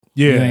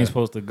Yeah. You ain't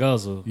supposed to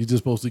guzzle. You just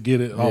supposed to get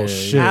it. Oh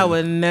shit! I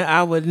would not.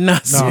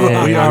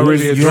 No, we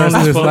already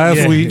addressed this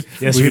last week.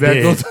 Yes, we we not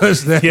did. gonna touch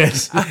that.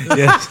 Yes.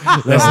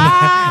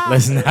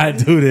 Let's not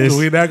do this.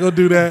 We not gonna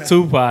do that.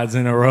 2 pods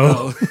in a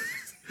row.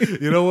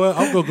 You know what?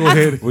 I'm gonna go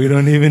ahead. We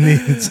don't even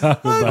need to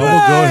talk about I'm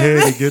gonna go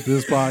ahead and get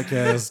this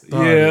podcast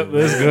started. Yeah,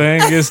 let's go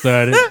ahead and get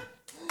started.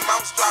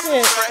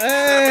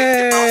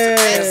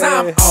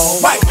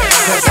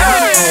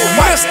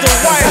 Mr.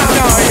 White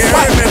down here.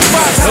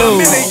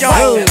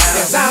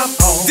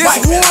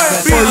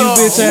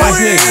 This one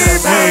be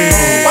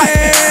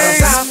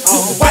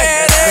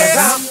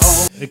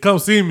And come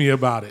see me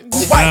about it. You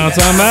already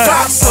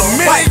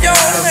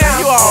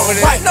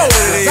know what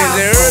it is, you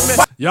heard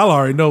me? Y'all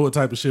already know what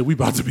type of shit we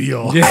about to be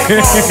on. Early.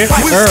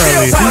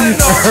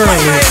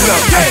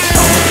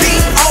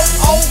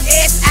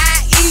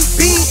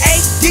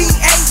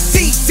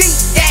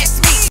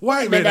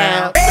 White man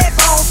out. Red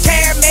bones,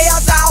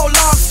 caramels, all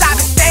on, stop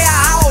and stare,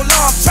 all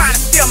on, trying to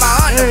steal my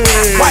underwear.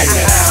 White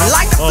man out.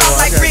 Like the song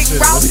like Rick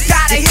Ross,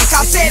 got a hit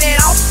called Set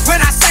It Off. When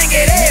I sing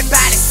it,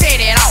 everybody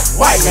set it off.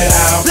 White man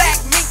out. Black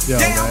meat,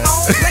 down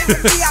on,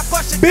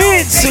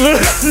 Bitch.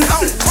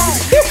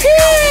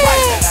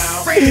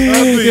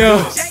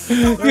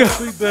 I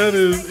think that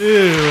is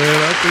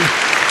it, man.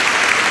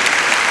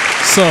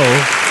 So,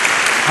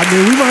 I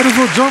mean, we might as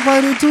well jump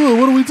right into it.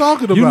 What are we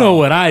talking about? you know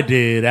what I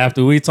did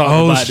after we talked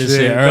about this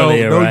shit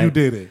earlier, no, right? you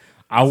did it.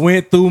 I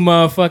went through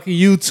motherfucking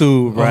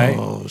YouTube, right?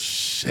 Oh,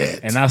 shit.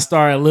 And I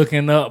started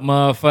looking up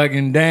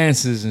motherfucking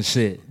dances and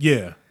shit.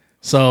 Yeah.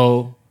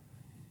 So,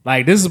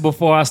 like, this is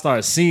before I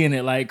started seeing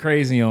it like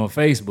crazy on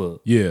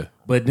Facebook. Yeah.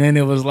 But then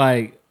it was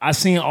like, I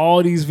seen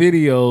all these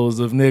videos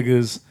of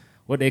niggas,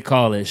 what they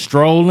call it,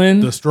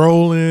 strolling The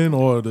strolling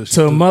or the...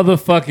 to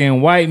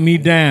motherfucking wipe me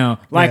down.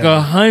 Like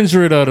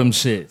 100 of them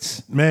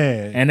shits.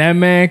 Man. And that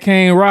man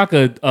can't rock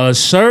a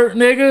shirt,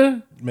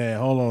 nigga. Man,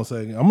 hold on a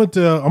second. I'm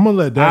gonna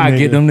let that I nigga...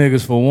 get them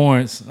niggas for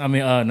warrants. I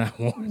mean, not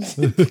warrants.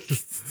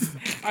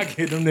 I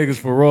get them niggas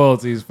for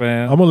royalties,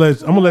 fam. I'm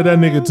gonna let that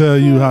nigga tell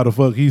you how the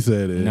fuck he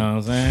said it. You know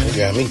what I'm saying? You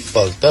got me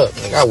fucked up.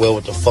 Nigga, I wear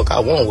what the fuck I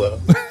want to wear.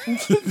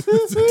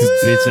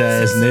 Bitch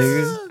ass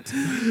nigga.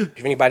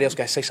 If anybody else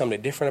got to say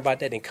something different about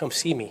that, then come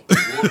see me.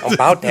 I'm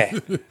about that.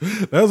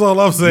 That's all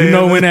I'm saying. You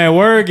know when that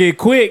word get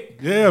quick,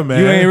 yeah, man.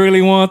 you ain't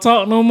really want to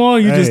talk no more.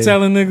 You just Hey.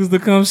 telling niggas to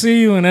come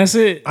see you and that's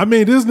it. I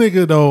mean, this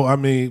nigga though. I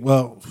mean,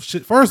 well,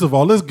 shit. First of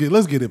all, let's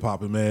get it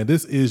popping, man.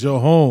 This is your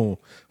home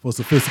for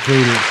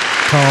sophisticated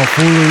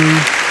tomfoolery.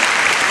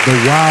 The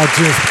Wild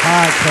Gents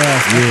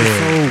Podcast,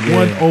 episode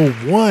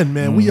 101,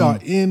 man. We are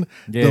in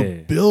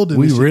the building.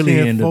 We This shit really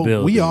can't in the folk.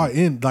 building. We are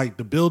in, like,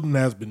 the building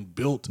has been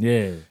built.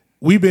 Yeah.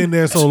 We've been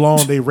there so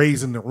long, they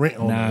raising the rent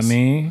on Nah, us. I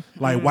mean,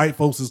 Like, white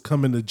folks is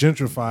coming to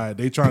gentrify it.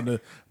 They trying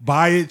to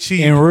buy it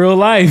cheap in real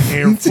life.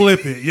 and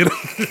flip it, you know?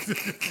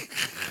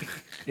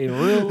 In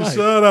real life.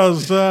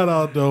 Shout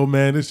out, though,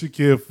 man. This your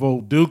kid,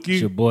 folk. Dookie. It's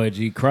your boy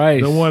G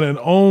Christ. The one and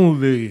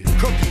only.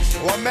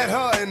 Oh, I met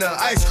her in the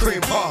ice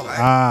cream parlor.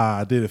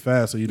 I did it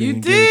fast, so you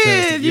didn't get a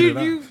chance to did. get it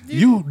out.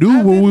 You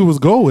knew where we was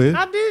going.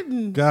 I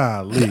didn't.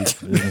 Golly.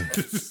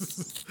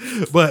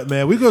 But,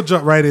 man, we going to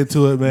jump right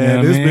into it,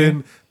 man. Yeah, It's man.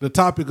 been the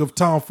topic of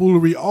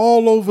tomfoolery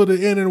all over the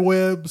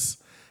interwebs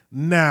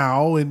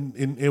now and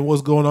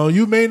what's going on.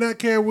 You may not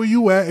care where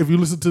you at if you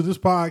listen to this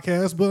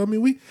podcast, but, I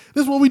mean,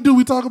 this is what we do.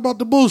 We talk about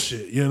the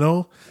bullshit, you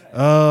know?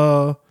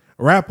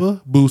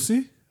 Rapper,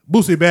 Boosie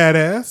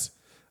Badass.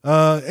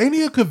 Ain't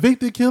he a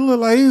convicted killer?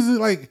 Like, is it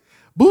like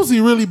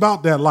Boosie really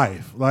about that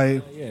life?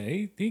 Like, Yeah,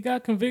 he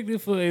got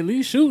convicted for at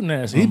least shooting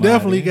at somebody. he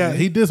definitely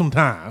he did some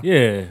time.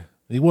 Yeah.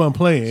 He wasn't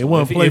playing. It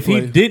wasn't If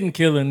play. he didn't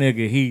kill a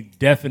nigga, he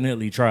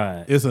definitely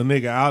tried. It's a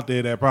nigga out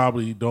there that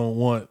probably don't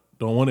want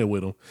it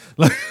with him.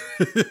 Like,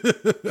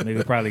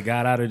 Nigga probably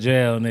got out of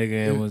jail,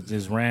 nigga, and was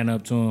just ran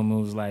up to him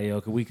and was like,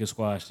 "Yo, we can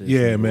squash this."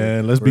 yeah, nigga.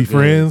 man. Let's We're be good."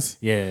 friends.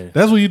 Yeah,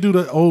 That's what you do.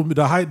 The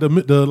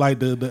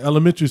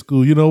elementary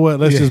school. You know what?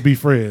 Let's just be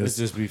friends. let's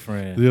just be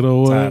friends. You know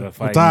what?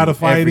 I'm tired of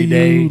fighting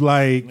you.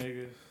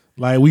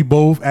 Like we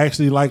both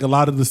actually like a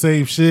lot of the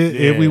same shit.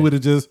 If we would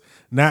have just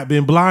not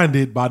been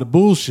blinded by the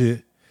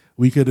bullshit,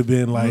 we could have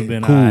been like cool.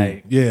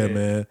 Right. Yeah,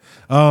 man.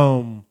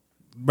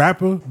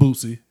 Rapper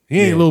Boosie. He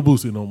ain't Lil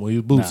Boosie no more.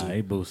 He's Boosie. Nah,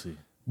 he Boosie.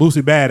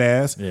 Boosie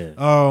Badass. Yeah.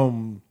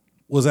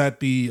 Was at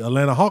the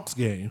Atlanta Hawks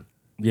game.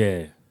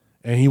 Yeah.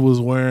 And he was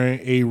wearing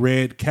a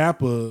red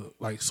Kappa,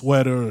 like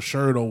sweater or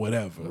shirt or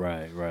whatever.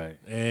 Right.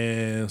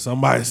 And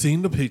somebody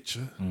seen the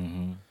picture.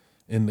 And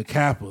the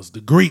Kappas,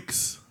 the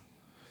Greeks.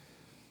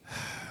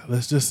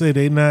 Let's just say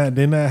they're not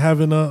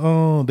having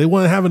they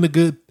weren't having a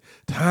good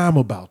time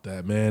about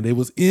that, man. They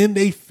was in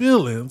their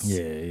feelings.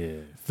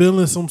 Yeah.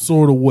 Feeling some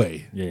sort of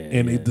way. Yeah.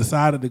 And they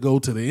decided to go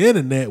to the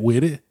internet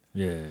with it.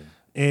 Yeah.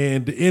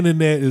 And the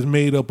internet is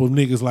made up of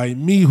niggas like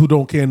me who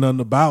don't care nothing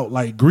about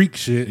like Greek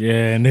shit.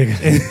 Yeah,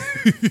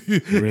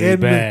 nigga. Really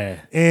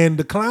bad. And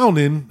the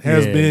clowning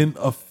has been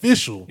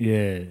official.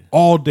 Yeah.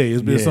 All day.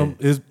 It's been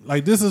it's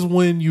like this is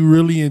when you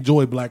really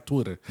enjoy Black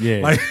Twitter. Yeah.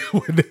 Like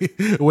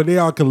when they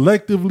are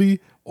collectively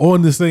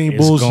on the same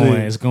bullshit.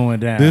 It's going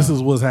down. This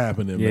is what's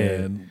happening,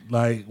 man.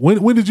 Like,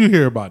 when did you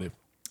hear about it?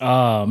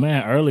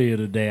 Man, earlier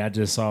today I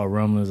just saw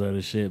rumblings of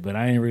the shit, but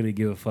I ain't really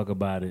give a fuck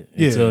about it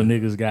until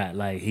niggas got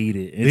like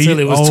heated. Until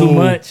it was too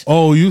much.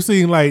 Oh, you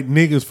seen like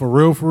niggas for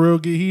real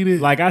get heated?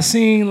 Like I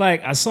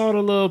saw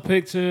the little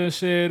picture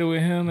shared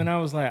with him, and I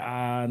was like,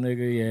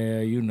 nigga,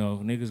 yeah,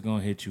 niggas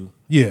gonna hit you.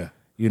 Yeah.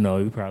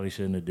 You probably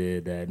shouldn't have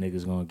did that.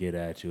 Niggas gonna get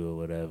at you or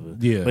whatever.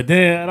 Yeah. But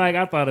then, like,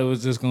 I thought it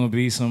was just gonna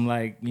be some,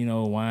 like,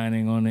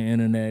 whining on the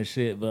internet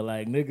shit. But,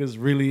 like, niggas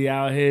really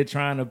out here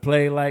trying to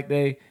play like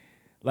they,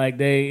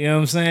 you know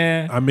what I'm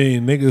saying? I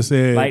mean, niggas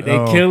said. Like they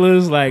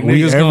killers. Like,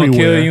 niggas gonna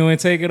kill you and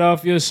take it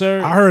off your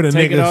shirt. I heard a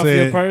take nigga it off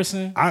said, your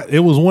person. It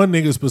was one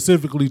nigga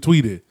specifically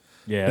tweeted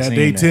that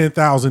they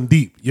 10,000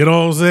 deep. You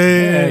know what I'm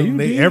saying? Yeah,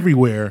 they deep.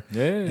 everywhere.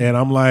 Yeah. And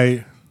I'm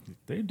like.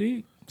 They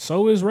deep.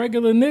 So is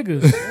regular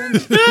niggas.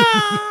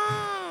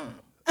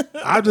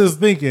 I'm just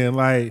thinking,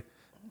 like,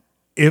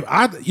 if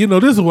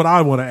this is what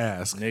I want to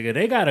ask. Nigga,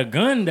 they got a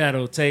gun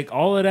that'll take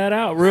all of that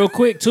out real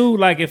quick, too.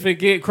 Like, if it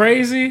get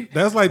crazy.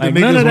 That's like the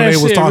niggas when they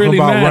was talking really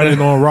about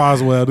running on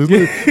Roswell.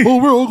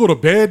 We'll go to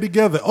bed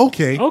together.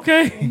 Okay.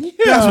 Yeah.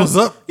 That's what's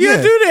up.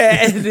 Yeah, do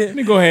that. Let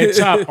me go ahead and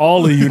chop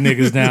all of you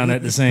niggas down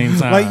at the same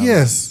time. Like,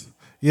 yes.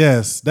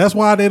 That's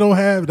why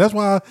that's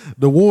why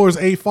the wars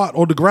ain't fought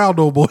on the ground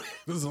no more.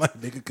 It's like,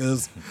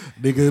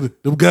 nigga,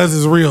 them guns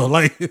is real.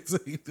 Like,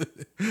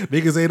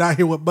 niggas ain't out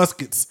here with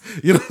muskets.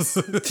 You know what I'm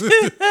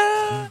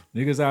saying?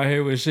 Niggas out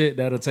here with shit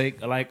that'll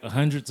take like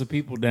hundreds of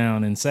people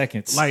down in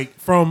seconds. Like,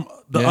 from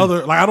the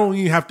other, like, I don't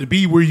even have to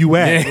be where you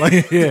at.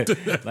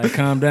 Like,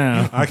 calm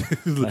down.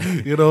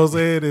 You know what I'm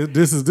saying?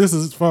 This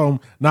is from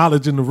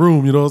knowledge in the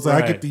room. You know what I'm saying?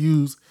 Right. I get to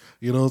use,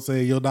 you know what I'm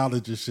saying, your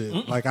knowledge and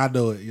shit. Like, I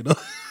know it, you know?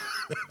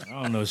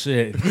 I don't know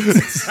shit.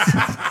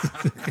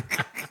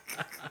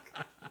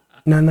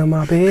 None of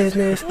my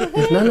business.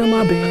 It's none of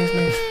my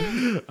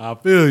business. I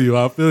feel you.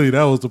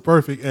 That was the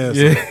perfect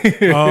answer.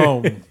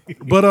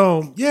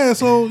 Yeah.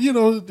 So,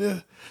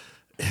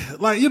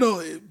 like,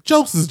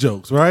 jokes is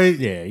jokes, right?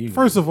 Yeah.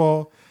 First of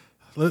all,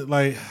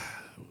 like,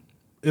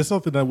 it's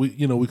something that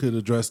we could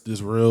address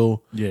this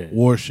real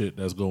war shit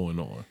that's going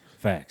on.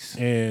 Facts.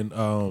 And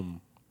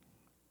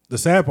the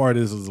sad part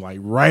is like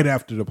right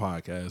after the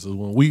podcast is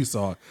when we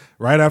saw it,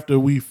 right after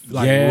we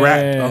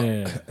wrapped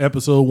up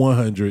episode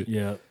 100.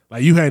 Yeah.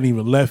 Like, you hadn't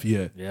even left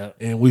yet. Yeah.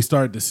 And we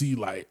started to see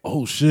like,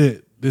 oh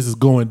shit, this is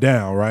going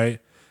down,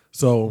 right?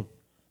 So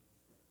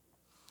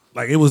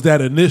like, it was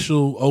that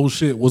initial, oh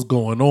shit, what's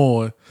going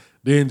on?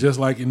 Then just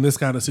like in this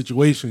kind of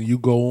situation, you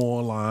go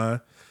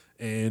online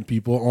and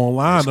people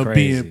online are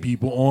being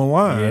people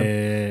online.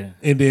 Yeah.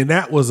 And then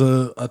that was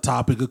a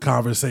topic of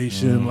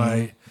conversation,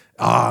 like,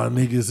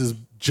 niggas is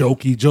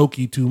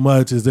jokey too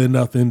much. Is there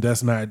nothing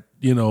that's not,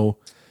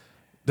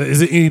 is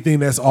there anything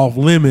that's off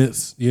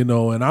limits,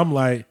 And I'm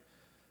like,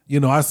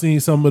 I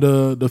seen some of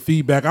the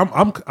feedback.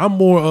 I'm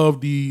more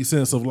of the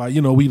sense of like,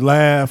 we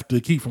laugh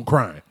to keep from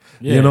crying.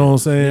 Yeah. You know what I'm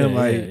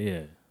saying?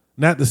 Yeah.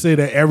 Not to say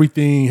that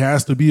everything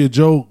has to be a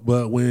joke,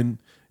 but when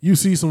you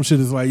see some shit,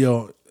 it's like,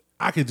 yo,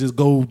 I could just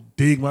go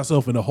dig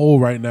myself in a hole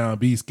right now and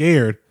be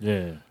scared.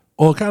 Yeah.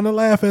 Or kind of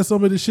laugh at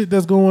some of the shit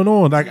that's going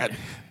on. Like,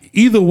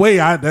 either way,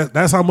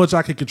 that's how much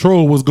I can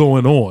control what's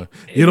going on.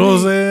 You know what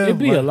I'm saying? It'd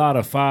be a lot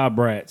of fire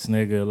brats,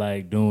 nigga,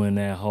 like doing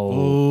that whole.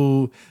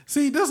 Oh,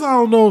 see, this I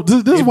don't know.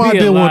 This is why I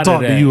didn't want to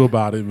talk to you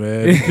about it,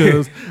 man.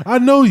 Because I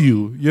know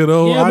you. Yeah,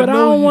 but I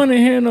don't want to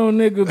hear no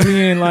nigga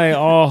being like,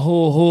 oh,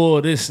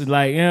 ho, this is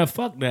like, yeah,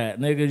 fuck that,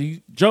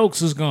 nigga.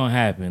 Jokes is gonna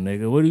happen,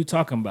 nigga. What are you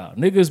talking about?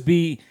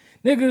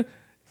 Nigga.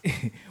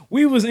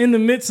 We was in the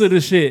midst of the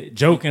shit,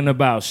 joking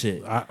about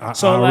shit. I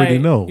already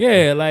know.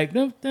 Yeah, like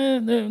them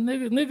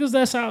niggas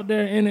that's out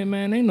there in it,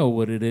 man. They know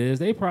what it is.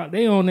 They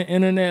on the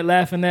internet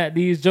laughing at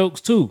these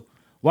jokes too.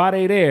 Why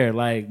they there,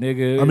 like,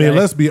 nigga? I mean,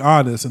 let's be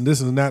honest, and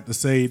this is not to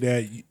say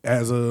that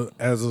as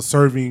a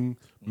serving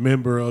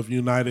member of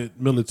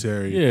United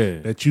Military,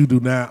 that you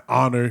do not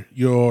honor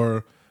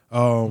your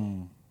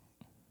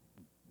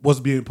what's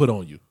being put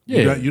on you.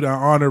 Yeah, you don't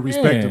honor,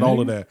 respect, and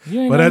all of that.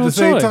 But at the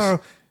same choice. time,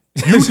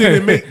 you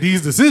didn't make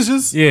these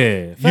decisions.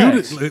 Yeah, none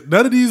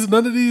of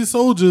these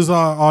soldiers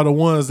are the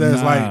ones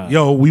that's like,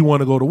 yo, we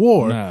want to go to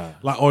war,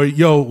 like, or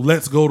yo,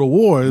 let's go to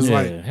war. It's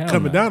like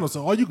coming down.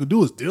 So all you can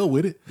do is deal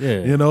with it.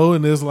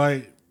 And it's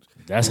like,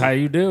 that's how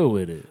you deal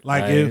with it.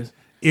 Like,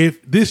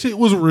 if this shit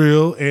was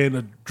real and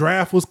a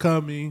draft was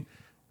coming,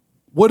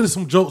 what is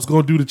some jokes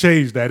gonna do to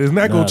change that? It's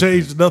not gonna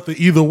change nothing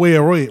either way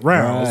around.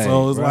 Right,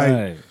 so it's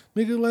like,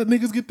 nigga, let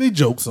niggas get their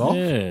jokes off.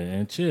 Yeah,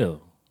 and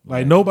chill.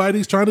 Like,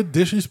 nobody's trying to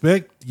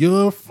disrespect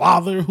your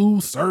father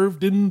who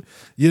served in,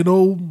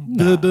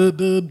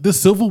 the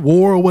Civil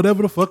War or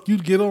whatever the fuck you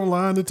get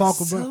online to talk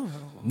about.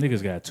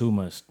 Niggas got too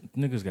much.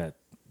 Niggas got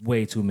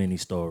way too many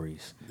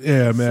stories.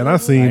 Yeah, man, I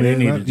seen it. They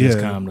need to just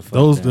calm the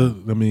fuck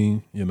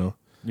down.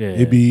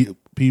 It'd be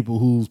people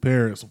whose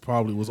parents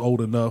probably was old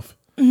enough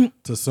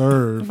to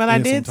serve. But I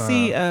did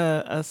see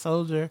a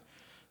soldier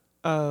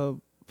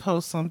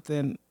post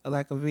something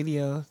like a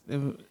video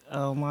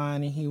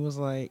online, and he was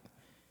like,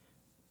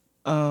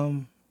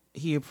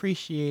 he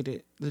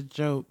appreciated the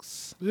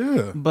jokes.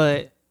 Yeah.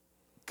 But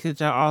could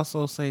y'all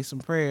also say some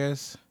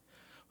prayers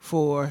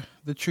for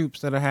the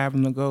troops that are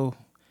having to go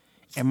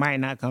and might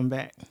not come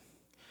back?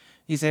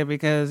 He said,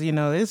 because,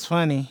 it's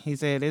funny. He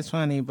said, it's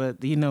funny, but,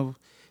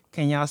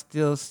 can y'all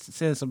still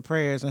send some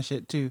prayers and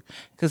shit, too?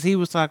 Because he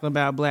was talking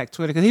about Black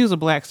Twitter. Because he was a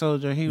black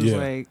soldier. He was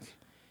like,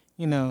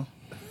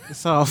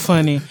 it's all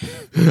funny.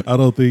 I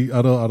don't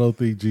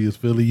think G is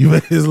feeling you.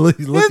 He's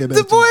looking at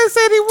the boy you.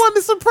 said he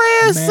wanted some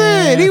prayers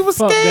said. He was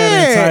fuck scared.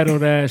 That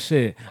entitled ass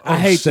shit. I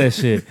hate that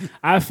shit.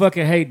 I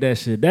fucking hate that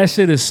shit. That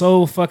shit is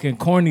so fucking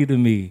corny to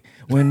me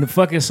when the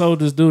fucking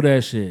soldiers do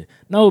that shit.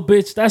 No,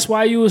 bitch, that's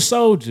why you a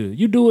soldier.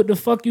 You do what the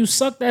fuck, you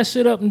suck that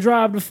shit up and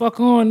drive the fuck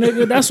on,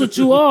 nigga. That's what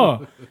you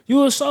are.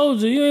 You a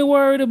soldier. You ain't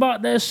worried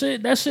about that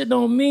shit. That shit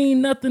don't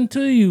mean nothing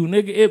to you,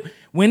 nigga.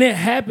 When it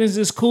happens,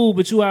 it's cool,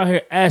 but you out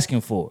here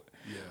asking for it.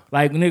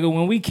 Like, nigga,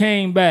 when we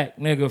came back,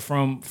 nigga,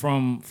 from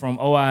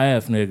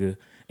OIF, nigga,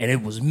 and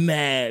it was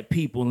mad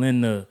people in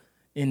the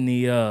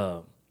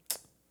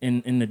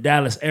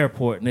Dallas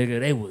airport, nigga.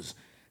 They was,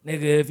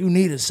 nigga, if you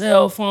need a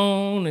cell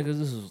phone, nigga,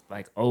 this was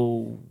like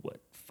 5,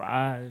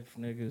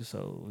 nigga.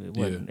 So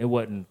it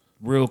wasn't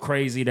real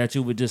crazy that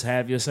you would just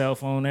have your cell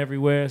phone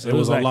everywhere. So it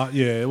was like, a lot.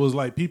 Yeah, it was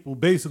like people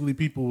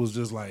was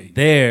just like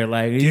there,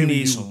 like you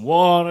need some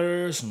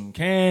water, some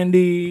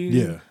candy.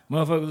 Yeah,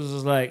 motherfuckers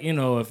was like,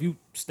 if you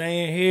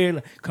staying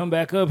here, come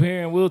back up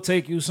here and we'll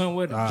take you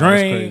somewhere to drink.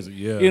 That's crazy.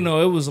 Yeah,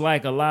 it was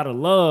like a lot of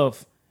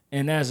love.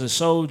 And as a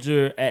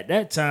soldier at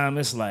that time,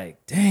 it's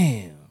like,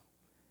 damn,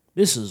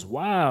 this is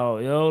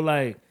wild, yo.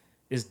 Like,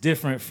 it's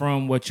different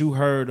from what you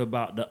heard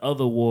about the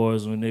other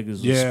wars when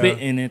niggas was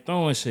spitting and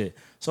throwing shit.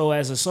 So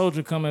as a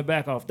soldier coming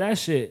back off that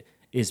shit,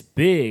 it's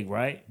big,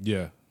 right?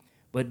 Yeah.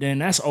 But then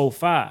that's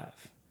 05.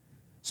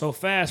 So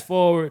fast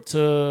forward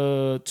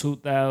to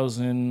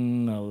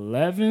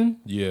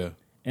 2011. Yeah.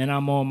 And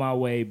I'm on my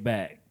way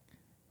back,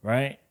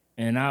 right?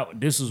 And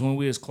this was when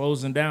we was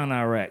closing down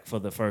Iraq for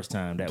the first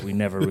time that we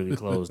never really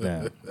closed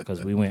down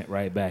because we went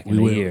right back in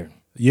a year.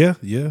 Yeah.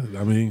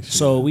 I mean,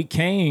 so we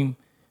came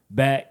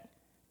back.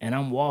 And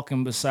I'm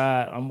walking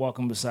beside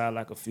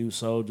like a few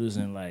soldiers,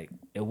 and like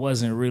it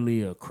wasn't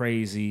really a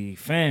crazy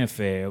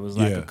fanfare. It was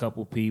like a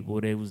couple people.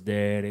 They was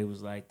there. They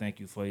was like, "Thank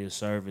you for your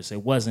service."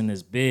 It wasn't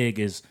as big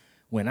as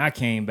when I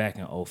came back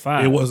in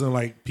 05. It wasn't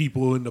like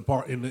people in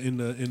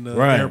the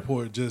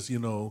airport just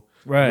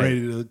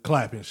ready to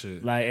clap and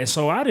shit. Like, and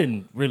so I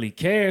didn't really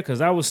care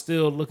because I was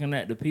still looking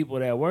at the people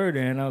that were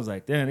there, and I was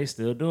like, "Damn, they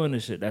still doing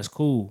this shit. That's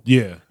cool."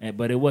 Yeah.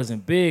 But it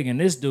wasn't big.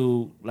 And this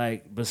dude,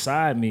 like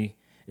beside me.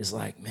 It's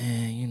like,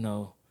 man,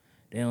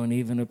 they don't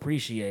even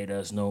appreciate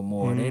us no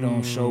more. They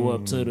don't show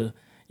up to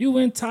you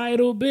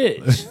entitled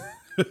bitch.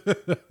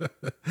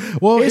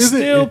 Well, it's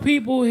still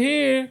people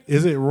here.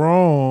 Is it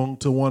wrong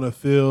to want to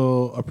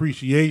feel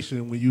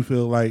appreciation when you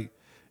feel like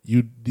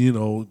the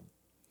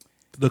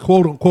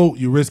quote unquote,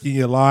 you're risking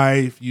your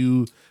life,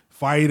 you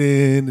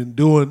fighting and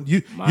doing,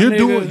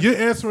 you're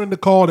answering the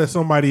call that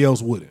somebody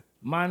else wouldn't.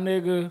 My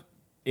nigga,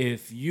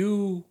 if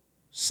you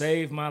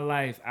save my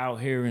life out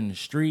here in the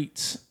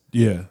streets,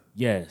 yeah.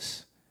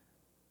 Yes.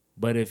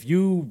 But if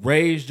you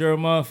raised your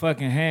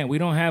motherfucking hand, we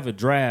don't have a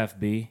draft,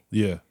 B.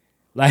 Yeah.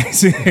 Like,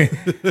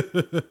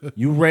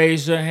 you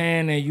raised your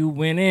hand and you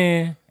went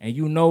in and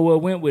you know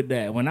what went with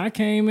that. When I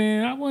came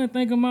in, I wasn't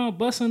thinking about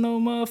busting no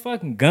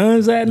motherfucking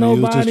guns at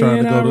nobody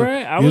in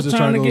Iraq. I was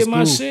trying to get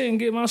my shit and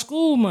get my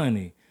school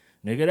money.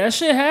 Nigga, that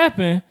shit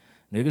happened.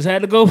 Niggas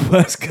had to go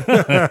bust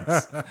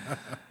guns.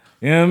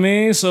 You know what I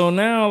mean? So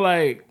now,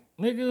 like,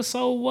 nigga,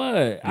 so what?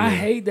 Yeah. I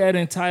hate that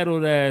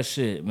entitled ass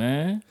shit,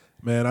 man.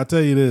 Man, I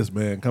tell you this,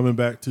 man. Coming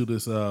back to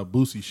this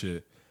Boosie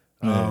shit,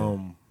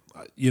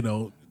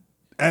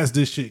 as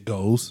this shit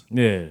goes,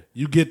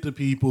 you get the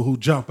people who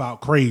jump out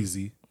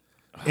crazy,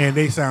 and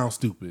they sound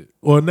stupid,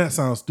 or not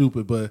sound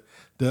stupid, but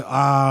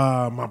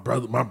my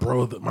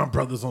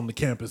brother's on the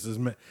campus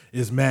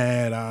is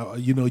mad.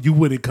 You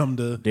wouldn't come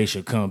to. They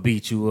should come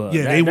beat you up.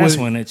 Yeah, that's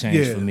when it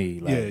changed for me.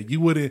 Like, you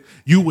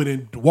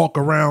wouldn't walk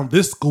around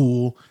this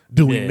school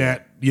doing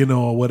that,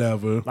 or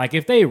whatever. Like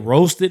if they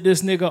roasted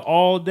this nigga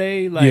all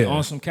day, like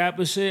on some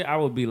Kappa shit, I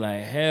would be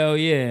like, hell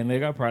yeah,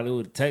 nigga. I probably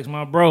would text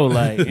my bro,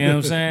 like, you know what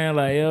I'm saying,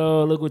 like,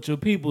 yo, look what your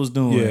people's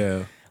doing.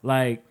 Yeah,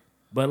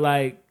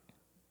 but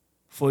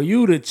for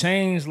you to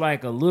change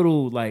like a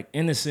little like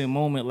innocent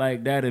moment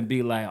like that and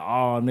be like,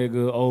 oh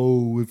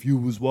nigga, if you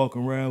was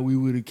walking around, we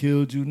would have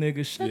killed you,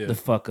 nigga. Shut the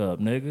fuck up,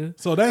 nigga.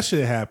 So that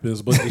shit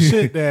happens, but the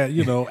shit that,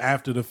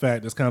 after the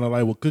fact, that's kind of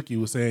like what Cookie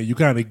was saying. You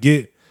kind of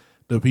get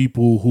the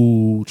people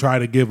who try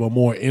to give a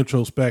more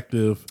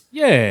introspective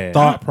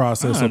thought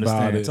process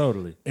about it.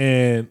 Totally.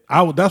 And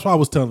that's why I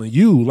was telling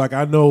you, like,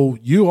 I know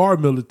you are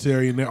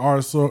military and there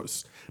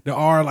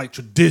are like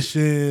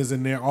traditions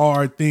and there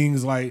are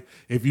things like,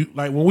 if you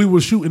like when we were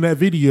shooting that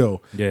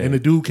video and the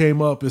dude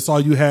came up and saw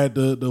you had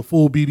the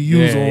full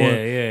BDUs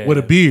on with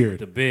a beard.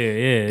 The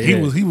beard, He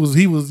was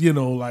he was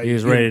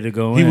ready to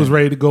go in. He was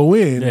ready to go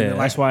in. Yeah, and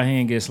that's why he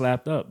didn't get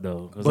slapped up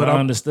though. Because I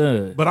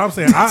understood. But I'm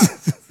saying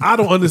I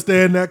don't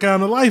understand that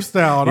kind of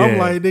lifestyle. And I'm Yeah.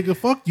 like, nigga,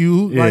 fuck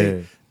you. Yeah.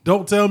 Like,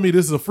 don't tell me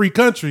this is a free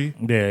country.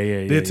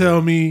 Yeah.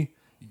 Tell me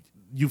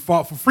you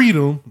fought for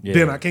freedom, Yeah.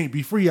 then I can't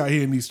be free out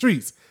here in these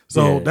streets.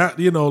 So Yeah. that,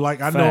 you know,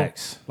 like I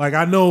Facts.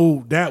 I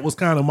know that was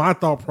kind of my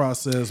thought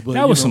process. But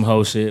That was you some know,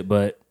 hoe shit,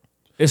 but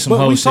it's some but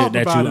hoe we shit talked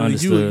that about you it. And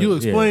understood. you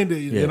explained it,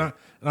 Yeah.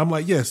 and I'm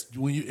like, yes,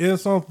 when you in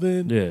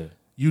something, Yeah.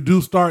 you do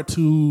start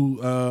to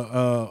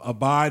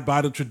abide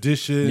by the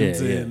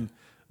traditions Yeah, yeah. and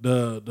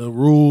the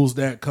rules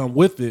that come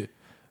with it.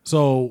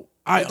 So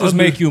I Just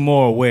make you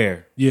more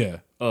aware yeah.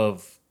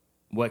 of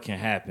what can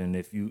happen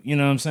if you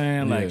know what I'm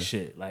saying? Like Yeah.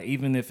 shit. Like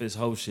even if it's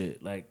hoe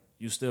shit, like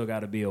you still got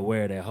to be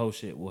aware that hoe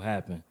shit will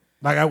happen.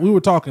 Like we were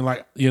talking,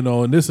 like, you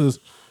know, and this is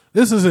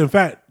in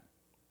fact,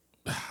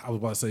 I was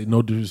about to say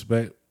no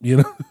disrespect, you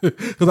know,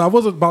 because I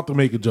wasn't about to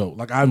make a joke.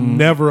 Like I've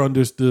never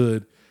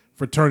understood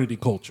fraternity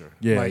culture.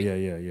 Yeah, Like,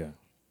 yeah.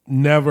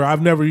 Never.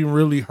 I've never even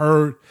really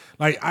heard.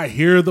 Like I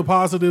hear the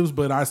positives,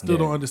 but I still Yeah.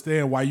 don't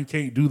understand why you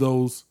can't do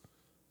those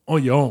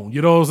on your own.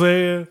 You know what I'm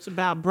saying? It's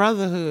about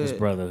brotherhood. It's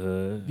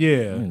brotherhood.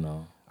 Yeah. You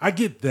know. I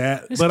get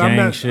that, It's but I'm gang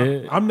not.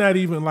 shit. I'm not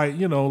even like,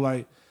 you know,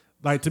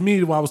 like to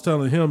me, what I was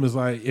telling him is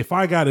like, if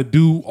I got to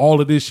do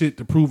all of this shit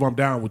to prove I'm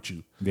down with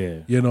you, Yeah.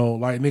 you know,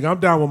 like nigga, I'm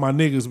down with my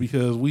niggas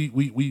because we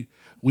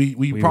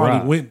probably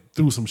rock. went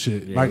through some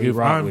shit. Yeah, like we if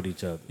rock I'm with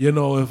each other. you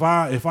know, if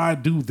I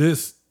do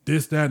this,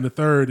 that, and the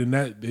third, and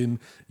that, then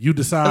you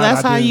decide. But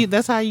that's I how did- you.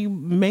 That's how you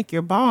make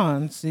your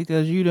bonds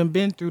because you done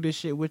been through this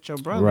shit with your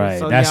brother. Right.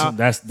 So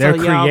That's they're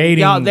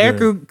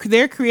creating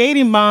they're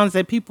creating bonds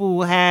that people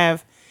will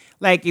have.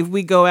 Like if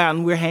we go out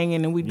and we're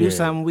hanging and we do Yeah.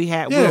 something, we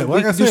have Yeah, we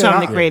like I do said,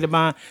 something to I- create a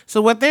bond.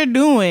 So what they're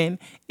doing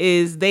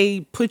is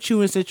they put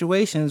you in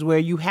situations where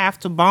you have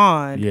to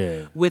bond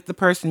Yeah. with the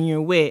person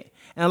you're with.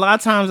 And a lot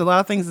of times, a lot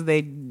of things that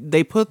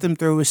they put them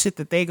through is shit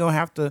that they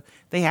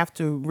have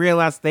to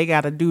realize they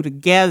got to do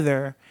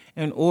together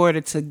in order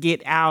to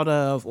get out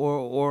of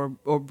or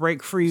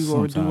break free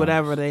or do Sometimes.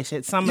 whatever they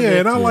shit. Some Yeah,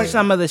 and I of like-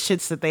 some of the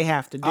shits that they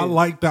have to do. I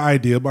like the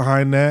idea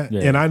behind that.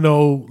 Yeah. And I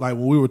know, like,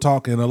 when we were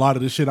talking, a lot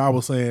of the shit I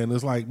was saying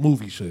is like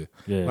movie shit.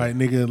 Yeah. Like,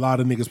 nigga, a lot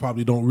of niggas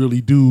probably don't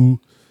really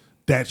do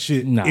that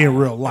shit Nah, in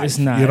real life. It's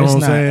not. You know it's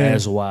what I'm not saying?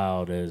 as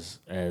wild as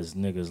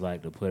niggas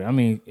like to put it. I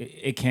mean,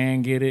 it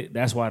can get it.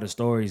 That's why the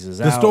stories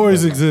is out. The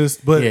stories but, like,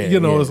 exist, but yeah, you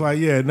know, yeah. it's like,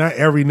 yeah, not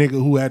every nigga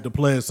who had to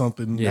pledge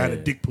something had a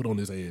Yeah. dick put on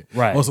his head.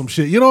 Right. Or some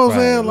shit. You know what I'm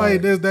Right, saying? Like,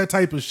 right. there's that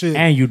type of shit.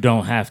 And you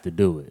don't have to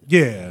do it.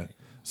 Yeah.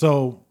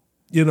 So,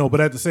 you know,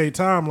 but at the same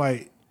time,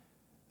 like,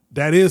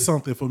 that is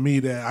something for me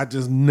that I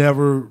just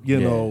never, you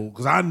Yeah. know,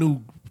 because I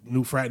knew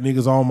frat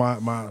niggas on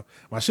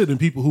my shit, and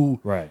people who,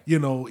 Right. you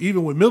know,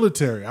 even with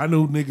military, I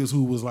knew niggas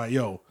who was like,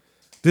 yo,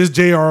 this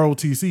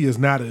JROTC is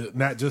not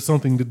just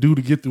something to do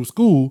to get through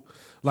school.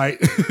 Like,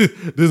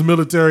 this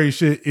military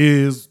shit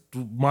is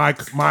my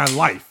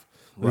life.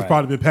 It's Right.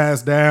 probably been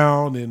passed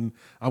down, and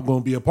I'm going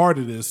to be a part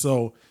of this.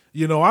 So,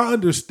 you know, I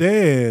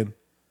understand,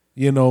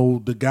 you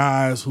know, the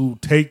guys who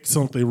take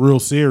something real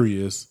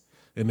serious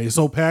and they're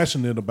so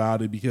passionate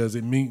about it because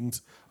it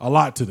means a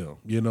lot to them,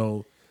 you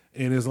know.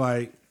 And it's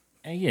like,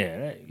 And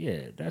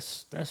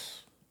that's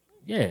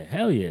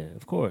hell yeah,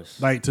 of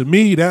course. like, to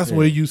me, that's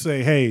where you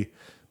say, hey,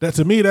 that's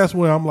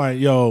where I'm like,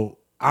 yo,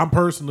 I'm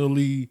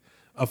personally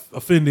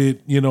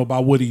offended, you know, by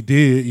what he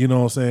did, you know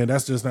what I'm saying?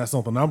 That's just not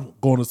something I'm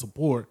going to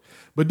support.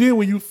 But then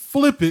when you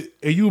flip it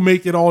and you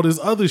make it all this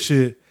other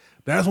shit,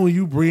 that's when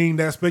you bring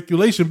that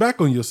speculation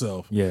back on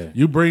yourself. Yeah.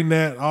 You bring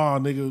that, oh,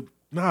 nigga,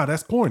 nah,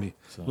 that's corny.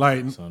 So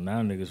like,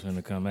 now niggas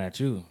finna come at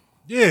you.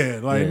 yeah,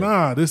 like, Yeah.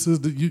 nah, this is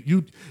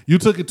you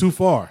took it too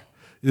far.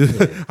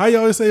 How you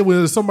always say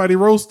when somebody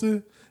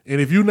roasting,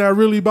 and if you're not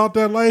really about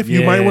that life,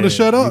 you might want to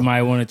shut up. You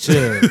might want to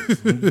chill.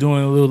 You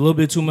doing a little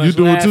bit too much. You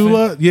doing too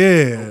laughing. much?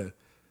 Yeah.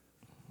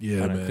 Yeah,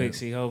 Got a man. quick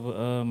see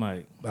over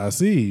Mike. I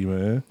see,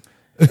 man.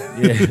 Yeah,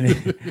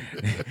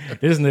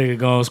 this nigga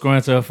gonna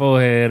scrunch her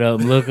forehead up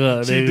and look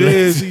up. She nigga.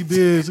 did. She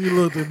did. She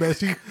looked at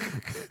that.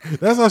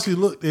 That's how she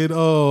looked in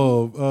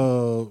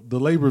the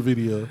labor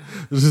video.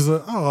 She's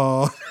like,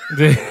 oh,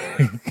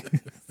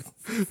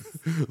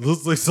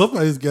 looks like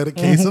somebody's got a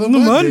case of the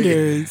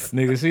Mondays.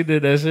 Nigga, she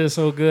did that shit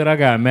so good. I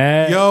got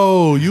mad.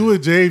 Yo, you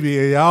and Jamie,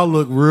 and y'all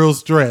look real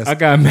stressed. I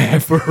got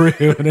mad for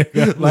real.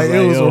 Nigga. Like,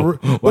 it was yo,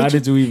 a why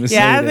did you even say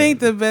Yeah, I that? think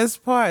the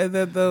best part of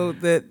that though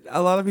that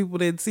a lot of people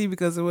didn't see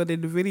because it wasn't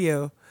in the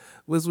video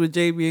was when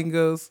JB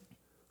goes,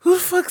 "Who the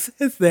fuck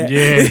says that?"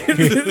 Yeah.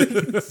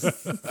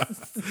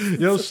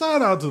 Yo,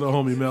 shout out to the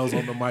homie Mel's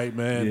on the mic,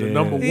 man. The Yeah.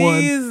 number one.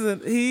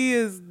 He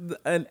is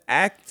an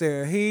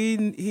actor. He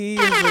is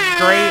a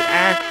great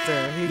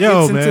actor. He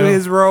Yo, gets into man.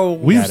 his role.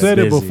 We've Got it said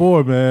it busy.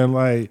 before, man.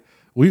 Like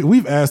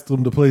we've asked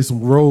him to play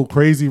some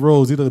crazy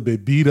roles. He done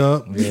been beat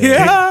up,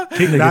 Yeah.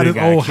 kicked out his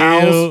got old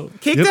house, killed.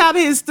 Kicked out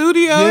of his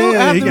studio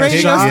Yeah, at he the got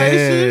radio shot.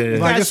 station. Yeah.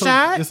 Like Got it's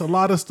shot. it's a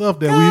lot of stuff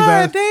that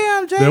God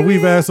damn, Jamie.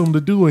 we've asked him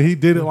to do, and he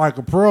did it like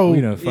a pro.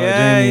 We done fucked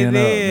Yeah, he Jamie up,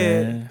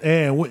 did. man.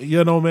 And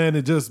you know, man,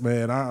 it just,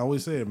 man, I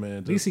always say it, man.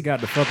 At least Just, he got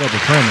the fuck up the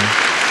printer.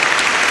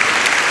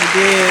 He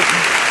did.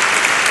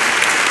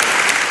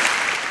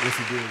 Yes,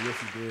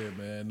 he did,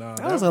 man. Nah,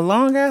 That was a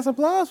long ass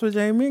applause for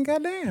Jamie.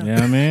 Goddamn. You know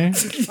what I mean?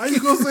 How you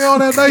gonna say all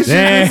that nice shit?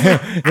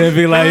 Damn. They'd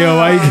be like, yo,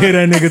 why you give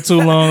that nigga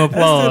too long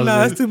applause?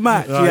 That's too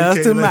much. Nah, Yeah, you that's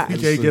too can't much. You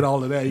can't get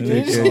all of that. You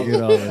can't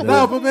Get all of that.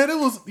 No, but man, it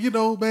was,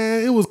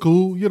 man, it was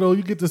cool.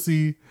 You get to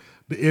see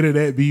the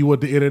internet be what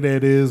the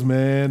internet is,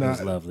 man. It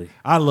was lovely.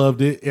 I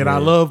loved it. And I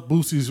love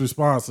Boosie's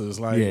responses.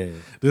 Like,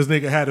 this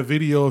nigga had a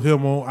video of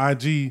him on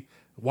IG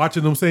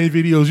watching them same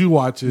videos you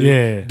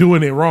watching,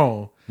 doing it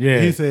wrong. Yeah.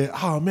 And he said,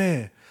 oh,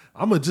 man,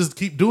 I'm going to just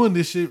keep doing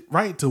this shit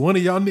right till one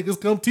of y'all niggas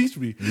come teach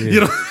me.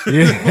 Yeah.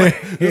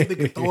 Like, this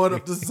nigga throwing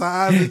up the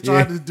sides and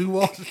trying to do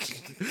all the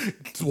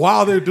shit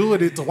while they're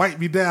doing it to wipe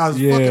me down. It's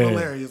fucking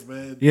hilarious,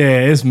 man. Yeah,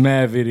 it's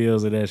mad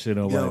videos of that shit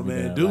on Yo, Wipe Me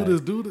man, Down.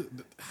 do this.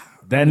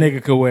 That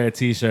nigga could wear a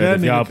t-shirt That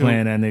if nigga y'all could.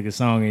 playing that nigga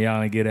song and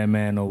y'all ain't get that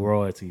man no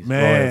royalties.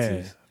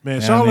 Man, You know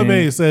what I Charlamagne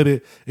mean? said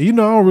it. And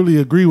I don't really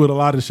agree with a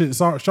lot of shit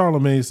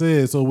Charlamagne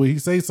said. So when he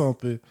say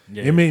something,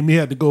 it made me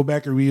have to go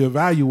back and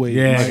reevaluate.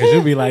 Yeah, Like, because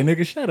you be like,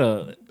 nigga, shut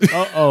up.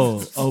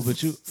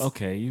 But you,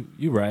 okay,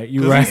 you right.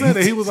 You right. he said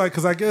that he was like,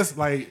 because I guess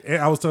like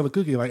I was telling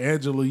Cookie, like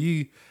Angela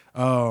Yee,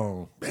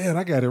 man,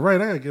 I got it right.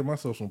 I gotta give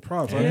myself some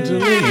props. Angela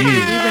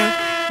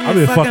Yee. I've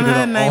been fucking it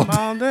her up name all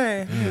all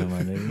day. Yeah,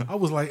 my nigga. I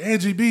was like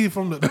Angie B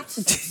from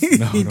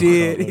the. He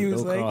did. no, He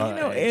was don't like, call you her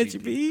know, Angie Angie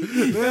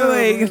B.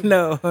 Like,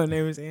 no, her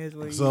name is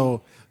Angela. Yee.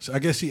 So I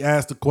guess she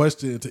asked the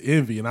question to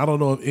Envy, and I don't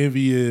know if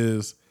Envy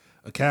is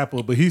a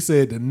Kappa, but he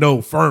said the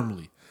no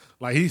firmly.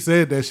 Like he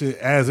said that shit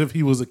as if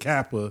he was a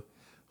Kappa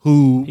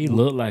who He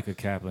looked like a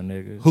Kappa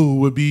nigga. who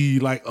would be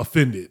like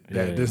offended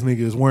that Yeah. this nigga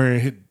is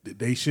wearing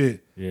they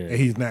shit Yeah. and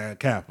he's not a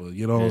Kappa.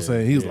 You know what I'm Yeah,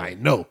 saying? He was yeah. like,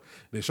 no.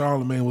 Then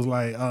Charlamagne was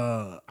like,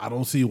 I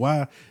don't see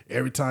why.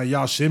 Every time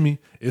y'all shimmy,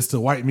 it's to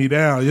wipe me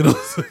down. You know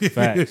what I'm saying?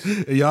 Facts.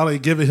 And y'all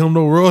ain't giving him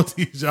no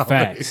royalties. Y'all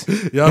Facts.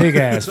 y'all, Big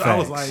ass I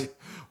was facts. like,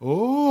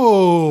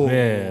 oh.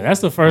 Yeah, that's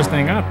the first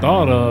thing I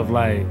thought of.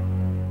 Like,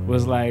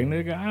 was like,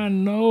 nigga, I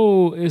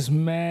know it's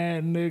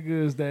mad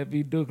niggas that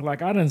be doing.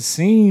 Like, I done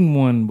seen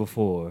one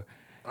before.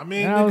 I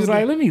mean, And I was niggas-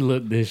 like, let me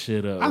look this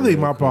shit up. I think real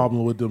my quick.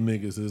 problem with them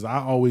niggas is I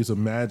always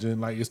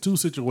imagine, like, it's two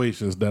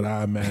situations that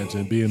I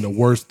imagine being the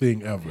worst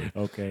thing ever.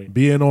 Okay.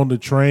 Being on the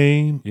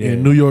train Yeah.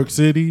 in New York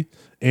City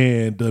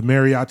and the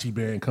mariachi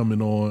band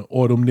coming on,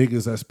 or them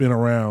niggas that spin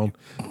around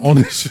on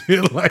this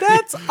shit. Like,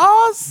 That's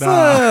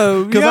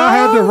awesome. Because I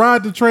had to yo.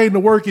 ride the train to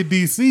work in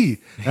DC.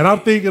 And I'm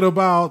thinking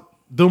about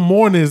the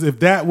mornings,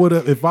 if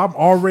I'm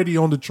already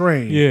on the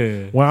train,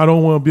 Yeah. when I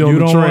don't want to be on You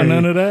the don't train, want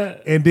none of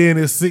that? and then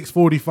it's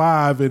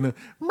 6:45, and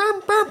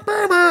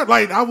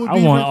like I would. I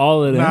be want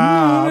all of that.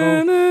 Nah, I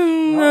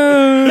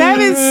don't. That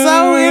is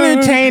so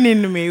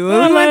entertaining to me.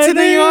 When we went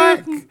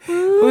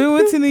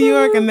to New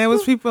York, and there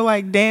was people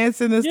like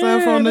dancing and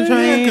stuff on the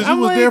train. because you I'm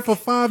was like, there for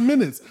 5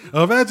 minutes.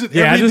 Imagine.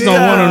 Yeah, I every just day.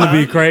 don't want them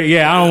to be crazy.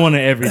 Yeah, I don't want it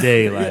every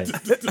day. Like,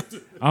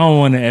 I don't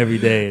want it every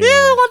day. you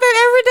don't want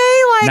that every day.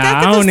 Like, Nah,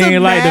 I don't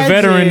even like the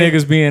veteran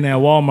niggas being at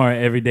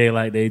Walmart every day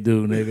like they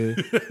do,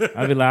 nigga.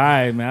 I be like, all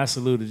right, man, I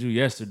saluted you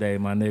yesterday,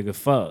 my nigga.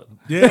 Fuck.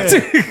 Yeah,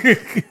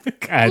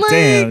 God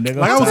damn, nigga.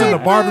 like I was in the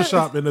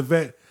barbershop and the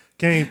vet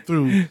came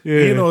through. Yeah.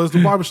 You know, it's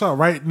the barbershop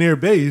right near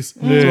base. So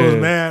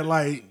it's mad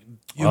like,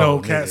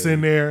 cats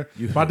in there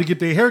about to get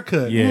their hair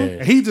cut. Yeah.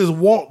 And he just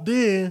walked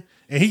in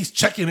and he's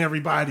checking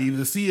everybody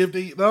to see if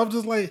they. And I'm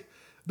just like,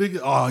 nigga,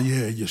 oh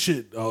yeah, your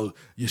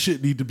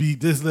shit need to be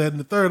this, that, and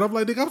the third. I'm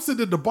like, nigga, I'm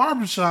sitting in the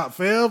barbershop,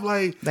 fam.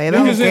 Like, They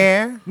don't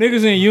care.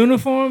 Niggas in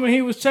uniform and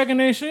he was checking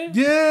that shit?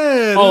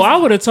 yeah. Oh, I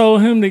would have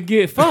told him to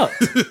get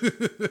fucked.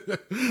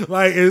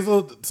 like, and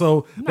so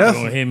That's that's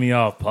gonna hit me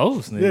off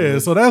post, nigga. yeah.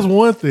 So that's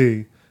one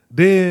thing.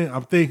 Then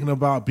I'm thinking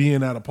about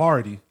being at a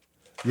party.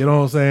 You know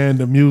what I'm saying?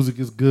 The music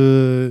is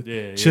good,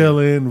 Yeah,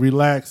 chilling,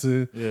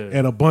 relaxing, Yeah.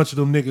 and a bunch of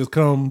them niggas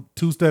come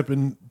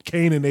two-stepping,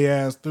 caning their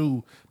ass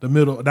through the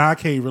middle. Now I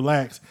can't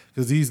relax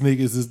because these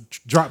niggas is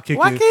drop kicking.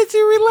 Why can't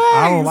you relax?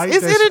 I don't like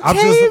it's that shit. I'm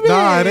entertainment. just,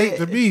 nah, it ain't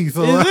to me.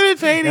 So It's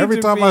entertaining every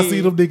to time I me.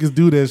 see them niggas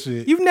do that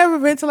shit, You've never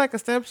been to like a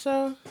step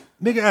show?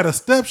 nigga at a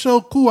step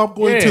show, cool. I'm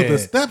going to the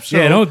step show.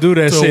 Yeah, don't do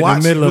that to shit in the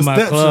watch middle of the my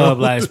step club,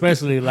 show. like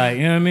especially like,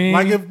 you know what I mean?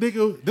 like if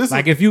nigga, this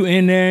Like is, if you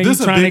in there and you this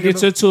a trying to big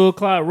get enough- your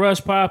 2:00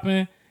 rush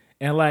popping,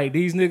 and like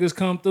these niggas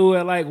come through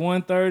at like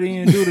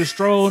 1:30 and do the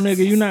stroll,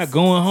 nigga, you not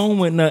going home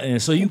with nothing.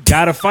 So you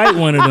gotta fight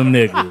one of them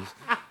niggas.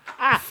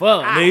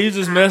 Fuck, nigga, you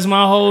just messed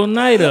my whole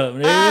night up,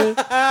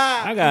 nigga.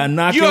 I gotta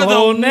knock your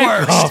whole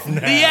neck off now.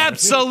 The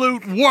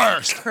absolute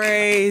worst.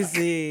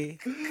 Crazy.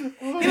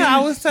 You know, I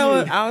was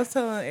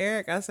telling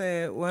Eric, I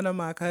said one of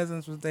my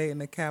cousins was dating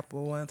a Kappa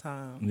one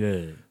time,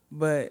 Yeah.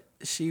 but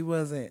she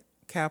wasn't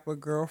Kappa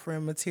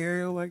girlfriend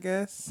material, I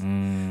guess.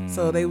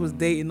 So they was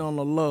dating on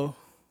the low.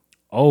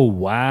 Oh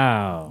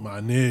wow.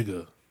 my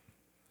nigga.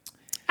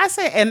 I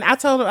said, and I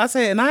told him, I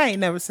said, and I ain't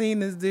never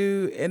seen this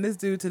dude, and this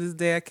dude to this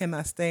day I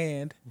cannot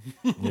stand,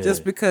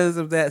 just because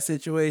of that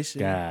situation.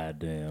 God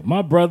damn.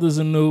 My brother's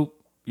a noob.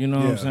 You know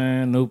what I'm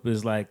saying? Noop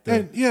is like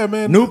the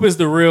man. Noop is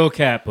the real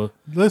Kappa.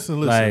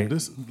 Listen. Like,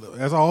 This,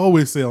 as I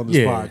always say on this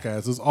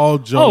podcast, it's all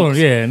jokes. Oh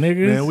yeah,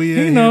 nigga. Man, we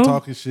in here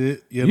talking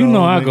shit. You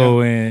know I nigga,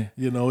 go in.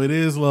 You know, it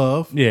is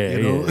love. Yeah,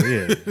 you know?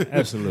 yeah,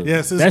 absolutely.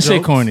 Yes, that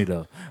shit corny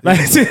though.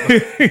 Like so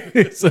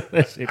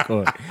that shit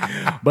corny.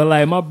 But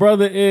like my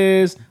brother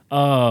is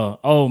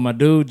my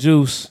dude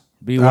Juice.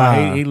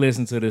 BY, he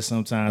listens to this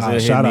sometimes. He'll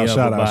Shout hit me out, up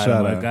shout about out,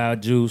 shout it. My out. guy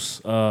Juice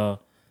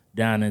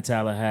down in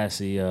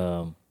Tallahassee is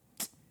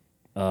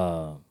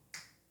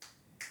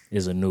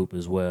a Noop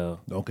as well.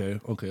 Okay.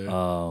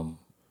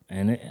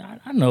 And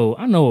I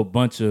know a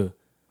bunch of,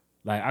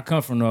 like, I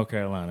come from North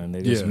Carolina,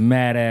 nigga. It's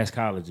mad ass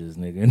colleges,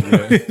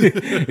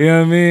 nigga. You know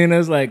what I mean?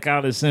 That's like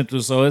College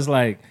Central. So it's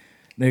like,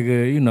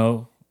 nigga, you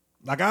know.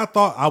 Like, I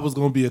thought I was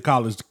gonna be a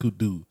college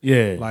dude.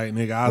 Yeah. Like,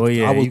 nigga, I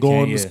you was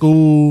going to can't,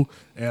 school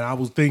and I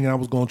was thinking I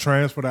was gonna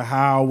transfer to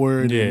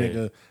Howard. Yeah. And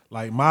nigga,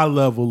 like, my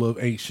level of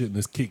ain't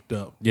shitness kicked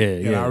up.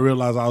 And I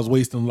realized I was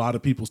wasting a lot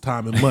of people's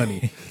time and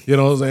money. You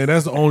know what I'm saying?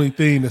 That's the only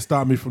thing that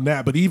stopped me from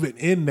that. But even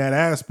in that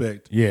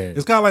aspect,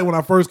 it's kind of like when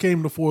I first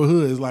came to Fort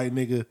Hood, it's like,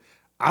 nigga,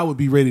 I would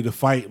be ready to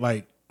fight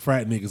like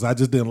frat niggas. I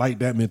just didn't like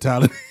that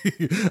mentality.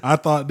 I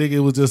thought, nigga, it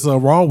was just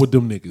something wrong with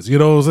them niggas. You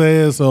know what I'm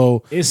saying?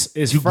 So it's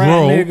frat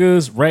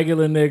niggas,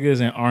 regular niggas,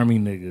 and army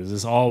niggas.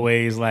 It's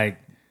always like,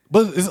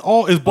 but it's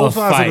both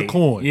sides fight. of the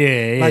coin.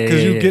 Yeah, like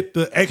because you get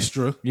the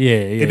extra. And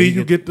then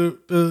you get the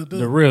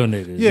real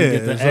niggas. Yeah, you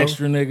get the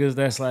extra niggas.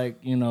 That's like,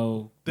 you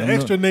know, the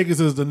extra niggas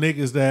is the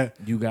niggas that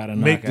you gotta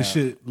make the out.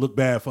 shit look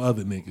bad for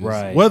other niggas.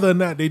 Right. Whether or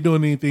not they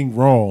doing anything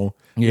wrong,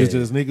 it's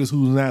just niggas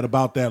who's not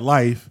about that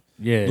life.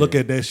 Yeah. Look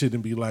at that shit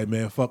and be like,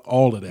 man, fuck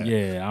all of that.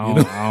 Yeah, I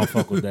don't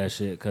fuck with that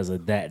shit because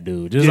of that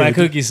dude. Just like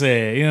Cookie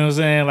said, you know what I'm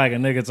saying? Like a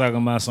nigga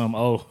talking about some,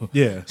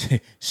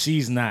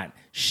 she's not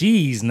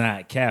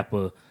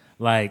Kappa,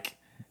 like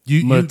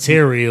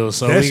material,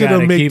 so that we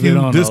gotta make keep you it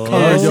on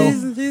discolor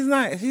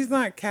she's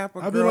not Kappa.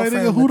 I'd be like,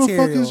 nigga, who the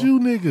fuck is you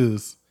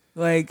niggas?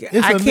 Like,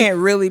 I can't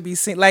really be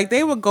seen. Like,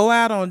 they would go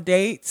out on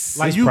dates.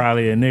 Like, you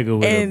probably a nigga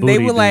with and a booty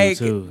they would like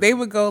too. they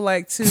would go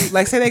like to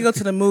like say they go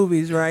to the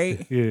movies,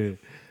 right? Yeah.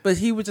 But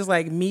he would just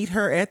like meet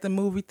her at the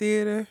movie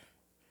theater.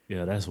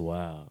 Yeah, that's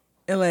wild.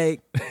 And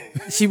like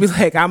she was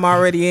like, I'm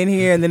already in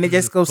here, and then they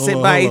just go sit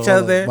by each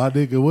other. My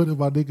nigga, what did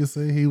my nigga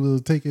say? He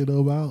was taking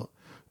them out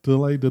to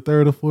like the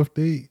third or fourth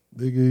date.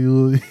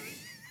 Nigga,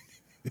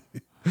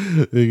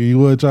 you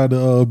wasn't trying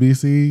to be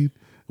seen.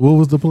 What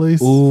was the place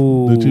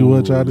that you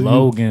weren't trying to?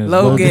 Logan's.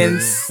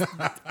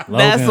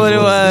 That's what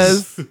it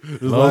was.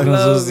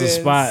 Logan's was the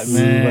spot,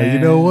 man. Like, you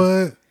know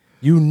what?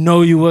 You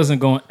know you wasn't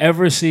gonna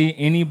ever see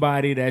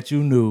anybody that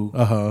you knew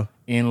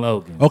in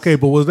Logan. Okay,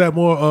 but was that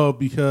more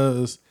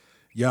because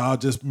y'all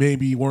just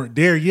maybe weren't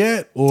there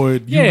yet, or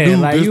you knew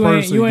like this you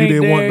person, you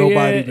didn't want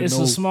nobody yet. to It's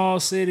know? a small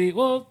city.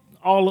 Well,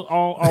 all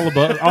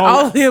above,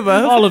 all of the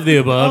above, all of the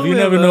above. All You the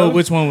never above. know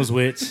which one was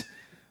which.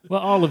 Well,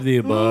 all of the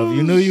above.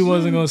 You knew you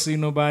wasn't gonna see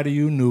nobody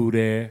you knew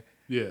there.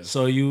 Yeah.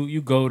 So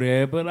you go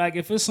there, but like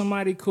if it's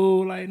somebody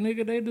cool, like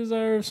nigga, they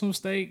deserve some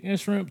steak and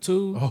shrimp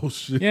too. Oh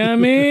shit. You know what I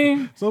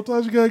mean?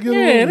 Sometimes you gotta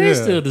get they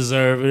still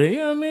deserve it. You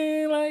know what I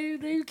mean? Like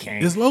you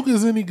can't. Is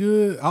Logan's any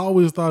good? I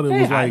always thought it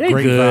was like they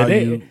great good.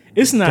 value.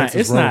 It's not.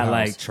 Texas It's not Roadhouse.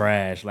 like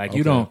trash. Like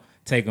you don't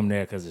take them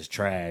there because it's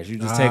trash. You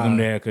just take them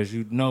there because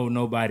you know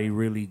nobody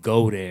really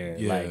go there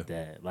like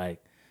that.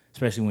 Like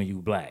especially when you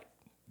black.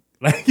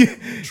 Like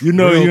you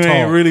know Real you talk.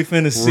 ain't really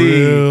finna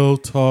see Real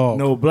talk.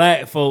 no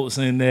black folks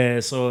in there.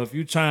 So if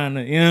you trying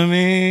to, you know what I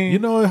mean?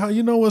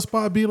 You know what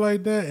spot be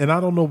like that, and I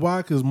don't know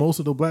why, because most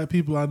of the black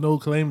people I know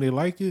claim they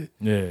like it.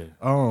 Yeah.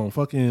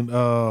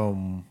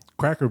 Fucking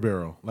Cracker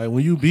Barrel. Like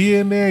when you be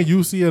in there,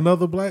 you see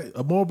another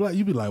more black,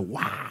 you be like,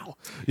 wow.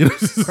 You know,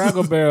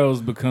 Cracker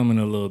Barrel's becoming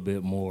a little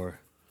bit more.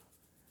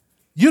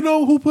 You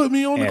know who put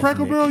me on the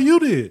Cracker Ethnic. Barrel? You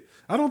did.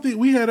 I don't think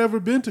we had ever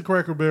been to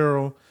Cracker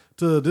Barrel.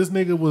 This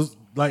nigga was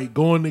like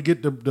going to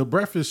get the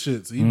breakfast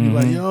shits. He'd be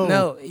like, yo.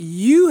 No,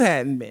 you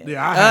hadn't been.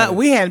 Yeah, I hadn't.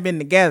 We hadn't been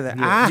together.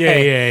 Yeah.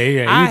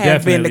 You I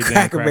have been definitely to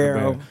Cracker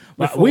Barrel.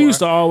 But we used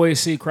to always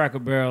see Cracker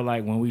Barrel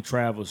like when we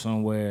traveled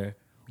somewhere,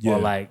 or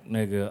like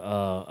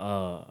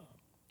nigga,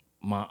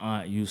 my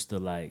aunt used to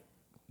like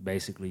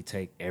basically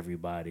take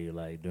everybody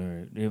like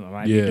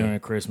during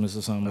Christmas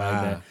or something like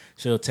that.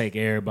 She'll take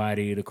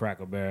everybody to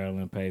Cracker Barrel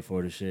and pay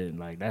for the shit, and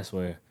like that's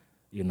where.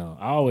 You know,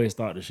 I always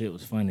thought the shit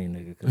was funny,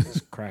 nigga, because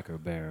it's Cracker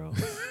Barrel.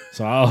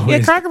 So I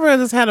always Cracker Barrel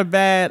just had a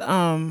bad they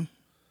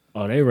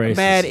racist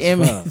bad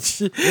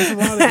as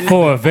image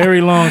for a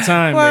very long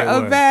time.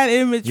 for a bad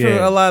image for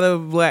Yeah. a lot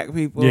of black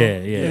people. Yeah.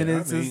 And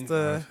it's just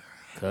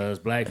because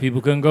black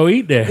people couldn't go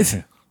eat there.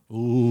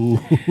 Ooh.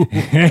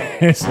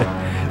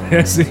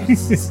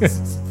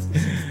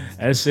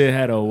 That shit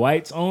had a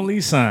whites only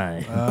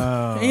sign.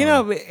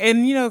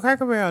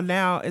 Cracker Barrel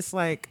now it's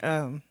like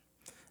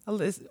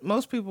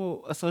most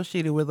people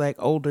associated with like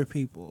older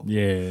people.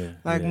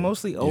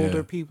 Mostly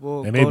older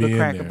people And they go be to in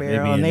Cracker there.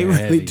 Barrel and They they be in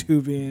there really heavy.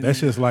 do be in That's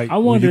there. just like I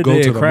when wonder you go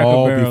did to the Cracker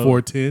mall Barrel-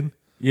 before 10.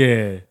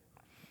 Yeah.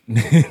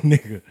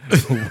 Nigga.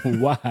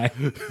 Why?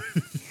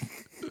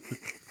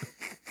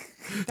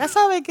 That's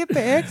how they get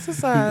the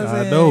exercise.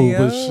 I know, in,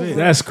 but yo. shit.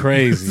 That's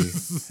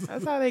crazy.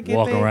 That's how they get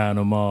Walking their- around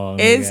the mall.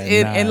 It's they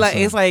it, got and like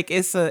nine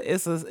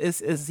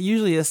it's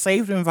usually a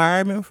safe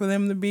environment for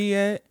them to be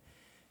at,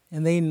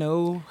 and they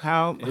know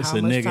how It's how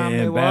a much nigga time they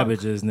in walk.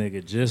 Babbage's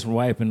nigga just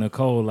wiping the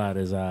coal out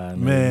his eye. Nigga.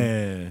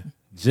 Man.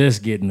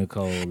 Just getting the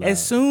coal out.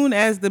 As soon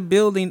as the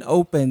building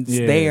opens,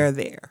 Yeah. they are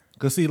there.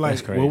 Cause see, That's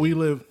like crazy. where we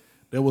live,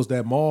 there was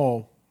that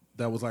mall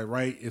that was like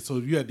right, and so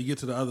you had to get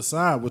to the other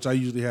side, which I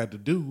usually had to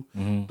do.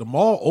 Mm-hmm. The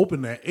mall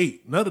opened at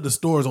 8. None of the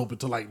stores open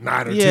till like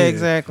 9 or 10. Yeah,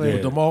 exactly.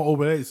 But the mall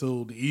opened at 8,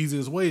 so the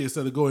easiest way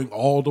instead of going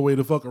all the way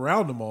to fuck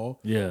around the mall,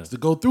 Yeah. is to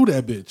go through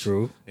that bitch.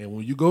 True. And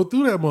when you go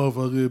through that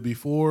motherfucker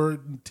before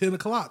 10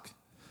 o'clock,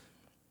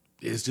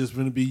 it's just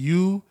gonna be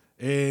you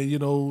and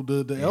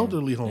the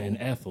elderly home. And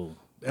Ethel.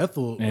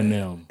 Ethel And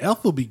them.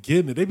 Ethel be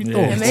getting it. They be Yeah.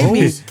 throwing And they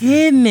be moves.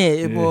 getting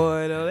it,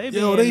 boy. Though they be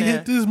Yo, in they there.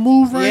 hit this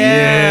move right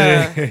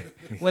Yeah.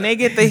 When they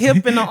get the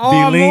hip and the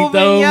arm leaned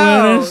moving, over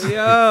yo, and-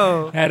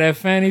 yo, Had that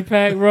fanny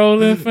pack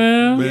rolling,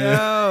 fam.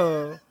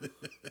 yo.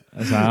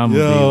 That's how I'm Yo.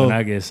 gonna be when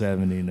I get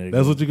 70, nigga.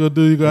 That's what you gonna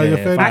do. You got Yeah, your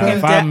if fanny I pack.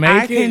 If I make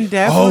I can it-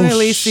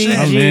 definitely Oh, see shit.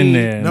 I'm G in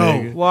there. No.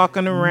 nigga.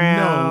 walking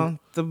around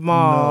the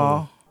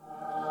mall.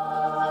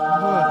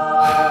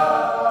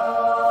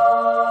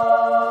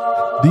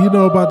 Do you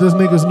know about this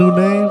nigga's new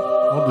name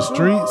on the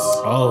streets?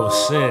 Oh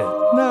shit.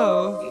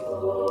 No.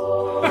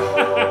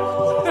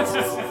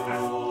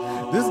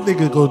 This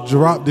nigga go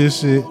drop this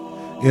shit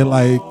in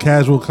like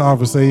casual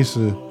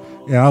conversation,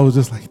 and I was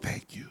just like,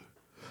 "Thank you,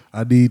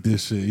 I need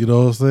this shit." You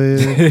know what I'm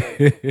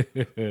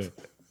saying?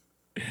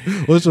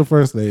 What's your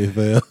first name,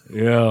 fam?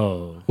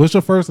 Yo. What's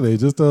your first name?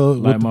 Just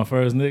Like my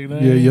first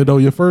nickname? yeah,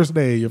 your first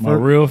name. Your My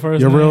real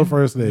first your name? real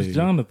first name. It's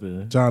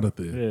Jonathan.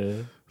 Jonathan.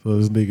 Yeah. So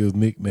this nigga's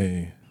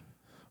nickname.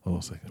 Hold on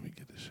a second, let me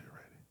get this shit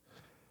ready.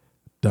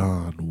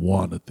 Don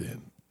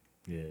Juanathan.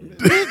 Yeah.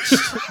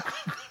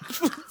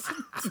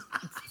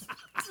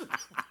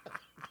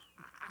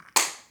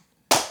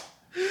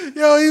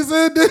 Yo, he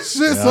said this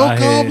shit so I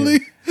calmly.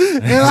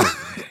 And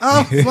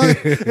I was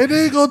like, and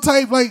then he gonna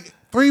type like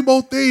 3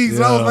 more things.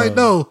 And I was like,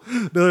 no.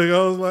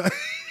 I was like,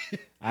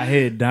 I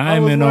hit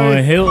Diamond like-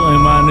 on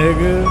Hilton, my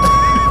nigga.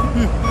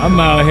 I'm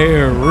out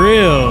here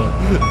real.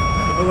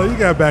 I was like, you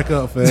gotta back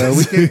up, fam.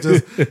 We can't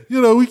just,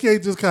 we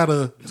can't just kind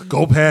of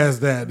go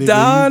past that. Nigga.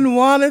 Don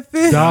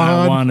Juanathan.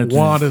 Don Juanathan.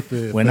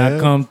 Juanathan. When man. I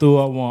come through,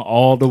 I want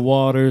all the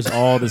waters,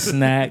 all the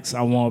snacks.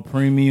 I want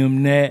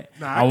premium net.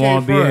 Nah, I I want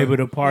can't to be front. able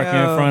to park in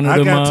Yo. front of I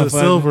the got to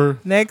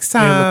motherfucker. Next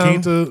Silver and La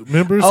time. Quinta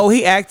members. Oh,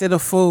 he acted a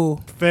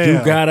fool. fam.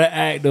 You gotta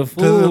act the 'Cause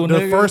fool, the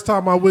nigga. first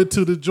time I went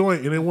to the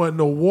joint and it wasn't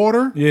no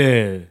water,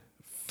 Yeah.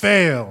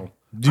 fam.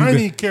 I didn't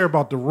even care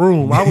about the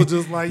room. I was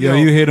just like, Yo,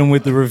 you hit him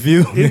with the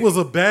review. It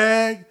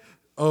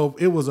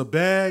was a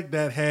bag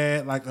that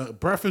had like a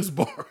breakfast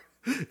bar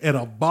and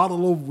a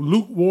bottle of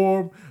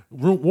lukewarm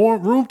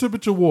room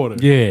temperature water.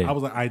 Yeah. I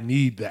was like, I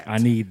need that. I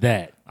need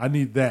that.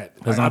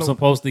 Because Like, I I'm don't-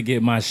 supposed to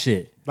get my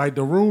shit. like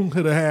the room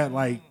could have had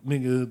like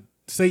nigga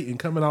Satan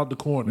coming out the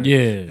corner.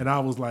 Yeah. And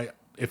I was like,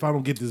 if I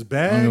don't get this I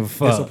bag, don't give a it's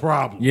fuck. a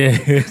problem. Yeah.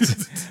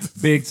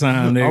 Big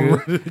time, I'm ready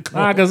to nigga. go.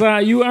 Nah,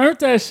 because you earned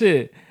that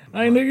shit.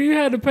 Like, nigga, you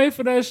had to pay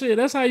for that shit.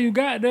 That's how you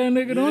got there,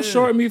 nigga. Don't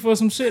short me for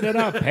some shit that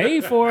I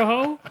paid for,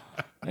 ho.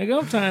 Nigga,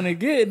 I'm trying to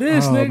get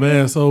this, Oh nigga.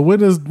 man, so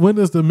when is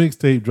the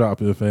mixtape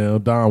dropping, fam?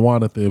 Don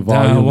Juanathan, Don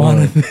volume 1.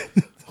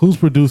 Juanathan. Who's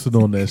producing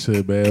on that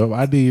shit, man?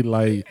 I need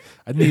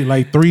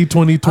like 3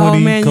 2020 Oh,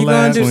 man, you gonna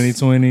collabs. do-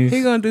 2020.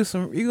 He gonna do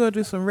some. You gonna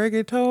do some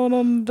reggaeton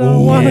on Don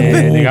Oh, Yeah,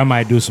 Juanathan? nigga, I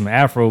might do some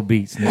Afro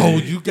beats, Oh,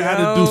 nigga. you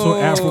gotta do some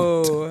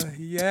Afro. Oh,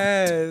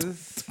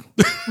 yes.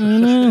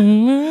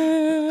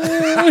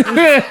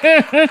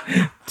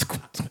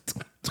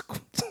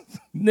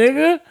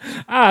 Nigga,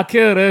 I'll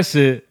kill that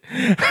shit.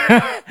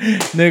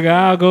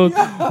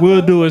 Nigga,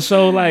 we'll do a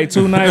show like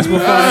 2 nights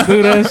before I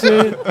do that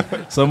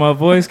shit. So my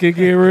voice can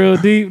get real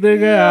deep,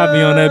 nigga. I'll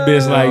be on that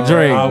bitch like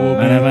Drake. I will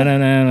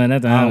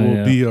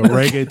be a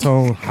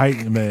reggaeton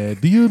hype man.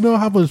 Do you know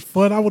how much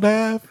fun I would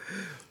have?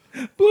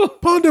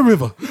 Pond the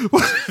River.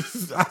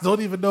 I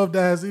don't even know if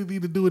that has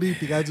anything to do with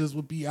anything. I just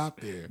would be out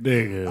there.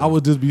 Nigga. I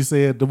would just be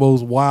saying the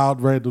most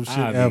wild, random shit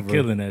I'll ever. be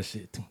killing that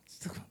shit.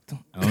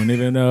 I don't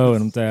even know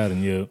what I'm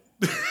telling you.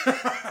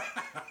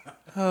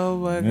 Oh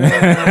my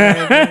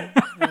god.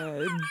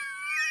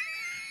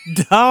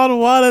 Don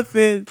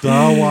Juanathan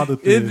Don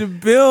Juanathan. in the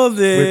building.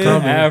 We're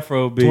coming.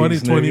 Afro beats,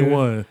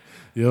 2021.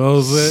 You know what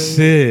I'm saying?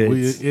 Shit.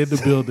 We in the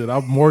building.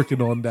 I'm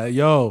working on that.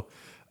 Yo,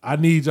 I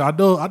need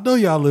y'all. I know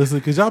y'all listen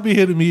because y'all be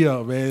hitting me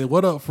up, man.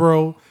 What up,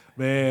 Fro?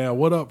 Man,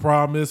 what up,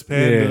 Promise,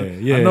 Panda?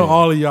 Yeah. I know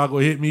all of y'all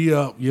gonna hit me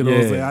up. You know what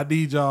I'm Yeah. saying? I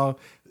need y'all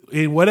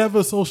in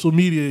whatever social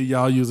media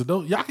y'all using.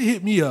 Y'all can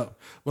hit me up.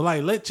 But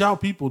like let y'all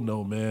people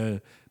know,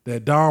 man,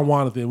 that Don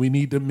Juanathan, we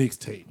need the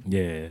mixtape.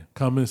 Yeah.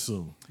 Coming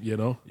soon. You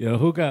know, Yo,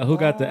 who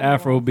got the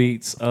Afro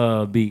beats?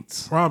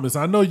 promise.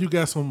 I know you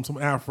got some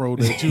Afro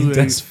that you That's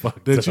ain't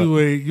fucked that up. you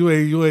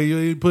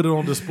ain't put it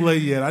on display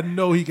yet. I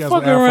know he got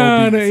Fuck some Afro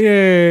around, beats.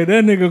 yeah.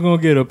 That nigga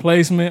gonna get a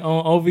placement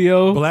on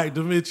OVO. Black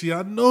Da Vinci,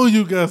 I know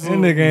you got That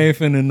some. nigga ain't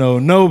finna know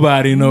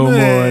nobody no more,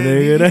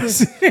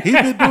 nigga. He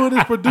been doing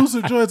his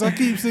producer joints. I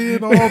keep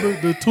seeing all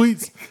the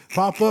tweets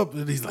pop up,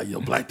 and he's like,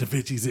 "Yo, Black Da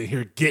Vinci's in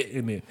here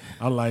getting it."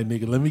 I'm like,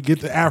 "Nigga, let me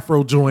get the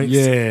Afro joints,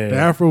 Yeah. the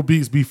Afro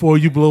beats before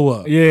you blow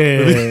up."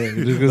 Yeah,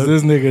 because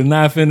this nigga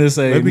not finna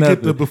say Let me nothing.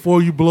 get the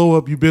before you blow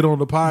up. You bid on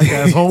the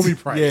podcast, homie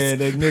price. Yeah,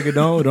 that nigga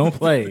don't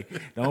play,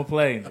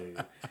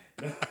 nigga.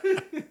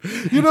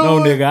 You know No,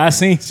 what? nigga, I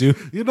seen you.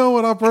 You know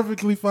what I'm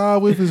perfectly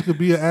fine with is could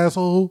be an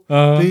asshole.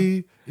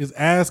 He is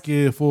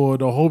asking for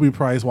the Hobie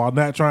price while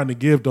not trying to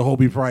give the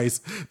Hobie price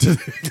to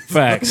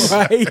Facts.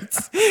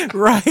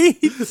 Right.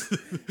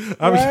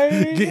 I'm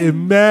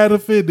getting mad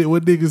offended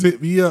when niggas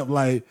hit me up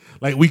like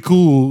we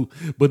cool,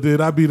 but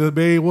then I be the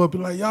main one be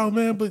like, yo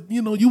man, but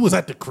you know you was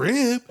at the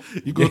crib.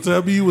 You gonna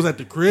tell me you was at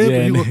the crib? Yeah,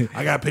 and nigga.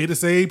 I gotta pay the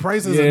same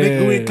price as a nigga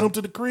who ain't come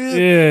to the crib.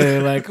 Yeah,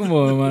 like come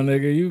on, my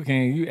nigga,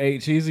 you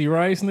ate cheesy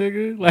rice,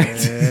 nigga. Like,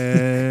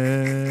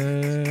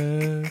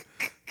 Man,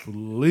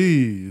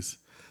 please,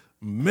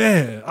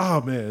 man.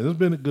 Oh man, it's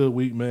been a good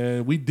week,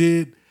 man. We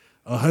did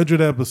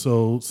 100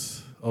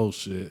 episodes. Oh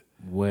shit,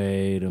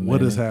 wait a minute,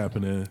 what is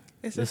happening?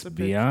 It's This just a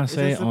Beyonce it's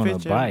just on a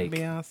picture of bike.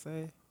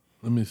 Beyonce.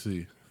 Let me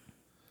see.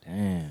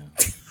 Damn,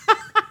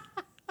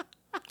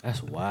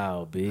 that's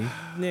wild, B.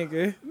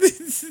 Nigga.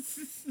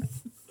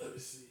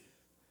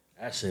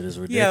 That shit is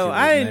ridiculous. Yo,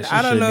 man. She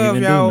I don't shouldn't know if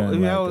even do y'all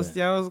nothing like that.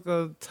 y'all was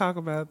gonna talk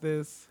about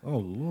this. Oh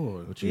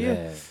lord, What you Yeah.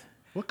 had?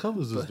 what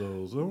colors is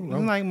those?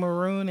 I'm like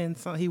maroon and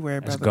some he wear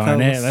That's about the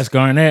Garnett. colors. That's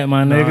Garnett,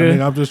 my Nah, nigga.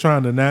 nigga, I'm just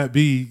trying to not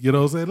be, you know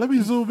what I'm saying? Let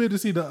me zoom in to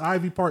see the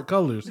Ivy Park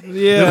colors.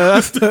 Yeah,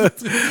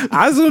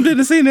 I zoomed in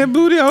to see that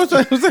booty. I was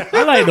trying to say,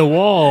 I like the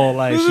wall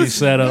like she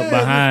set up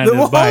behind the the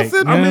wall bike. set-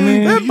 You know I what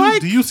mean, I that Do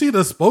bike- you see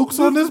the spokes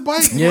on this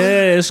bike?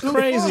 Yeah, it's What the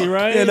crazy, fuck?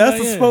 right? yeah, that's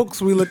Like, the yeah.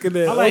 spokes we looking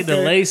at. I like the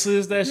Okay.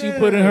 laces that she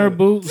put in her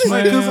boots,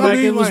 man. Like, 'cause, I Like,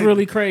 mean, it was like,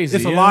 really crazy.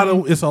 It's a you lot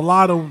know?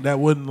 of that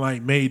wouldn't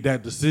like made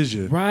that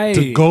decision Right.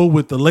 to go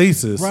with the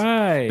laces.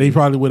 Right. They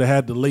probably would have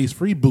had the lace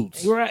free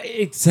boots. Right,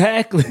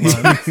 exactly.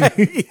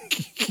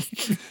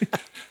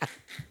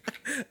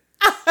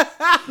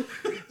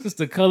 Just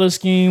the color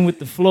scheme with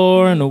the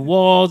floor and the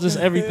wall, just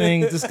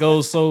everything just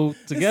goes so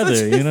together.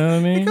 You know what I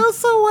It mean? goes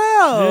so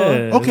well.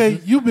 Yeah. Okay,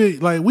 you've been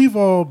like we've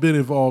all been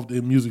involved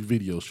in music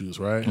video shoots,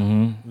 right?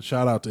 Mm-hmm.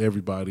 Shout out to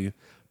everybody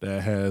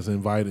that has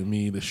invited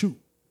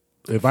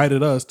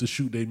us to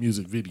shoot their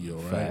music video,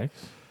 right?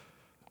 Facts.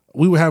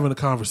 We were having a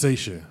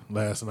conversation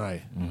last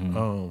night.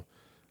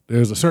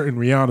 There's a certain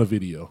Rihanna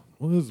video.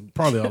 Well, there's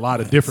probably a lot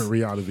of different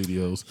Rihanna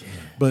videos,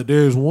 but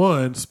there's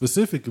one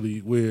specifically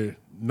where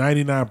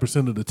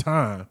 99% of the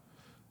time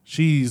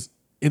she's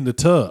in the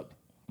tub.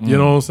 You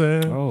know what I'm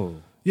saying? Oh.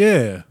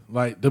 Yeah,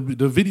 like the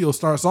video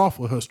starts off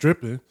with her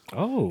stripping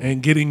Oh.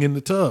 and getting in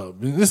the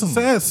tub. And it's a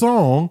sad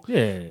song,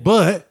 Yeah.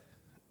 but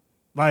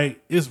like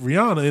it's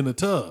Rihanna in the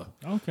tub,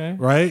 Okay.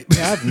 right?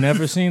 Yeah, I've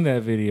never seen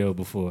that video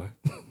before.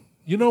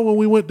 You know when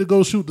we went to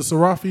go shoot the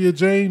Seraphia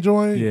Jane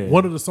joint, Yeah.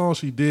 one of the songs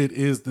she did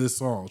is this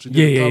song. She Yeah,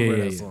 did a yeah, cover yeah, of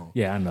that yeah. song.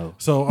 Yeah, I know.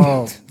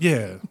 So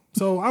yeah.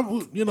 So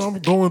I'm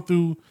going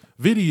through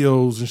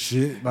videos and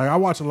shit. Like I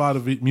watch a lot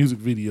of music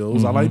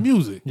videos. I like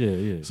music. Yeah,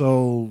 yeah.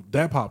 So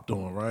that popped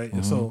on, right?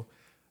 And so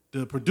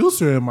the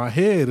producer in my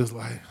head is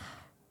like,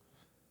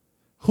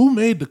 who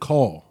made the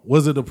call?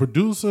 Was it a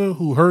producer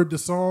who heard the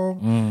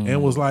song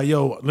and was like,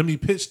 yo, let me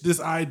pitch this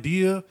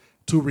idea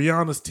to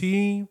Rihanna's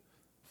team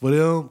for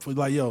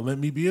like, yo, let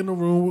me be in the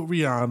room with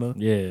Rihanna.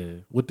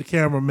 Yeah. With the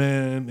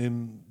cameraman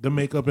and the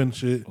makeup and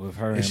shit. With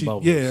her and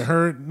bubbles.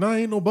 Yeah,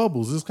 ain't no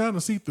bubbles. It's kind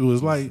of see-through.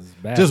 It's like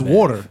bath just bath.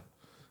 water.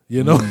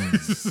 You know?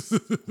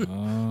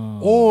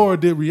 Or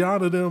did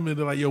Rihanna them and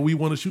they're like, yo, we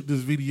want to shoot this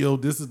video.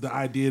 This is the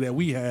idea that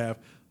we have.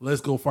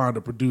 Let's go find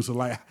a producer.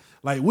 Like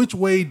which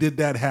way did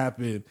that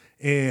happen?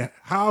 And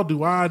how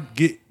do I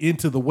get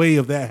into the way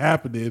of that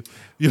happening,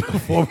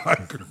 for my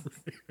career?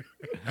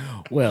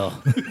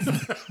 Well,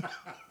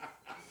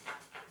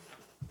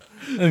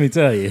 let me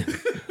tell you,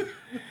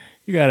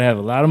 you gotta have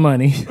a lot of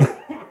money.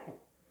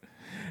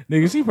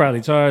 Nigga, she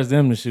probably charged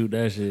them to shoot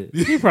that shit.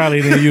 She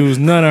probably didn't use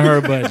none of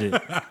her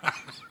budget.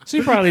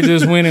 She probably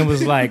just went and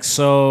was like,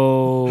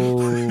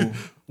 so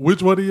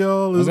Which one of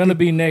y'all I'm is gonna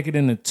be naked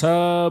in the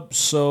tub,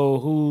 so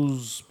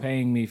who's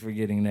paying me for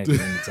getting naked in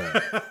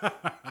the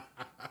tub?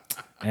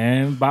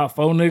 And about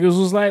 4 niggas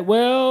was like,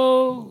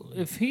 well,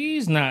 if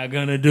he's not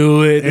gonna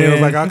do it, And it was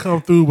then like, I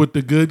come through with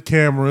the good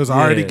cameras. I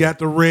already Yeah. got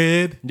the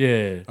red.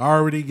 yeah, I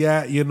already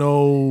got,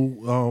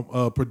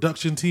 a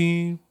production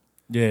team.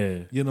 yeah,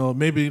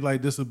 Maybe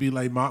like this would be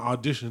like my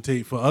audition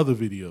tape for other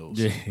videos.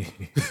 yeah.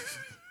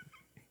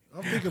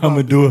 I'm thinking I'm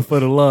gonna do it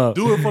for the love.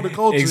 do it for the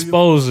culture.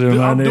 Exposure,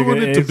 my I'm nigga.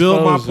 doing it to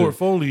build my Exposure.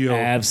 portfolio.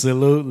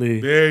 Absolutely.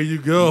 There you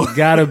go.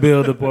 Gotta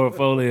build a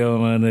portfolio,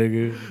 my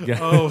nigga.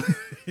 Oh,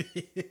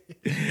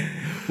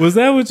 Was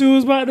that what you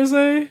was about to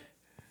say?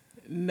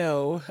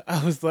 No,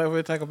 I was like,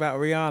 we're talking about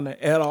Rihanna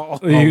at all.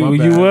 my bad.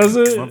 You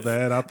wasn't? My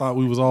bad. I thought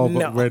we was all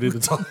No. ready to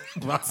talk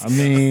about I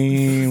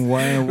mean,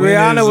 when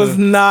Rihanna is was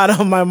not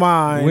on my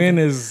mind. when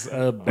is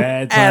a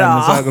bad At time to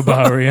all. talk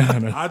about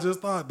Rihanna? I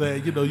just thought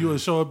that, you were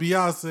showing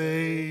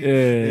Beyonce Yeah.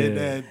 and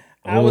that.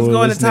 I was Oh,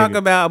 going to this talk nigga.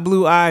 about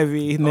Blue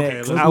Ivy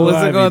next. let's I Blue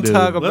wasn't Ivy going to do.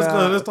 talk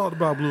about. Let's talk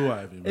about Blue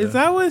Ivy, man. Is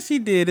that what she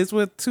did? It's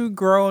what two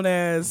grown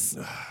ass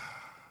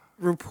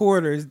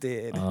reporters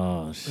did.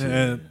 Oh shit!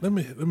 And let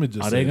me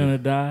just Are say they gonna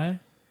die?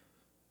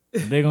 Are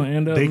they gonna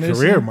end up? their missing?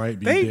 career might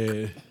be They-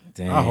 dead.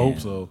 Damn. I hope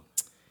so.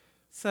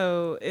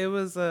 So it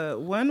was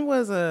one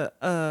was a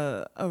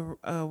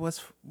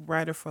was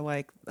writer for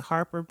like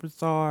Harper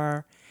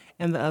Bazaar,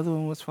 and the other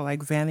one was for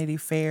like Vanity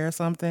Fair or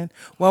something.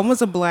 One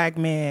was a black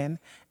man,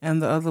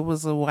 and the other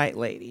was a white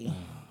lady.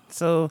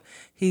 So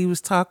he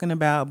was talking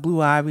about Blue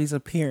Ivy's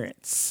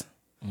appearance.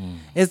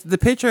 It's the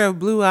picture of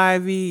Blue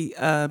Ivy,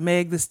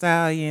 Meg Thee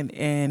Stallion,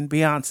 and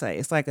Beyonce.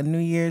 It's like a New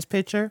Year's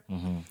picture.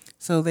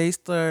 So they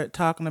start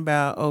talking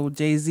about,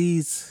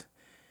 Jay-Z's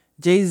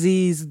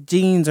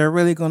genes are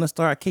really going to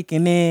start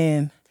kicking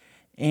in,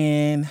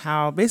 and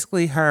how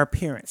basically her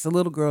appearance, the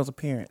little girl's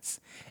appearance.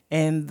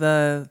 And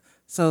the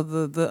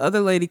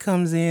other lady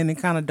comes in and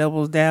kind of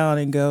doubles down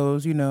and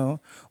goes,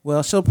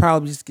 well, she'll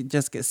probably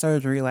just get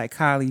surgery like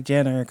Kylie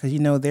Jenner because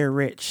they're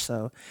rich,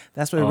 so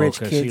that's what rich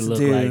 'cause kids she look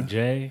do. like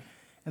Jay.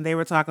 And they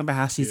were talking about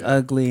how she's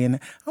ugly, and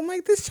I'm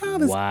like, this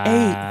child is 8.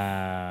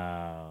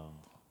 Wow.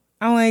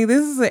 I'm like,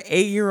 this is an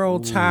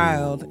 8-year-old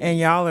child, and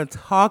y'all are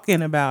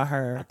talking about I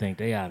her, think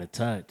they out of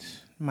touch.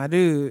 my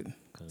dude.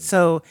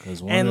 So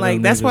 'Cause one and of like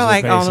them that's niggas why will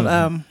like pay on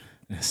some-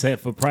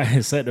 set the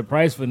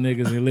price for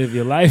niggas and live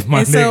your life, my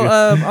and so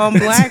nigga. on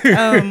black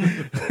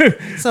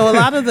so a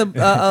lot of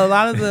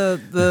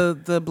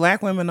the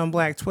black women on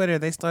Black Twitter,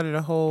 they started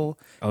a whole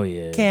Oh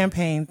yeah.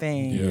 campaign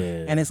thing.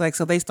 Yeah. And it's like,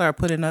 so they start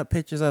putting up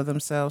pictures of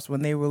themselves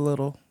when they were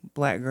little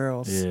black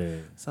girls. Yeah.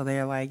 So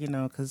they're like,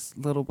 because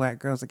little black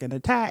girls are getting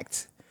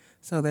attacked.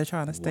 So they're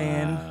trying to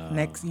stand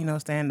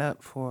stand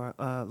up for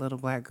little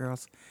black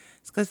girls.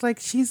 It's because like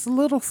she's a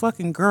little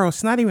fucking girl.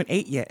 She's not even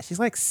 8 yet. She's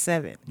like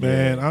 7.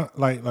 Man, I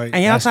like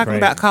And y'all That's talking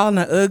about crazy. calling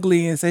her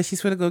ugly and say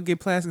she's gonna go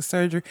get plastic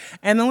surgery.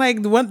 And then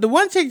like the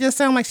one chick just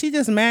sound like she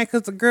just mad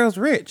because the girl's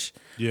rich.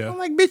 Yeah. I'm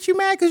like, bitch, you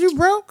mad because you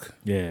broke?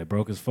 Yeah,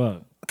 broke as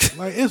fuck.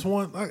 like it's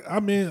one. Like, I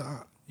mean,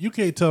 you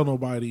can't tell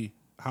nobody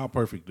how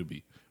perfect to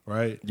be,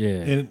 right? Yeah.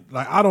 And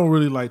like, I don't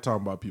really like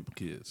talking about people's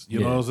kids. You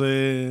know Yeah. what I'm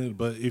saying?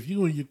 But if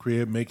you in your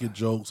crib making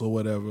jokes or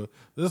whatever,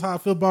 this is how I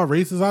feel about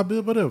races. I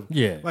feel whatever.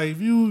 Yeah. Like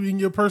if you in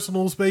your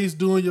personal space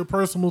doing your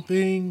personal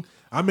thing,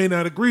 I may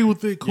not agree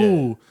with it.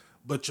 Cool. Yeah.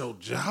 But your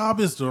job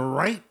is to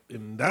write,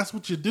 and that's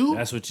what you do.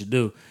 That's what you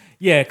do.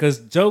 Yeah, because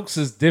jokes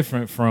is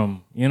different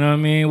from, you know what I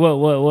mean?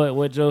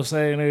 What Joe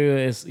say,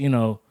 nigga,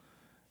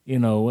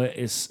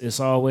 it's, it's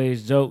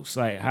always jokes.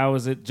 Like, how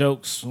is it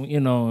jokes,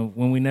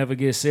 when we never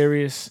get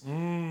serious?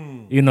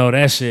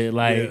 That shit.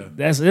 Like, Yeah.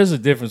 there's a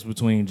difference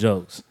between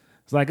jokes.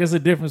 It's like, there's a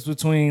difference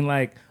between,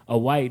 like, a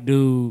white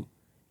dude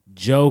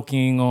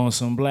joking on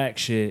some black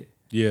shit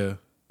Yeah.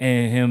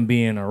 and him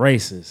being a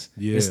racist.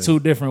 Yeah. It's two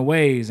different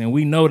ways, and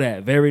we know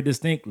that very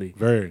distinctly.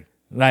 Very.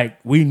 Like,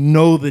 we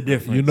know the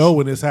difference. You know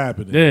when it's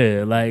happening.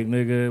 Yeah, like,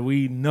 nigga,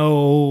 we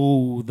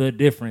know the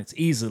difference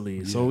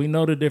easily. So we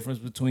know the difference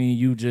between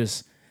you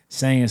just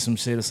saying some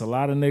shit. It's a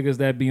lot of niggas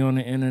that be on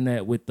the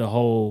internet with the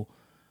whole,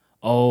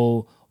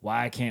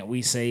 why can't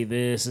we say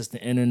this? It's the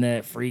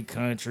internet free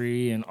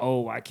country. And,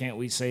 why can't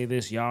we say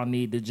this? Y'all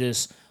need to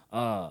just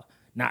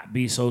not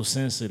be so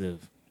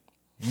sensitive.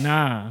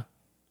 Nah.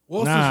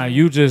 Well,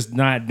 You just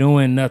not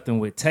doing nothing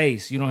with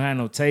taste. You don't have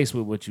no taste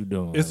with what you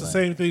doing. It's the Like,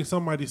 same thing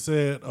somebody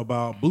said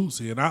about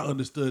Boosie, and I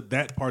understood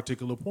that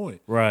particular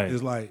point. Right.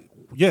 It's like,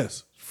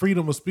 yes,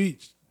 freedom of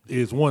speech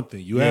is one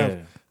thing. You Yeah. have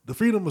the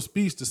freedom of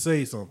speech to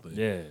say something.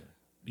 Yeah.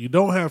 You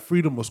don't have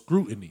freedom of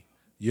scrutiny,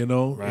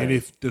 Right. And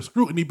if the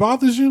scrutiny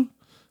bothers you,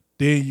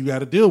 then you got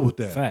to deal with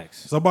that.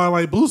 Facts. Somebody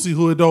like Boosie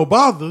who it don't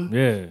bother,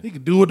 Yeah. he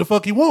can do what the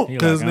fuck he want He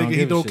because like, I don't nigga, he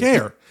give a don't shit.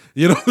 care.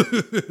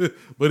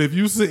 But if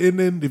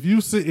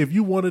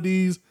you one of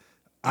these,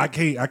 I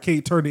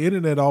can't turn the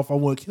internet off. I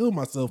want to kill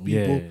myself,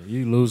 people. Yeah,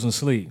 you losing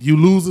sleep. You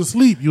losing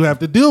sleep. You have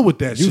to deal with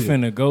that You shit.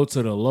 finna go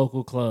to the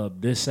local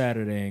club this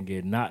Saturday and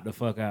get knocked the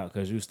fuck out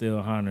because you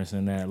still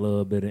harnessing that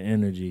little bit of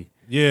energy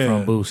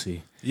from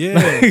Boosie. Yeah.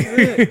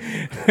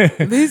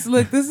 This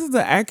is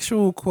the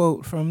actual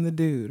quote from the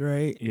dude,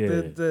 right? Yeah.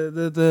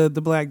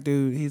 The black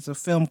dude. He's a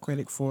film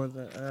critic for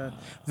the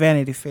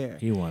Vanity Fair.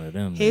 He one of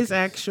them. His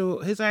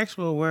niggas.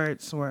 actual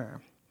words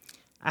were,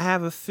 "I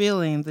have a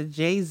feeling the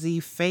Jay-Z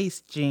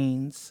face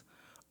genes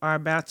are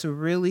about to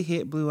really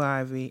hit Blue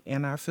Ivy,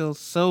 and I feel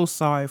so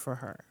sorry for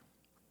her."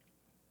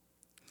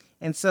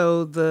 And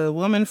so the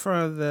woman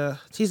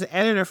she's an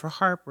editor for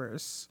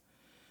Harper's.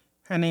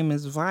 Her name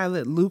is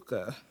Violet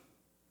Luca.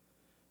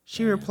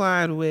 She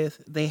replied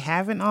with, "They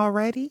haven't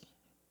already?"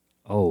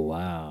 Oh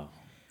wow.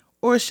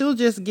 Or she'll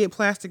just get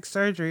plastic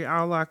surgery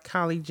a la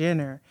Kylie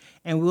Jenner,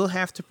 and we'll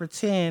have to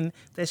pretend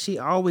that she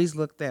always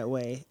looked that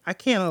way. I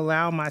can't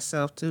allow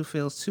myself to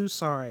feel too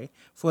sorry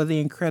for the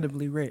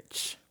incredibly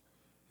rich.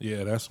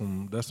 Yeah, that's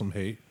some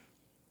hate.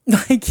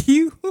 Like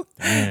you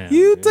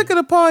took it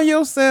upon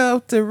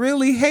yourself to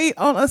really hate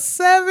on a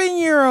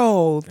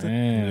 7-year-old.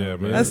 Damn, Yeah,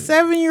 man. A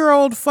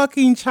 7-year-old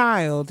fucking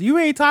child. You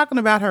ain't talking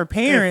about her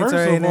parents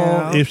First right of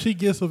all, now. if she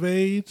gets of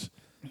age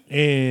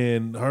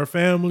and her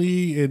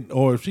family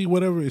or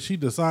if she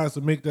decides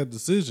to make that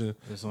decision,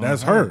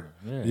 that's her.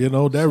 Yeah. You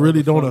know, that So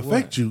really the don't fuck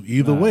affect what? you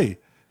either way.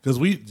 Because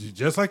we,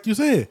 just like you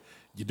said,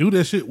 you do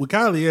that shit with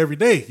Kylie every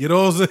day. You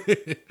know what I'm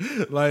saying?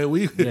 Like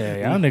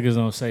Yeah, y'all niggas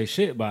don't say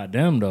shit about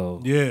them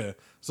though. Yeah.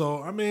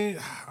 So I mean,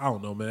 I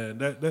don't know, man.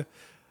 That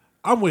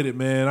I'm with it,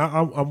 man.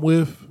 I'm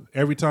with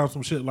every time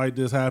some shit like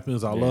this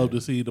happens. I love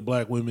to see the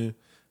black women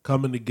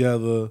coming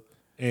together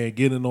and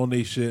getting on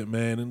their shit,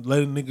 man, and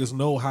letting niggas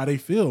know how they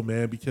feel,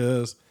 man.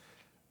 Because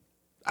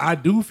I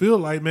do feel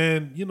like,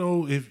 man, you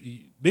know, if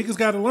niggas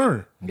got to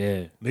learn,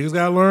 niggas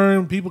got to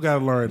learn, people got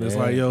to learn. It's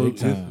like, yo,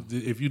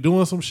 if you're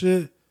doing some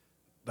shit,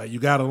 like you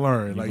got to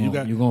learn. Like you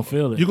gonna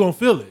feel it. You gonna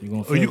feel it.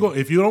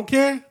 If you don't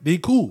care, then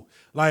cool.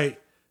 Like.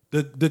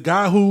 The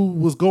guy who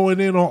was going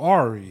in on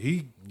Ari,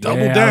 he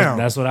doubled down.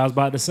 That's what I was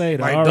about to say.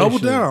 Like Ari double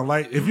shit. down.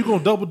 Like if you're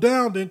gonna double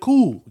down, then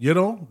cool. You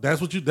know, that's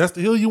the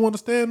hill you want to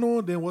stand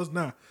on. Then what's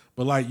not?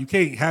 But like you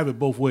can't have it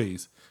both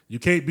ways. You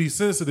can't be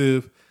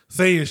sensitive,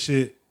 saying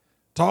shit,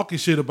 talking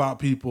shit about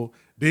people,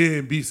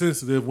 then be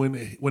sensitive when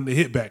the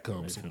hit back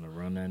comes. They're gonna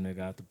run that nigga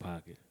out the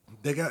pocket.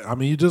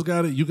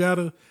 You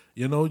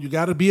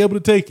gotta be able to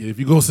take it. If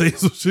you gonna say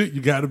some shit,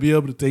 you gotta be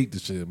able to take the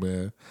shit,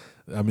 man.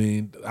 I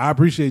mean, I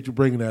appreciate you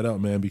bringing that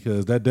up, man,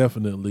 because that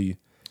definitely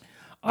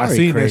I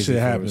seen that shit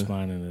happen.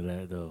 Responding to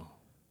that though,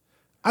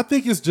 I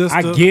think it's just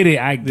I get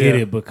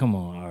it, but come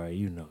on, all right,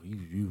 you know.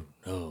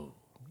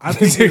 I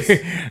think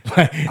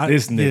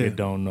this nigga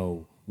don't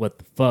know what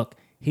the fuck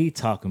he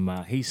talking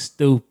about. He's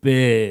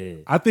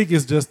stupid. I think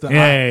it's just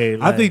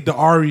I think the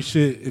Ari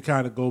shit. It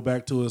kind of go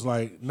back to is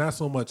like not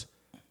so much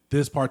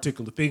this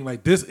particular thing.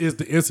 Like this is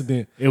the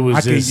incident it was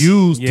I just, can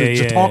use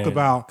to talk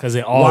about because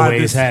it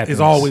always happens.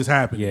 It's always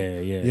happening.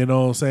 Yeah. You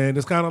know what I'm saying?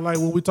 It's kind of like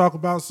when we talk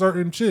about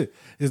certain shit.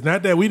 It's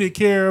not that we didn't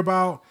care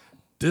about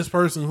this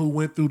person who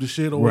went through the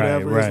shit or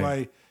whatever. Right. It's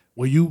like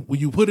when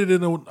you put it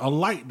in a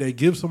light that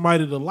gives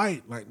somebody the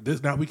light, like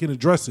this, now we can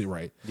address it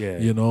right. Yeah.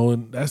 You know,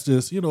 and that's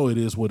just, you know, it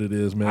is what it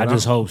is, man. I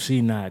just hope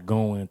she not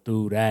going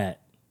through that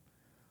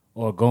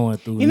or going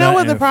through. You know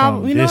what the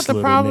problem? You know what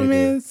the problem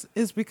is?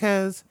 Is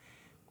because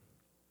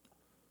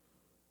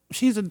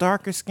she's a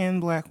darker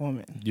skinned black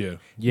woman. Yeah.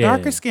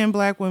 Darker skinned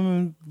black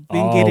women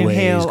been getting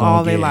hell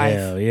all their life.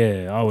 Hell.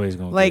 Yeah, always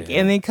gonna like, get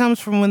hell. and it comes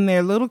from when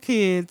they're little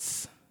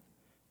kids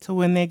to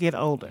when they get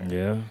older.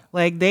 Yeah.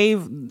 Like they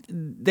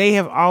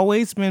have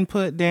always been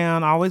put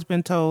down, always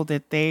been told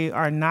that they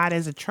are not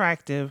as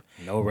attractive,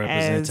 no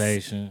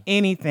representation, as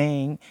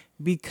anything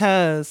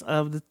because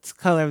of the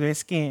color of their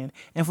skin.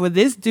 And for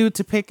this dude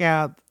to pick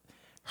out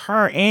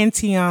her and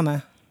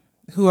Tiana,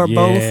 who are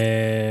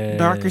both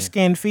darker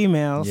skinned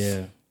females.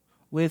 Yeah.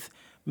 With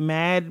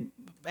mad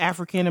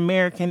African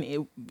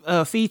American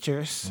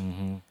features.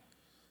 Mm-hmm.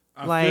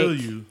 I feel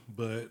you,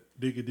 but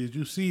nigga, did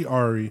you see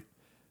Ari?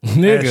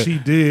 Nigga, as she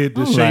did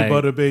the Shea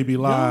Butter Baby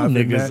live.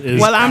 Niggas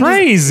is I'm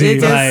crazy.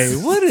 Just,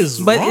 like, what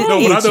is wrong?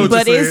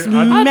 It's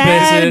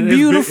mad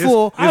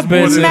beautiful. I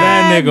bet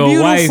that nigga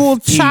beautiful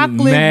wife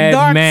chocolate mad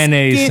dark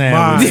mayonnaise skin,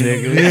 sandwich,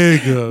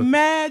 nigga.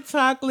 Mad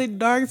chocolate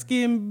dark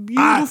skin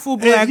beautiful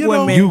black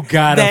women you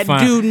gotta that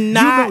find, do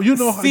not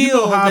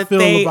feel how that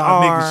they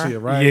about are. nigga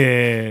shit, right?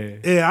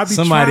 Yeah. I be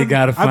somebody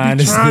gotta find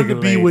this nigga. I be trying to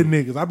be lady. with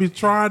niggas. I be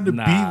trying to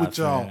be with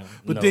y'all. Fam.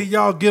 But then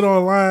y'all get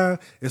online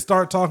and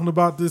start talking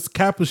about this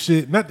Kappa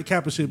shit. Not the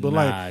Kappa shit, but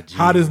like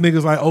how this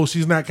nigga's like, oh,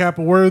 she's not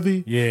Kappa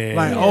worthy. Yeah.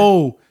 Like,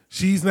 oh,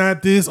 she's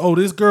not this. Oh,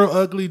 this girl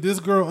ugly. This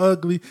girl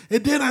ugly.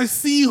 And then I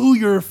see who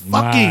you're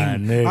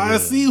fucking. I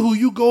see who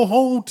you go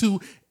home to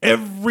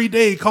every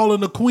day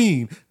calling a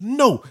queen.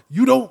 No,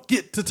 you don't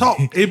get to talk.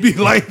 It'd be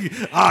like,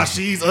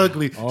 she's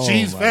ugly.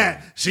 She's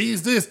fat.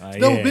 She's this.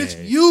 No,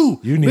 bitch, you.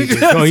 You need to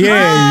go.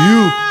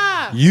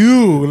 Yeah,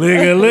 you,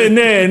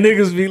 nigga.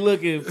 Niggas be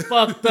looking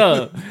fucked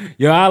up.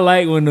 Yo, I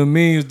like when the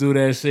memes do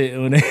that shit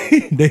when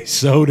they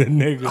show the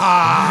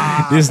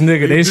nigga. This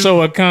nigga, they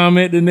show a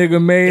comment the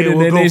nigga made, and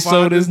then they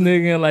show this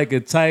nigga in like a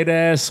tight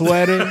ass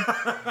sweater.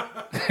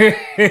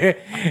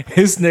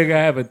 This nigga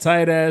have a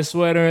tight ass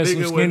sweater and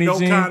some skinny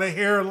jeans. Kind of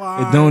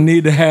hairline. It don't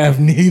need to have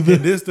neither.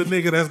 And this the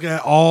nigga that's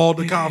got all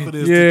the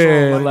confidence.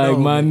 Yeah, to like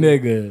my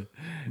nigga.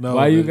 No,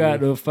 why you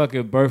got the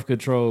fucking birth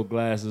control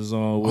glasses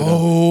on with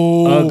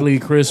an ugly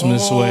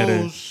Christmas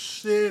sweater? Oh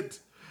shit.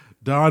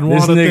 Don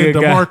Juanathan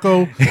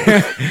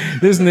DeMarco.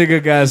 This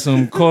nigga got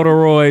some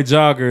corduroy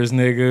joggers,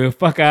 nigga.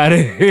 Fuck out of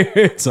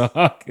here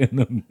talking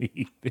to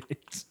me,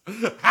 bitch.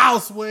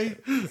 Houseway.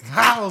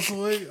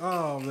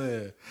 Oh,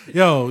 man.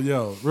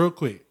 Yo, real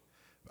quick.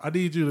 I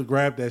need you to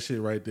grab that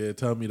shit right there.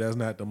 Tell me that's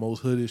not the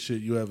most hooded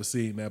shit you ever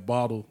seen. That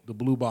bottle, the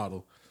blue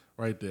bottle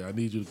right there. I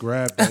need you to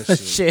grab that shit.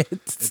 Shit.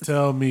 And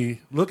tell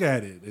me, look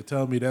at it. And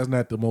tell me that's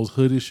not the most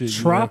hooded shit.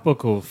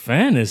 Tropical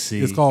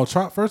Fantasy. It's called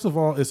First of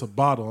all, it's a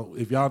bottle.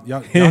 If y'all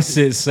it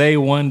should say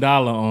 $1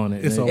 on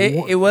it. It's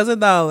It was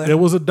 $1. It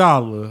was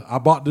 $1. I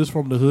bought this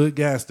from the hood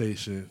gas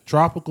station.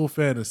 Tropical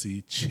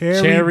Fantasy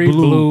Cherry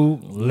Blue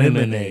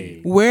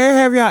Lemonade. Where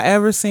have y'all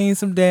ever seen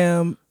some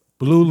damn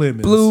blue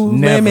lemons?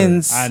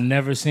 Lemons. I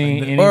never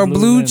seen any or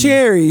blue lemons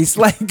cherries.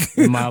 Like,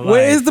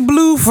 where is the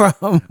blue from?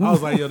 I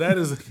was like, yo, that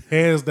is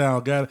hands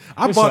down. Got it.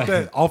 I It's bought like-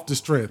 that off the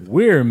strength.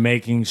 We're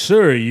making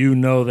sure you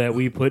know that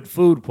we put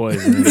food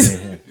poisoning in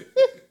here.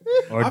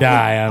 Or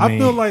die, I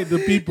mean. I feel like the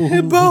people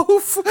who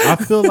Both. I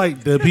feel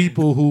like the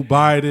people who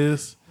buy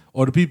this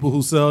or the people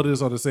who sell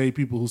this are the same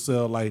people who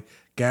sell like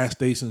gas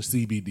station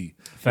CBD.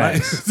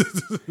 Facts.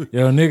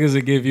 Yo, niggas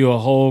will give you a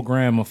whole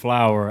gram of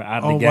flour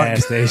out the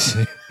gas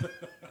station.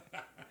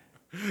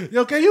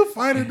 Yo, can you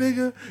find a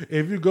nigga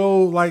if you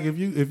go like if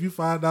you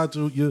find out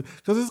you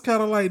because it's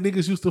kind of like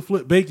niggas used to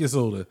flip baking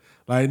soda.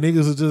 Like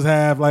niggas would just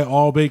have like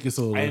all baking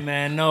soda. Hey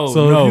man, no.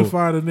 So if you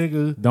find a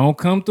nigga, don't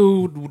come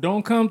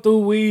through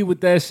weed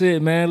with that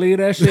shit, man. Leave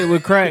that shit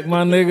with crack,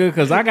 my nigga,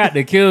 cause I got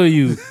to kill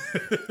you.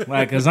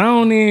 Like, cause I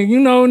don't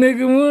even,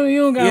 nigga, you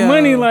don't got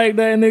money like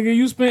that, nigga.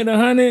 You spent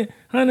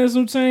 $100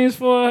 some change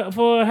for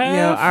a half.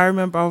 Yeah, I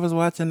remember I was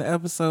watching the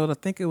episode. I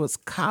think it was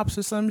Cops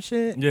or some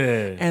shit.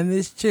 Yeah. And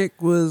this chick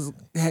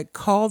had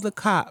called the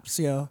cops,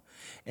 yo,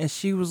 and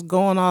she was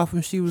going off,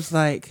 and she was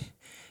like,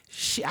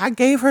 I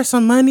gave her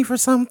some money for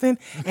something,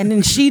 and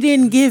then she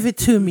didn't give it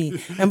to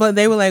me. But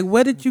they were like,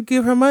 "What did you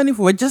give her money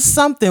for?" Just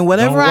something,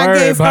 whatever I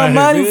gave her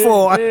money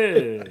for.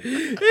 Yeah.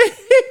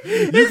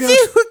 She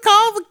would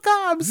call the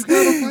cops you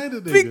gotta find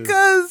a nigga.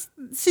 because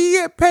she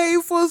had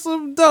paid for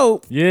some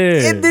dope.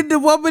 Yeah. And then the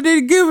woman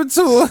didn't give it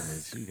to her.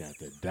 She got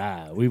to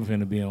die. We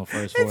finna be on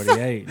first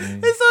 48, man.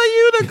 It's on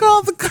you to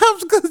call the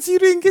cops because you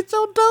didn't get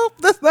your dope.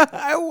 That's not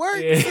how it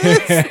works.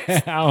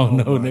 Yeah. I don't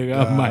know,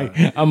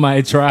 nigga. I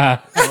might try.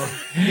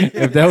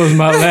 If that was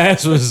my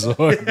last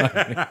resort,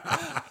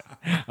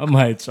 I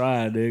might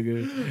try,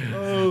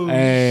 nigga.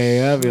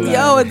 Hey, I'll be like,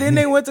 Yo, and then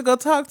they went to go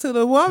talk to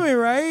the woman,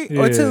 right?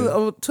 Or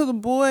Yeah. to the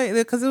boy,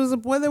 because it was a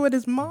boy there with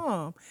his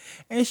mom.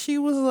 And she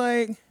was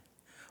like,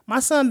 my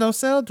son don't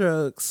sell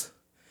drugs.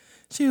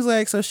 She was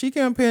like, so she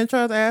came up here and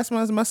tried to ask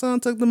my son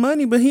took the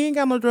money, but he ain't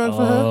got no drugs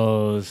for her.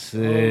 Oh,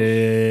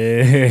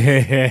 shit.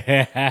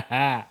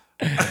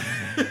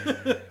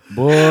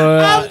 Boy.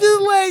 I'm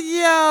just like,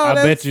 yo, I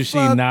that's bet you she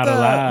fucked not up.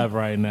 alive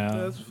right now.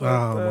 That's fucked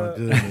oh my up.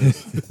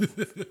 goodness,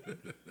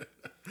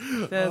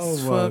 That's oh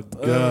fucked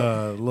my up.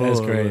 god, Lord. That's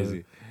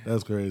crazy.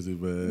 That's crazy,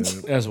 man.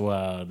 That's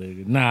wild,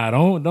 nigga. Nah,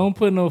 don't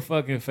put no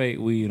fucking fake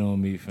weed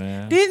on me,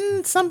 fam.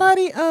 Didn't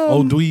somebody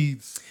Oh,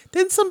 dweeds.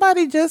 Didn't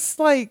somebody just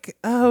like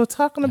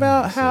talking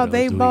about how said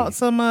they old bought dweeb.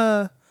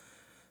 some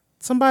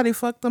somebody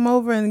fucked them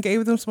over and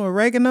gave them some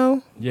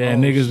oregano? Yeah,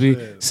 niggas be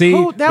see,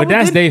 Who- but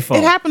that's it- their fault.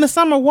 It happened to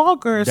Summer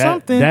Walker or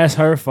something. That's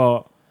her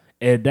fault.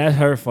 And that's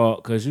her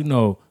fault because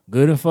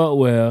good and fuck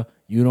well,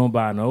 you don't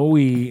buy no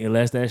weed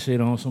unless that shit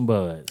on some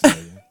buds. nigga.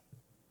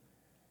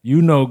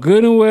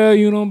 Good and well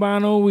you don't buy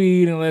no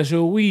weed unless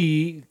your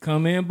weed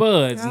come in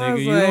buds, I nigga.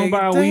 was You don't like,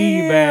 buy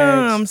weed bags.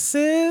 Damn,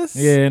 sis.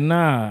 Yeah,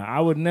 nah. I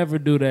would never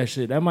do that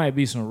shit. That might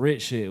be some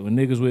rich shit. When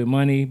niggas with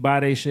money buy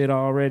they shit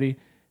already,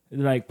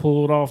 like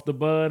pulled off the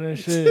bud and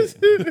shit.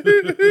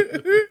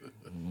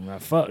 Nah,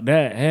 fuck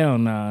that. Hell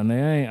nah.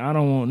 Nigga. I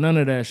don't want none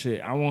of that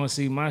shit. I want to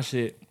see my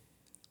shit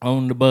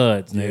on the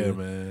buds, nigga. Yeah,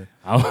 man.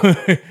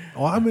 I-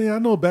 Oh, I mean, I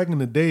know back in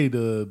the day,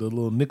 the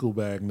little nickel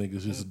bag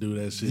niggas used to do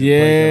that shit. break it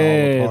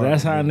all yeah, apart,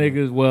 that's how nigga.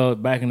 niggas. Well,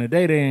 back in the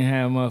day, they didn't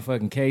have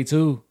motherfucking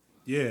K2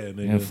 Yeah, and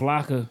nigga.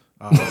 Flocka.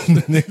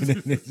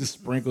 They just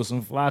sprinkle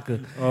some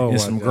Flocka Oh and my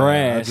some God.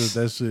 grass.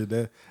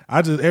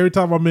 Every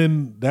time I'm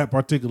in that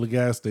particular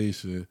gas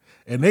station,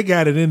 and they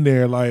got it in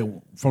there like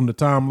from the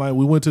time like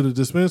we went to the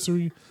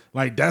dispensary,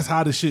 like that's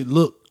how the shit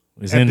looked.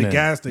 It's At in the there.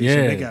 gas station,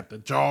 Yeah. they got the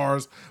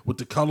jars with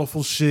the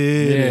colorful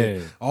shit Yeah.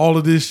 and all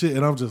of this shit.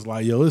 And I'm just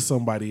like, yo, there's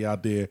somebody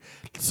out there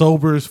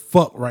sober as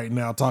fuck right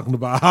now talking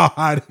about how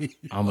high they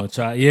I'm gonna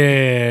try.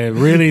 Yeah,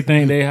 really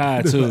think they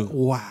high too.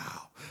 wow.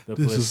 The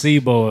This is-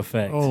 placebo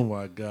effect. Oh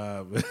my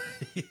God, man.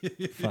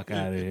 Fuck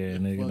out of here,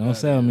 nigga. Don't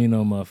sell me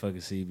no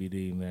motherfucking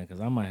CBD, man, because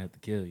I might have to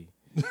kill you.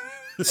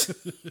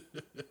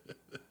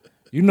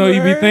 You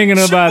be thinking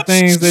about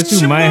things that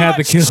you might have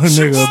to kill a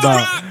nigga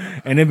about.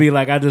 And it be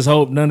like, I just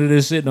hope none of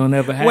this shit don't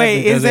ever happen.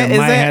 Wait, because it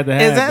might have to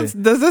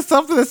happen. does this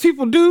something that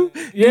people do?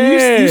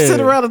 Yeah. You sit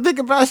around and think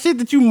about shit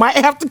that you might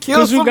have to kill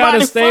Because you somebody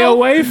gotta stay from?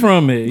 away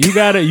from it.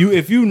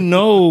 If you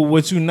know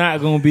what you're not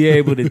gonna be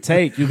able to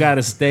take, you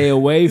gotta stay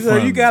away So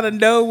from you it. gotta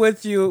know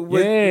what you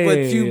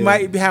Yeah.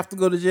 might have to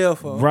go to jail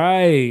for.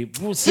 Right.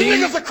 Well, see, you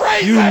ain't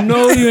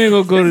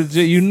gonna go to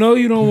jail.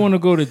 You don't want to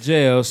go to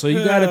jail, so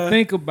you gotta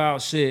think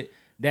about shit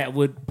that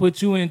would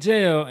put you in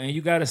jail, and you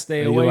gotta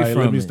stay And you're away like,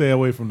 from let me it. stay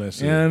away from that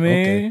shit. You know what I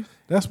mean? Okay.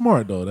 That's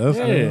smart though. That's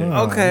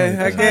Yeah. Okay, I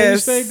That's how you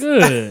guess. stay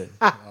good.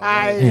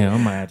 Damn, I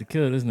might have to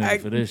kill this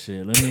nigga for this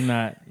shit. Let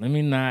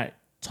me not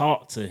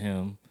talk to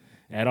him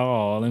at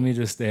all. Let me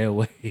just stay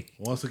away.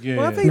 Once again,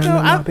 Well, I think None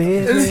of my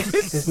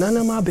business. It's none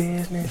of my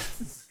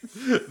business.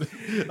 I'm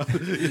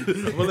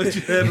gonna let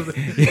you handle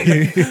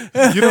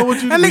that. You know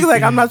what you That nigga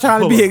like, I'm not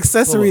trying to be Hold on,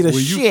 accessory to when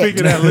shit. you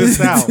figure that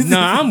list out,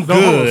 Nah, I'm no,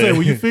 hold on, good. say,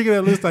 when you figure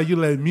that list out, you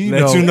let me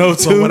know. Let you know,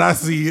 So too. when I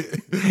see it,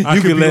 I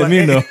You can be let like, me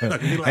hey. know. I can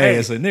be like, Hey,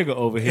 it's a nigga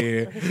over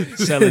here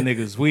selling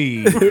niggas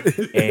weed,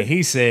 and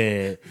he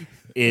said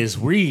it's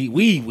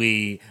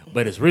weed,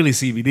 but it's really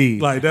CBD.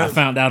 Like that- I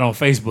found out on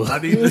Facebook. I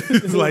need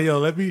it's like, yo,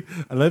 let me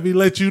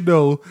let you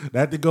know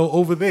that to go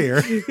over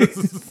there.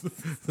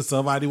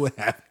 Somebody would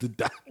have to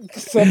die.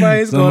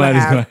 Somebody's gonna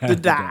Somebody's have gonna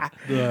to die.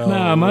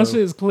 Nah, my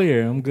shit's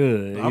clear. I'm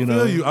good. I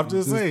feel you. I'm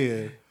just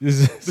saying.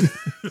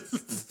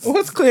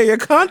 What's clear? Your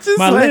conscience?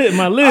 my Like-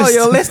 list. Oh,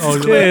 your list is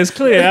Yeah, clear. it's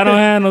clear. I don't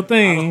have no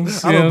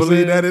things. I You know don't what I'm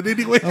believe saying? that in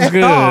any way. I'm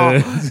good. Oh,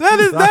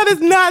 that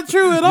is not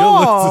true at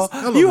all. list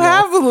is hella You long.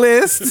 have a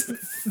list.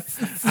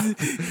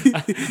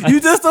 You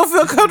just don't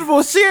feel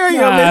comfortable sharing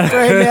your Nah. list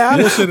right now.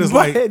 This shit is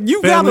But like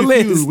you got a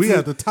Family list Feud. We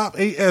got the top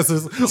 8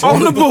 S's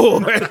on the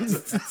board.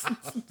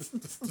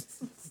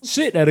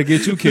 Shit that'll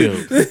get you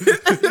killed.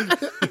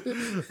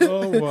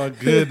 Oh my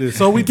goodness!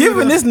 So we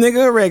Giving this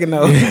nigga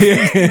oregano.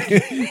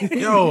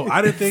 Yo,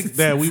 I didn't think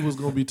that we was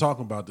gonna be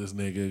talking about this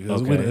nigga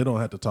because Okay. we don't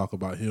have to talk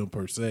about him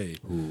per se,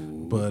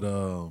 but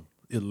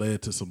it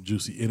led to some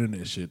juicy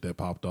internet shit that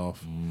popped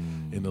off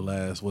in the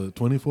last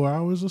 24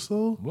 hours or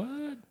so. What?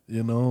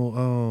 You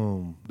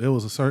know, there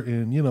was a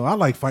certain, I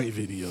like fight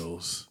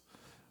videos.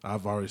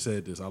 I've already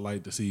said this. I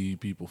like to see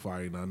people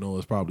fighting. I know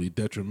it's probably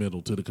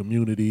detrimental to the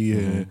community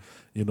and,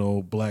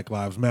 Black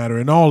Lives Matter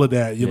and all of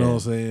that, you know what I'm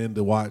saying,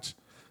 to watch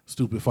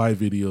stupid fight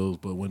videos.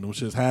 But when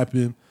those shits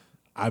happen,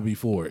 I be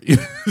for it.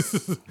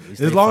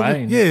 as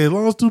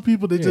long as two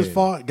people that just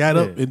fought, got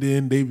up, and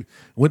then they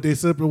went their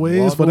separate ways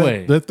Walked for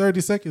away. that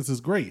 30 seconds is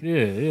great.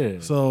 Yeah.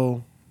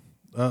 So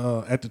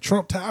at the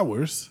Trump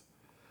Towers,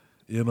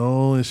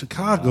 in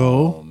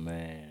Chicago, Oh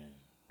man.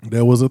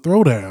 there was a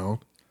throwdown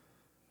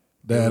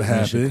that It was in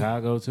happened.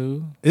 Chicago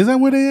too. Is that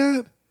where they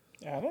at?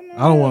 I don't know. I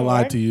don't want to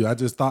lie to you. I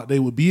just thought they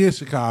would be in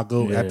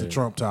Chicago at the Yeah.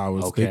 Trump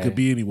Towers. Okay. They could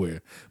be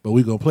anywhere, but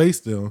we're gonna place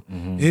them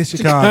in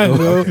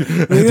Chicago at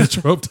the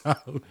Trump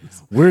Towers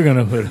We're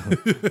gonna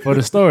put for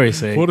the story's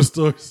sake. for the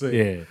story's sake.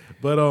 Yeah.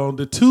 But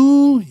the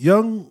two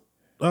young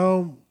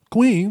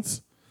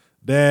queens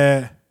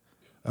that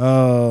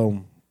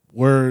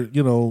were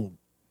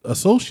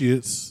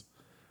associates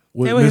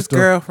with They were his Mr.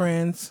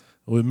 girlfriends.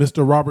 with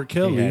Mr. Robert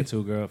Kelly. He had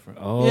two girlfriends.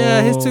 Oh,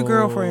 Yeah, his two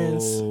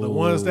girlfriends. The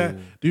ones that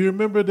do you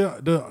remember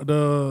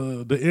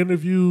the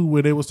interview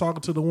where they was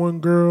talking to the one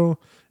girl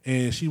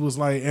and she was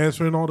like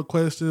answering all the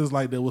questions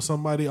like there was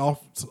somebody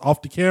off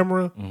the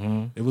camera.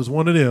 It was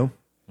one of them.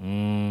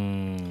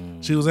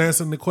 She was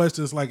answering the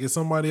questions like it's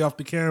somebody off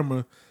the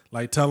camera,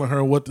 like telling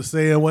her what to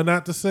say and what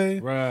not to say.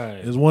 Right.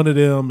 It's one of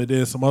them, and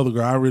then some other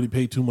girl. I really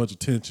paid too much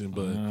attention,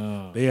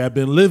 but they had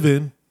been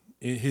living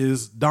in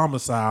his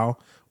domicile.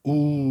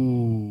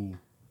 Ooh.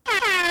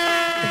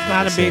 It's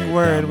not a big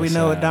word. We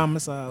know what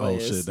domicile Oh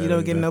is. shit! You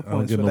don't get no I don't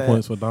points get for no that.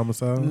 points for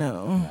domicile.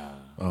 No.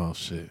 Oh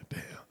shit!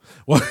 Damn.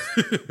 Well,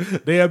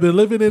 they have been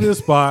living in this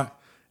spot,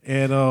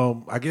 and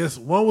I guess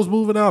one was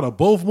moving out, or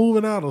both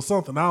moving out, or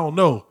something. I don't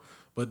know,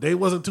 but they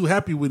wasn't too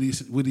happy with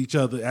each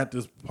other at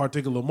this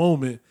particular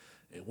moment.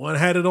 And one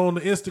had it on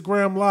the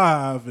Instagram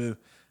Live, and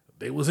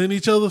they was in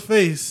each other's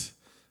face.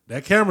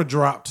 That camera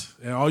dropped,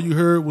 and all you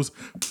heard was,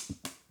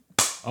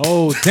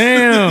 Oh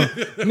damn!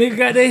 Nigga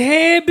got their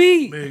head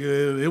beat.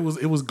 nigga,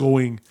 it was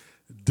going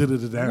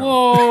down.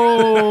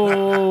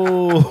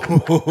 Whoa!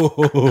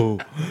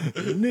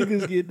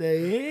 Niggas get their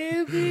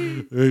head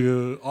beat.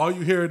 Nigga, all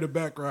you hear in the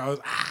background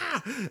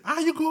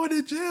is, you going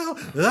to jail?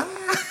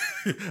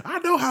 I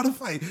know how to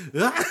fight.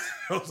 I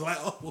was like,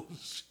 oh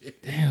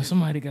shit. Damn,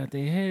 somebody got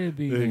their head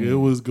beat. Nigga, it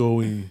was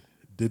going,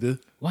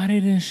 Why they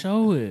didn't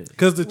show it?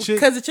 because the chick,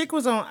 Because the chick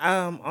was on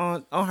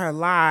her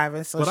live,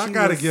 and so but she I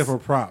gotta was- give her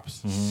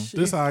props. This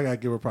is how I gotta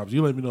give her props.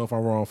 You let me know if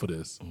I'm wrong for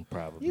this.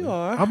 Probably. You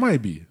are. I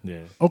might be.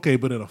 Yeah. Okay,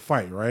 but in a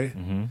fight, right?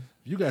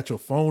 You got your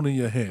phone in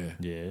your hand,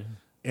 Yeah.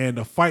 and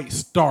the fight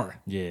start.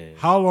 Yeah.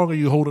 How long are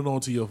you holding on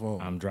to your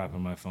phone? I'm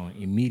dropping my phone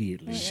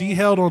immediately. She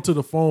held onto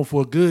the phone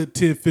for a good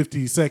 10,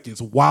 15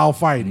 seconds while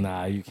fighting.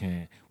 Nah, you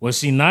can't. Was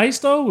she nice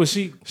though? Was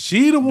she?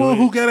 She the one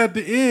who got at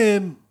the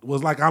end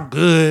was like, I'm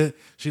good.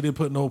 She didn't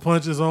put no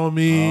punches on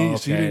me. Oh,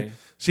 okay.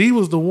 She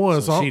was the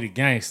one. So So she the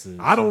gangster.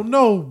 I don't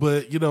know,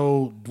 but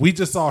we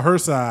just saw her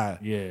side.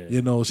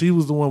 Yeah. She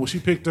was the one when she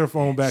picked her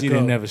phone back She up.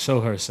 didn't never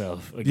show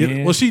herself Yeah,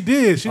 again. well, she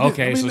did. She did.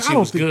 Okay, I mean, so I she don't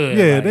was think, good.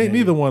 Yeah, Like,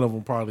 neither one of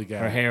them probably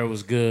got her it. hair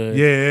was good.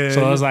 Yeah.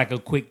 So it was like a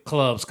quick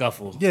club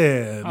scuffle.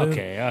 Yeah.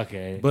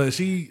 Okay. But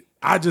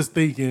I just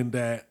thinking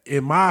that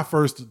in my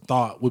first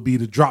thought would be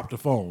to drop the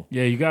phone.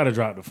 Yeah, you got to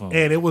drop the phone.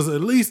 And it was at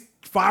least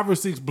 5 or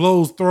 6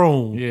 blows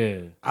thrown.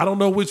 Yeah. I don't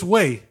know which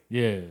way.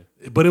 Yeah.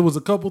 But it was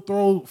a couple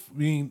throws,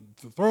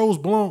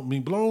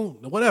 blown,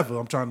 whatever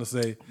I'm trying to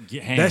say.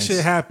 Get That hands.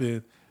 shit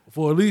happened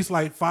for at least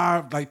like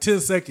 10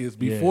 seconds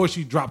before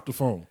she dropped the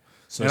phone.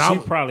 So she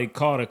probably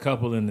caught a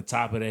couple in the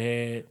top of the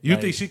head. You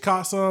think she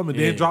caught some and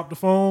then dropped the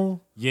phone?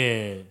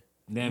 Yeah.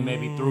 Then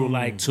maybe threw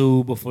like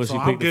 2 before she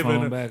picked the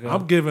phone back up.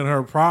 I'm giving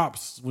her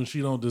props when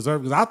she don't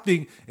deserve, because I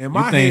think in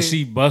my you think head,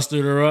 she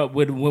busted her up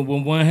with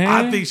one hand?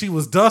 I think she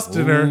was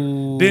dusting her,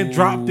 then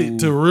dropped it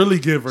to really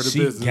give her the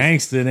business. She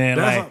gangster then.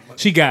 Like,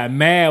 she got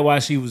mad while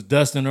she was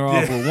dusting her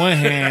off with one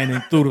hand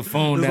and threw the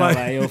phone down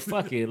like, yo,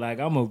 fuck it. Like,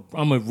 I'm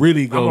a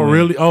really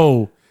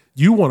go.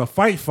 You want to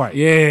fight.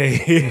 Yeah.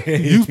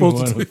 You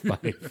supposed to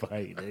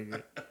fight,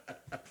 nigga.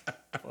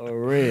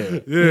 For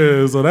real.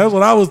 Yeah, so that's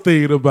what I was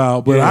thinking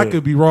about, but I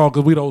could be wrong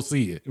because we don't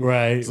see it.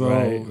 Right, so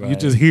right. You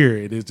just hear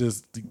it. It's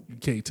just, you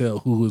can't tell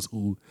who is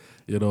who,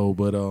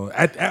 but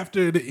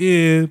after the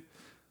end,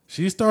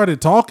 she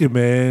started talking,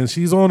 man.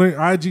 She's on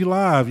her IG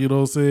Live, you know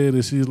what I'm saying?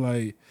 And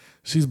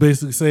she's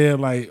basically saying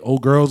like,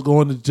 old girl's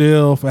going to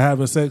jail for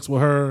having sex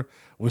with her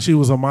when she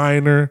was a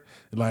minor.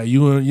 Like,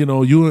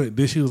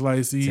 then she was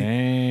like, see.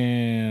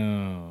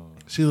 Damn.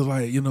 She was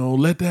like,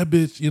 let that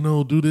bitch,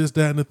 do this,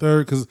 that, and the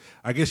third. Because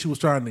I guess she was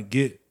trying to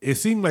get, it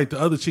seemed like the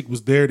other chick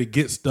was there to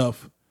get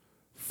stuff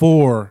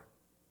for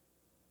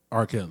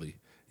R. Kelly.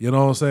 You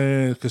know what I'm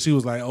saying? Because she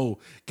was like, oh,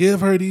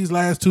 give her these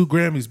last 2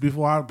 Grammys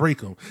before I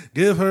break them.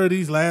 Give her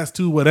these last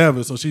 2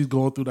 whatever. So she's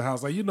going through the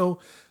house like, nigga.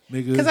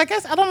 Because I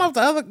guess, I don't know if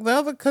the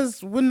other,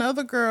 because when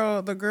the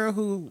girl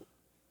who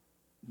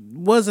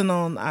wasn't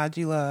on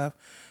IG Live,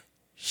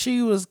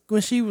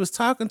 when she was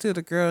talking to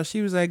the girl,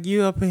 she was like,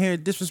 "You up in here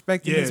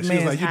disrespecting this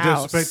man's house. You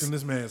disrespecting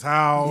this man's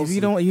house. If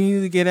you don't, you need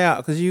to get out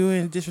because you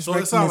in disrespecting this man's house." So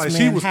it sounded like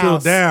she was still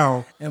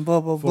down and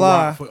blah blah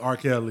blah for R.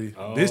 Kelly.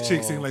 This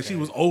chick seemed like she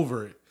was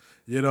over it,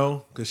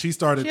 because she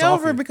started talking. She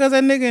over it because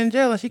that nigga in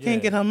jail and she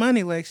can't get her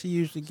money like she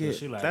usually gets.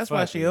 So that's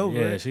why she over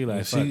it. She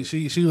like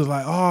she was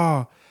like,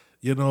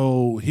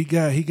 he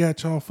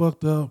got y'all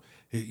fucked up.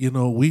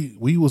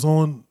 We was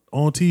on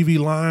TV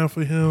lying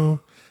for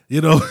him.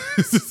 And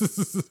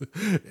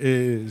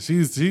she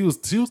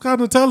was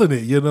kind of telling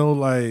it,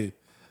 like,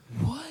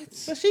 what?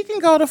 So she can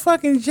go to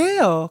fucking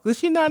jail. Does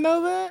she not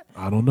know that?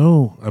 I don't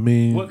know. I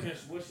mean, what's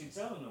she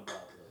telling about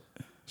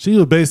though? She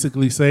was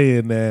basically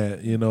saying that,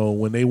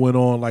 when they went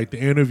on like the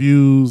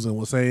interviews and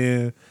was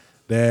saying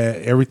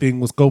that everything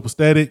was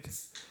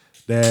copacetic,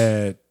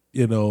 that,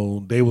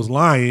 they was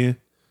lying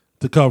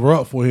to cover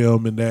up for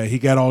him, and that he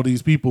got all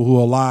these people who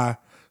will lie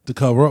to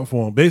cover up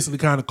for him, basically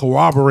kind of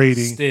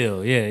corroborating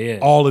still,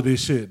 all of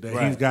this shit that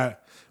he's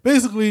got.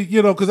 Basically,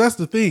 because that's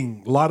the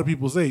thing. A lot of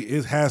people say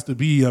it has to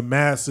be a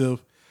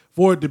massive,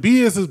 for it to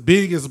be as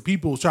big as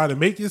people try to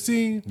make it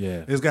seem,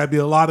 there's got to be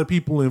a lot of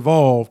people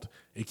involved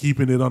in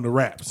keeping it under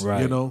wraps,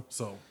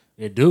 so.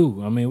 It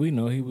do. I mean, we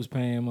know he was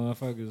paying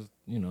motherfuckers,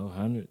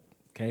 $100K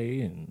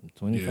and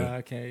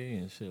 $25K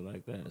and shit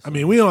like that. So. I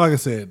mean, we don't, like I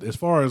said, as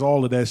far as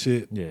all of that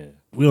shit,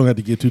 we don't have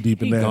to get too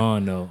deep in that.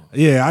 Gone though.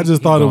 Yeah, I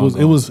just thought it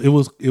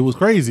was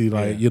crazy.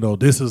 Like,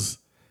 this is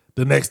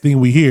the next thing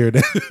we hear.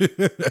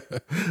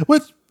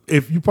 Which,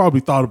 if you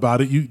probably thought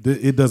about it,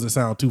 it doesn't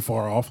sound too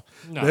far off.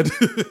 No.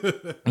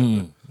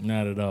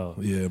 Not at all.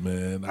 Yeah,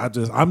 man.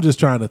 I'm just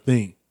trying to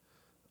think.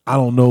 I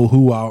don't know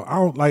who I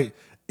don't like.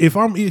 If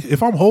I'm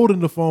holding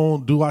the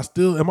phone,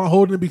 am I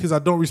holding it because I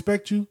don't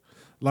respect you?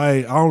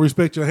 Like, I don't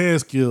respect your hand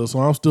skills, so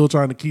I'm still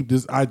trying to keep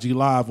this IG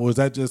Live, or is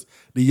that just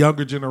the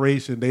younger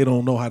generation? They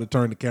don't know how to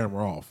turn the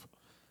camera off,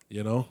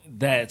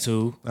 That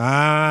too.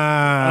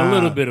 A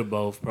little bit of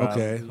both,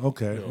 probably.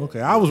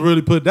 Okay. I was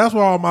really that's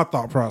where all my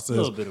thought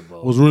process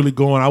was really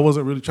going. I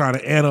wasn't really trying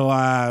to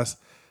analyze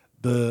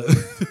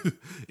the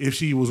if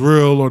she was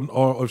real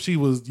or if she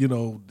was,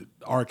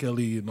 R.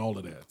 Kelly and all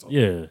of that. So.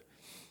 Yeah.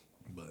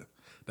 But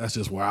that's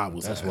just where I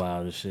was. That's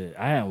wild as shit.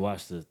 I haven't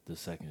watched the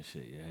second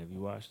shit yet. Have you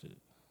watched it?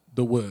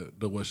 The what?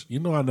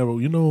 I never.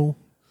 You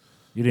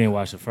didn't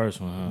watch the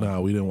first one, huh?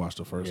 No, we didn't watch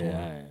the first one.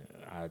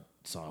 I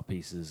saw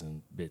pieces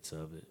and bits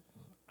of it.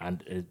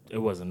 It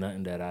wasn't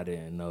nothing that I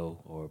didn't know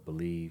or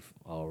believe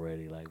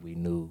already. Like, we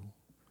knew,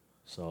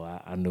 so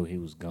I knew he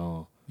was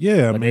gone.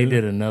 Yeah, but they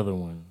did another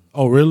one.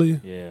 Oh,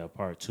 really? Yeah,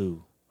 part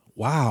 2.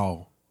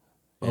 Wow.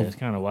 Yeah, it's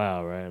kind of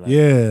wild, right? Like,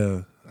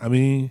 yeah, I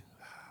mean,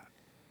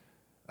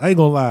 I ain't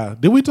gonna lie.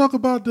 Did we talk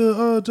about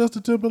the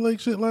Justin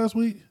Timberlake shit last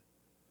week?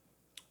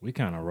 We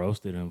kind of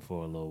roasted him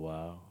for a little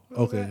while.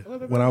 Okay.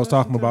 When I was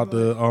talking about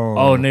the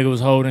nigga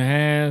was holding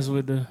hands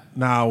with the.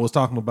 Nah, I was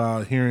talking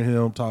about hearing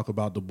him talk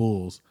about the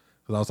Bulls,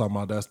 because I was talking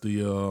about that's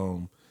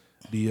the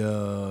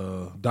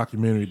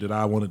documentary that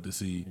I wanted to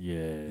see.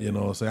 Yeah. You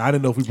know what I'm saying? I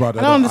didn't know if we brought that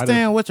up. I don't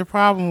understand what your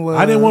problem was.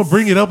 I didn't want to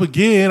bring it up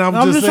again. I'm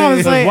just trying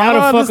to say, why the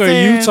fuck are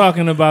you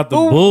talking about the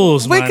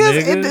Bulls, my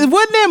nigga? Because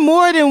wasn't there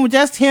more than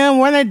just him?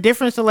 Weren't there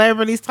different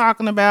celebrities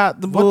talking about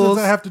the Bulls? What does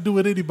that have to do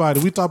with anybody?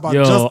 We talk about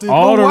Justin.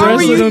 All the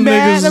rest of them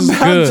niggas is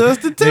good.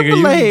 Justin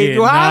Timberlake?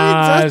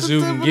 Nigga,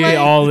 you can get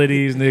all of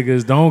these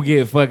niggas. Don't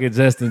get fucking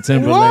Justin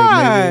Timberlake.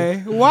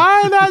 Why? Nigga.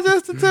 Why not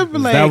Justin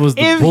Timberlake? That was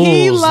the if Bulls,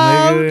 he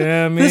loved nigga. You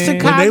know what I mean? the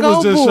Chicago they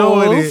was just Bulls.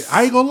 Showing it.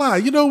 I ain't gonna lie.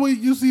 You know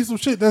when you see some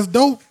shit that's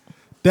dope,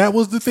 that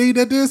was the thing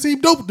that didn't seem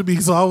dope to me.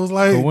 So I was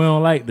like, but we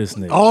don't like this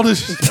nigga. All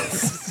this shit.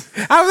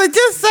 I was like,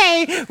 just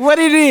say what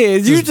it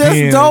is. You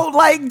just don't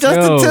like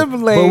Justin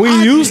Timberlake. But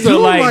we used to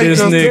like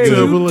this nigga.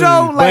 You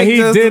don't like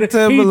Justin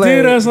Timberlake. He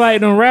did us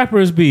like them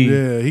rappers be.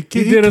 Yeah, he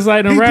did us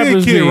like them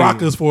rappers be. He did Kid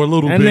Rock us for a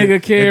little bit. That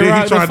nigga Kid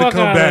Rock he tried to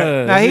come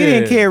back. Now he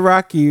didn't Kid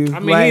Rock you. I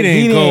mean,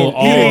 he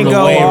didn't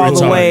go all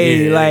the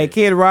way. Yeah. Like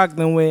Kid Rock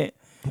then went.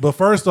 But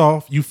first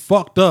off, you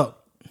fucked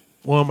up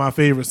one of my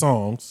favorite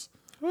songs.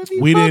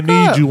 We didn't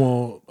need you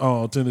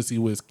on Tennessee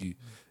Whiskey.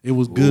 It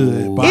was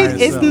good by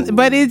itself.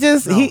 But it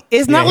just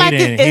it's not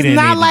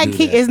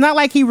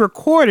like he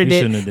recorded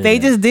it. They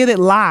just did it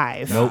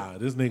live. Nah,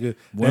 this nigga.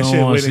 We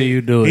don't want to see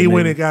you do it. He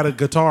went and got a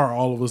guitar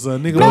all of a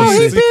sudden. Nigga, no,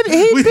 he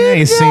did.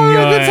 Ain't seen your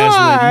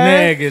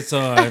ass with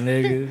guitar,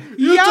 nigga.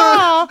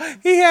 Y'all,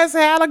 he has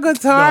had a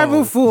guitar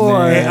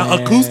before.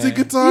 An acoustic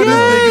guitar.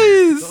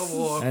 Yes.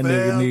 That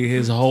nigga need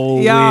his whole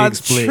wig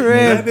split.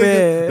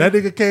 That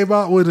nigga came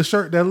out with a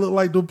shirt that looked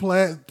like the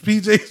plaid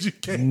PJs you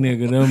came.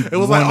 Nigga, them. It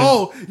was like,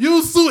 oh,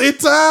 you suit and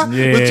tie,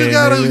 but you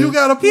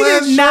got a plaid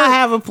shirt. He did not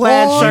have a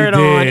plaid shirt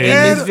on in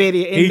this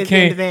video.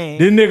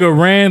 This nigga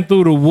ran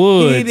through the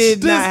woods. He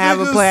did not have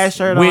a plaid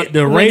shirt on with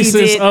the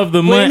racist of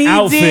the month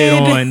outfit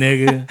on,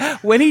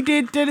 nigga. When he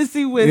did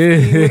Tennessee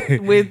Whiskey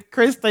with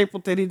Chris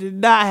Stapleton, he did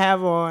not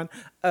have on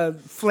a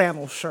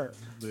flannel shirt.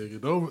 Nigga,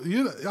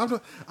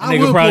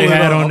 nigga probably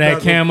had on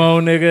that camo,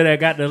 nigga, that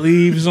got the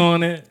leaves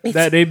on it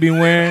that they be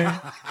wearing.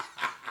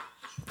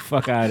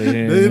 Fuck out of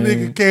here. This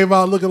nigga came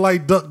out looking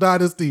like Duck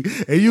Dynasty,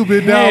 and you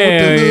been down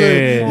with the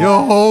hood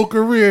your whole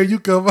career. You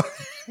come out.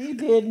 He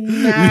did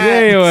not.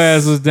 Yeah, your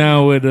ass was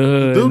down with the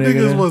hood. Them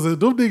nigga.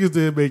 Them niggas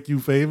didn't make you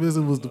famous.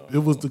 It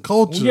was the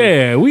culture.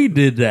 Yeah, we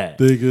did that.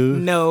 Nigga.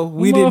 No,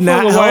 we did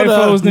not. White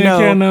folks didn't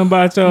care nothing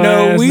about your ass.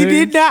 No, we nigga.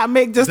 did not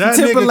make Justin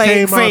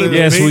Timberlake famous.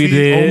 Yes, we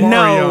did.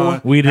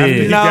 No, we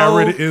did. He got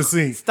rid of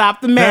NSYNC.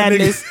 Stop the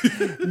madness.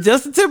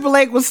 Justin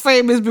Timberlake was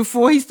famous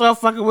before he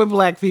started fucking with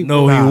black people.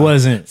 No, he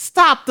wasn't.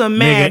 Stop the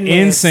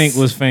madness. Nigga, NSYNC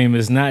was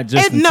famous, not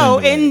Justin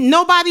Timberlake. And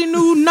nobody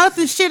knew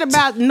nothing shit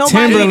about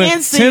nobody in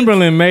NSYNC.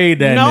 Timberland made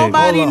that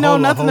nobody nigga. know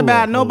nothing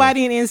about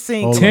nobody in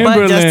NSYNC.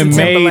 Timberland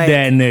made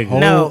that nigga.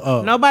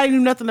 No, nobody knew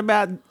nothing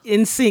about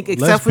NSYNC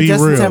except for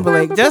Justin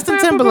Timberlake. Justin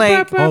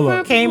Timberlake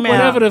came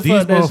out. These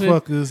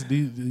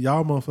motherfuckers,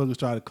 y'all motherfuckers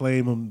try to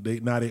claim them.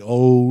 They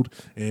old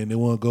and they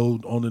want to go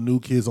on the New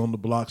Kids on the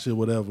Block shit,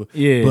 whatever.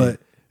 Yeah, but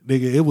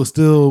nigga, it was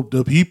still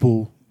the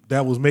people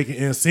that was making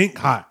NSYNC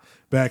hot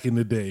back in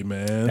the day,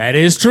 man. That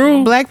is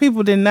true. Black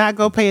people did not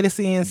go pay to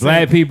see NSYNC.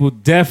 Black people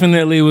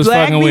definitely was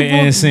fucking with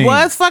NSYNC.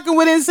 Was fucking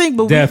with NSYNC,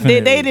 but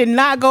they did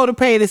not go to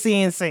pay to see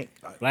NSYNC.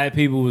 Black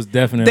people was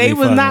definitely. They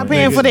was not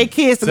paying for their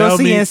kids to go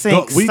see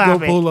NSYNC. We go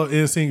pull up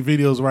NSYNC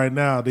videos right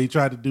now. They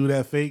tried to do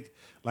that fake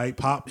like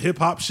hip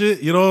hop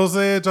shit. You know what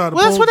I'm saying?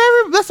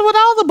 That's what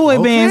all the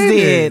boy bands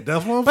did.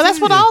 That's what I'm saying.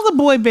 That's what all the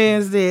boy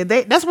bands did.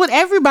 That's what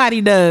everybody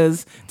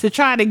does to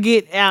try to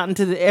get out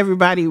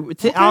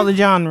into all the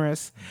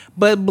genres.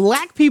 But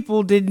black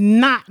people did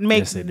not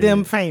make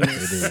them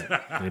famous.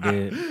 They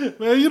did.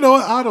 Man, you know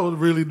what? I don't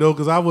really know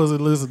because I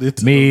wasn't listening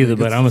to me either.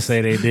 But I'm gonna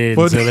say they did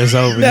until it's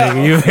over.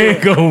 Nigga. You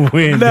ain't gonna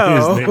win. No,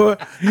 this,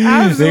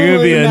 nigga. There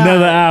could be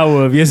another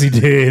hour of yes, he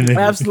did.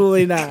 Nigga.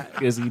 Absolutely not.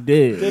 Yes, he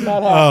did. Did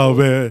not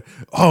happen.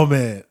 Oh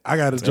man, I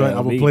got a joint.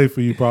 I'm gonna play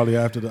for you probably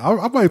after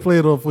I might play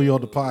it for you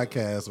on the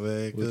podcast,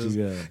 man. Because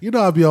you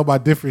know I'll be on my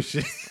different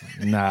shit.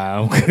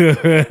 Nah, I'm good.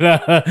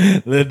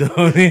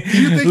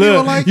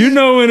 Look, you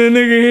know when a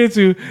nigga hit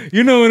you.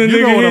 You know when a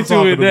nigga hit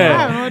you with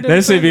that.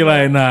 That shit be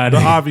like, nah. The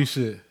Avi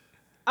shit.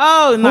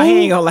 Oh no, he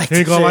ain't gonna like it. He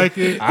ain't gonna like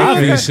it.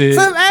 Avi shit.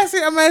 So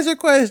I'm asking a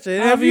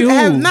question. Have you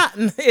not?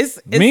 It's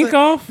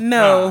Minkoff?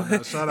 No.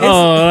 Shut up.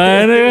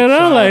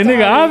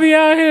 Nigga, Avi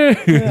out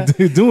here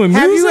doing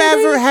music.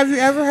 Have you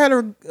ever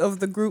heard of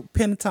the group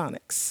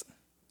Pentatonics?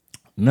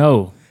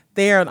 No.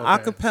 They are an a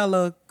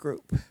cappella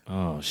group.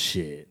 Oh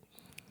shit.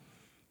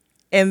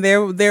 And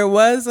there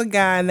was a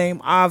guy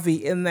named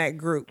Avi in that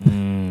group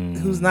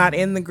who's not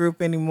in the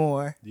group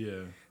anymore.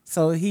 Yeah.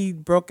 So he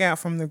broke out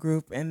from the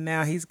group and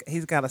now he's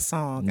got a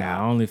song. Nah,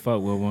 out. I only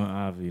fuck with one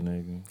Avi,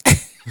 nigga.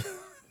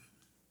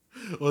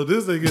 Well,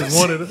 this nigga is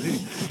one of the.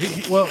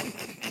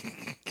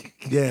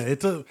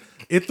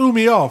 It threw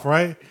me off,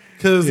 right?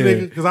 Because I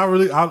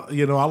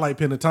like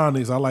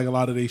Pentatonics. I like a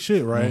lot of their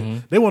shit, right? Mm-hmm.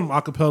 They want them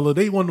acapella.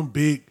 They want them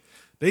big.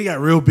 They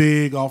got real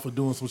big off of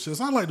doing some shit.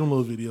 So I like them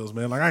little videos,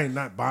 man. Like I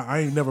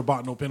ain't never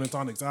bought no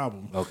Pentatonics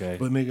album. Okay.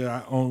 But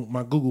nigga, on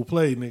my Google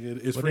Play,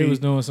 nigga, it's free. They was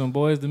doing some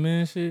Boys the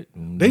Men shit.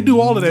 They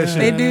do all of that shit.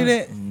 They do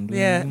that.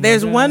 Yeah.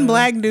 There's one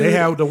black dude. They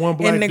have the one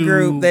black in the dude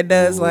group that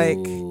does like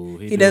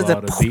he does the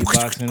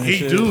beatboxing. And he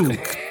shit. do.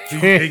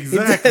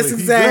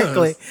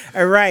 Exactly.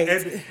 All right.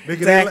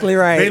 Exactly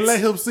right. They let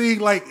him sing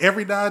like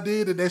every now and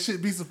then, and that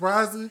shit be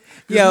surprising.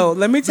 Yo,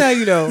 let me tell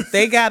you though,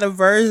 they got a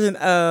version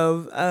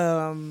of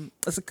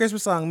it's a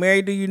Christmas song,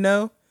 "Mary Do You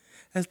Know."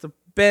 That's the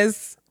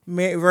best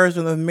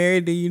version of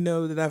 "Mary Do You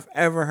Know" that I've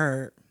ever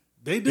heard.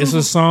 They do. It's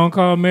a song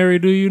called "Mary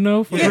Do You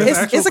Know."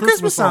 It's a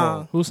Christmas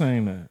song. Who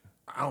sang that?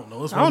 I don't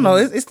know. I don't know.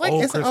 It's like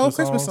it's an old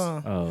Christmas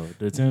songs. song. Oh,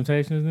 the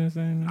Temptations didn't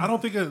sing that? I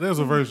don't think there's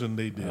a version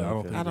they did. I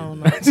don't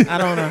know. I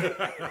don't know.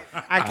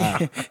 I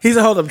can't. He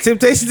said, "Hold up,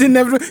 Temptations didn't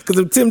never do it because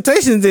the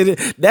Temptations did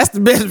it. That's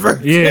the best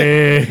version."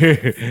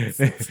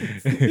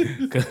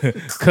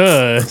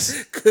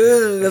 Cause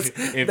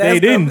if they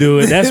didn't do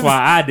it, that's why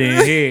I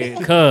didn't hear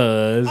it.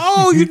 Cause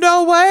oh, you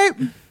know what?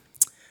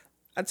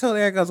 I told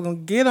Eric I was gonna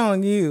get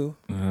on you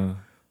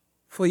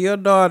for your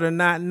daughter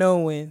not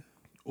knowing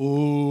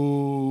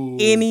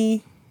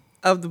any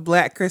of the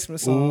Black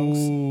Christmas songs.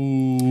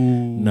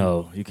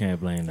 no, you can't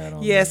blame that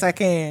on. Yes, me. I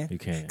can. You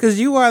can't. Because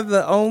you are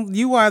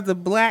the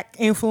Black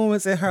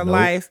influence in her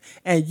life,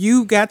 and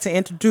you got to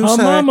introduce her.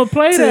 Her mama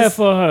play to that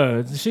for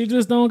her. She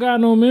just don't got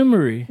no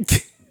memory.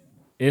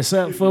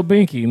 Except for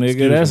Binky,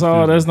 nigga. That's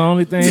all. That's the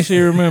only thing she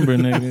remember,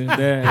 nigga.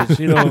 That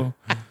she don't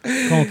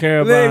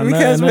care about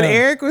because nothing when else.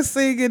 Eric was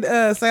singing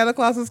Santa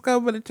Claus is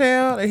coming to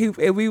town, and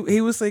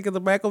he was singing the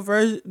Michael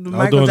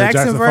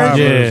Jackson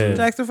version.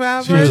 Jackson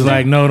 5 She was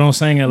like, no, don't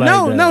sing it like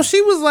that. No, she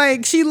was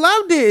like, she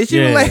loved it. She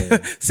was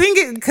like, sing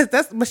it, because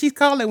that's what she's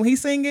called it. When he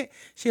sing it,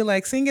 she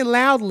like, sing it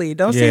loudly.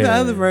 Don't sing the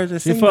other version.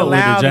 Sing the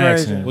loud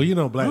version. Well, you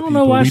know, Black I people, don't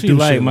know why we she do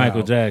like shit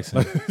Michael loud.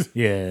 Jackson.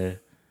 Yeah.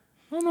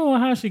 I don't know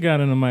how she got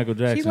into Michael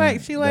Jackson.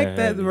 She liked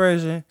that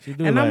version. She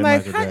do and I'm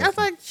like, Michael I was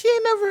like, she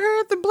ain't never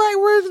heard the Black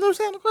version of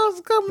Santa Claus is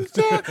coming to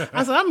town.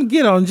 I said, I'm gonna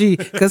get on G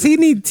because he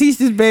need to teach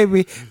this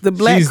baby the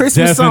Black She's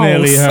Christmas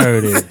definitely songs.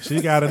 heard it. She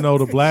got to know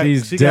the Black.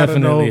 She's she got to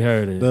know definitely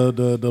heard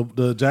it.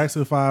 The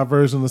Jackson 5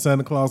 version of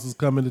Santa Claus is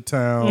coming to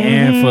town.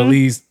 And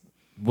Feliz,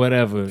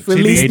 whatever.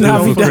 Feliz they do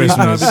Navidad. for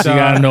Christmas. She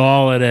gotta know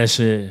all of that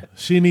shit.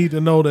 She need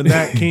to know the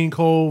Nat King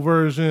Cole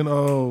version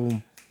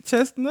of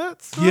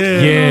Chestnuts.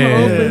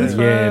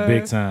 Yeah,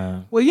 big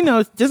time. Well, you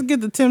know, just get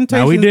the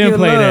Temptations. Nah, we didn't Get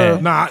play Love.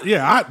 that. Nah,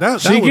 yeah,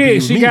 that would be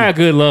She me. got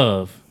good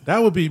love.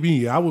 That would be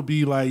me. I would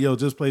be like, yo,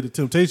 just play the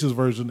Temptations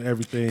version of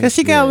everything. Because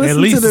she gotta listen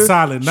at least to the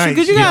Silent Night.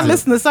 Because you gotta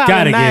listen to Silent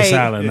Gotta Night. get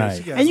Silent Yeah,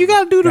 Night. And you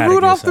gotta do the Gotta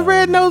Rudolph get the Silent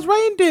Red-Nosed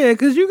Reindeer.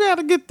 Because you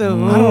gotta get the. I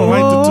don't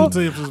like the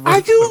Temptations version. Are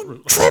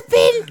you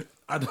tripping?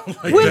 I don't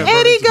like When that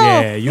Eddie version.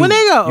 go, Yeah, when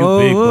they go,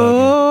 you big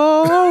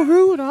oh,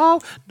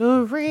 Rudolph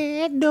the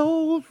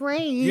Red-Nosed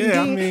Reindeer.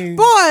 Yeah, I mean,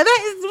 boy, that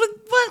is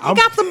what you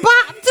got the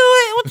bop to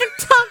it. What you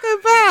talking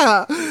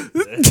about?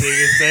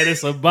 Nigga said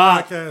it's a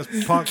bop.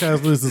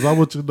 podcast listeners, I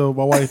want you to know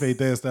my wife ain't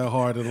danced that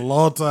hard in a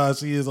long time.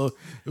 She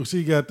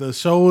got the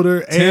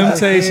shoulder.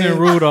 Temptation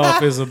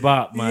Rudolph is a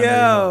bop, my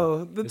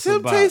Yo, nigga. the It's a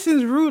bop.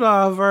 Temptations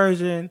Rudolph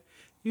version.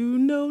 You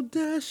know,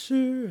 Dasher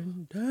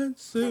and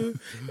Dancer.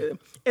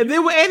 And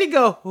then when Eddie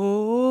go,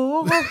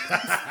 oh,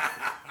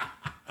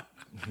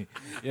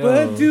 Yo,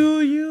 but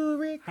do you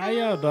recall? how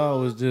y'all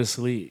dog was just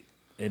asleep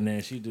and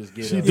then she just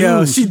get up,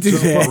 Yo, she do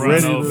jump that. up run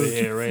ready over to-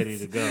 here ready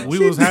to go. We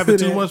was having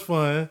do too that. much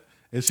fun,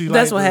 and she.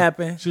 That's like what to-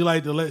 happened. She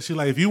like to let. She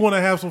like, if you want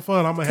to have some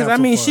fun, I'm gonna have. Because I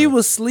some mean, fun. she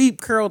was sleep,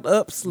 curled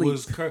up sleep.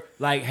 was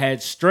like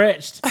had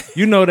stretched.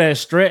 You know that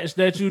stretch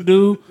that you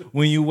do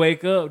when you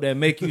wake up that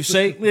make you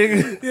shake,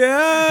 nigga? That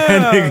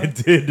Yeah.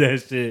 nigga did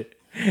that shit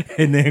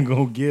and then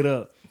gonna get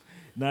up.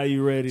 Now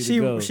you ready to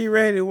go. She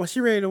ready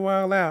to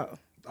wild out.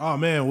 Oh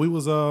man, we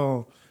was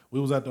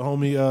at the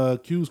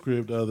homie Q's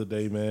crib the other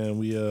day, man.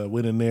 We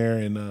went in there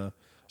and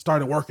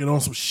started working on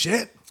some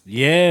shit.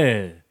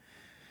 Yeah.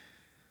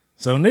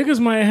 So niggas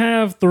might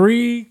have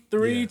three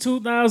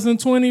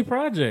 2020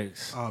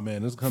 projects. Oh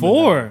man, it's coming.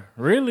 4,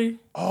 really?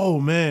 Oh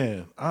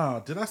man,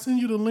 did I send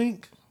you the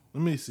link?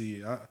 Let me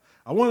see.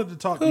 I wanted to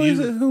talk to Who is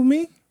it? you. Who,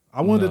 me?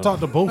 I wanted to talk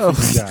to both of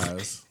you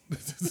guys.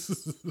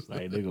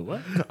 Like, nigga,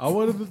 what? I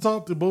wanted to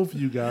talk to both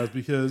of you guys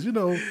because you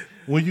know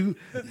when you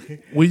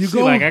She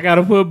go like, I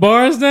gotta put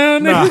bars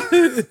down,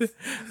 nigga?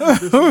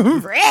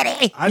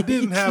 Ready. I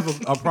didn't have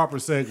a proper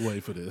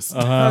segue for this.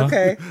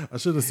 Okay. I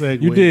should have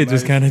segued. You did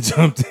just like, kind of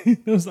jumped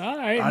in. It was all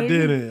right, I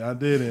nigga.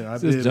 didn't. I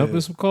Just didn't. jump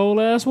in some cold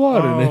ass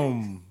water,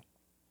 nigga.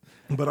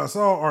 But I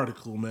saw an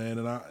article, man,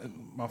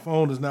 and my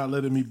phone is not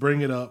letting me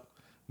bring it up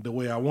the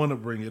way I want to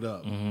bring it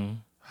up. This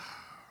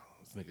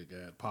nigga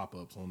got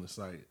pop-ups on the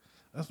site.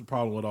 That's the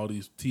problem with all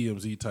these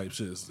TMZ type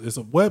shits. It's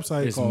a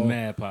website It's called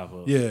mad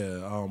pop-up.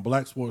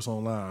 Black Sports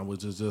Online,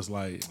 which is just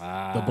like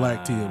the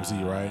Black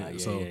TMZ, right?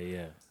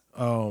 Yeah.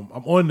 I'm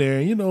on there,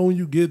 and you know when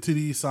you get to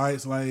these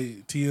sites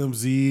like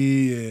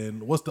TMZ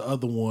and what's the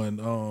other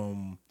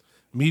one?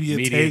 Media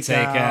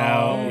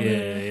Takeout.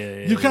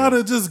 Yeah. You kind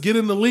of just get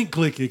in the link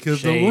clicking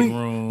because the Shade link,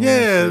 room,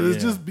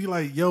 it's just be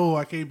like, yo,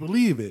 I can't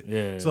believe it.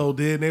 Yeah. So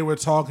then they were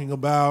talking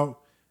about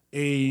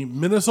a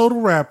Minnesota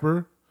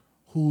rapper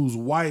whose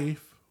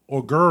wife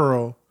or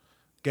girl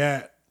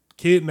got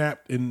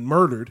kidnapped and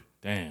murdered.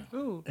 Damn.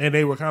 And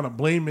they were kind of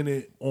blaming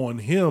it on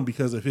him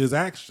because of his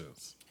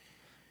actions.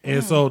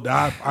 And so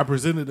I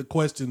presented the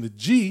question to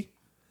G,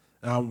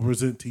 and I'll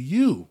present to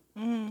you.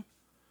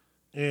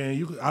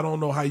 And I don't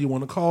know how you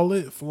want to call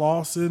it,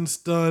 flossing,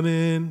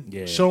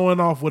 stunning, showing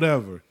off,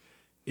 whatever.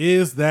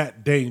 Is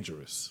that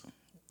dangerous?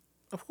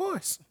 Of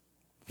course.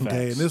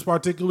 Okay, in this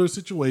particular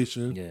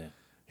situation, Yeah.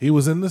 he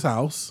was in this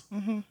house.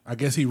 I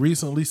guess he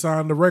recently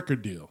signed a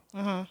record deal.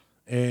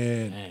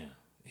 And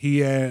he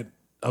had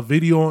a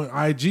video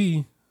on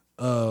IG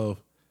of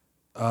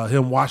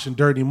him washing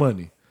dirty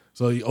money.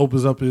 So he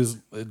opens up his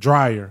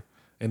dryer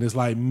and it's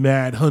like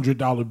mad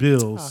 $100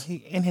 bills. Oh, he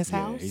in his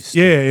house?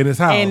 Yeah, in his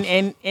house.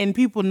 And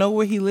people know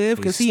where he live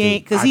because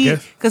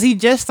I he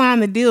just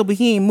signed the deal, but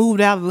he ain't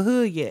moved out of the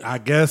hood yet. I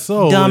guess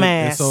so. Dumbass.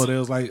 And so there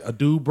was like a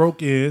dude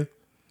broke in,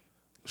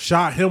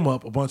 shot him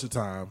up a bunch of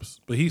times,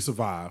 but he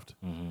survived.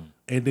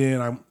 And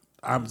then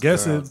I'm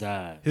guessing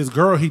his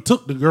girl, he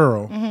took the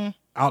girl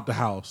out the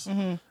house,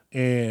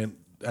 and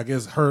I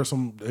guess they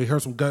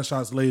heard some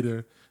gunshots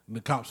later. And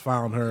the cops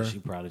found her. She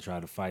probably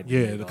tried to fight.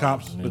 The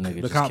cops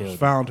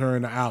found her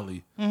in the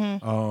alley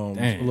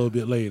a little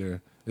bit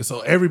later. And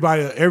so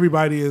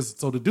everybody is,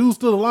 so the dude's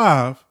still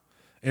alive,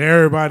 and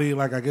everybody,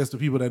 like I guess the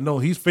people that know,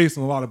 he's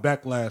facing a lot of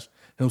backlash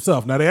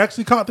himself. Now they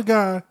actually caught the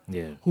guy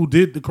who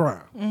did the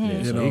crime.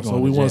 So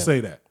we want to say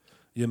that.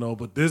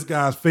 But this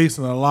guy's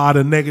facing a lot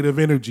of negative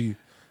energy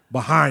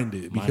behind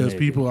it because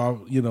people are,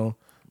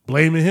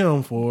 blaming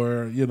him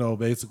for,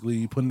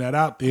 basically putting that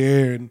out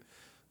there and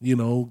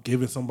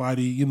giving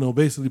somebody,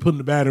 basically putting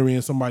the battery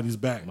in somebody's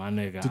back. My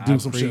nigga, to do I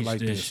some preach shit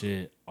like this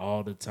shit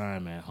all the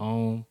time at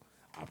home.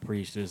 I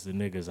preach this to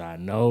niggas I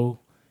know.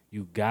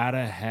 You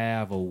gotta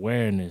have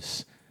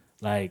awareness.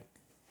 Like,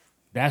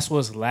 that's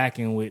what's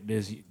lacking with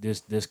this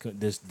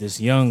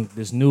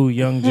new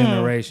young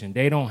generation.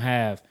 They don't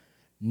have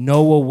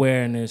no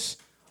awareness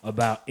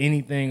about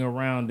anything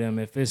around them.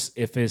 If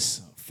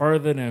it's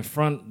further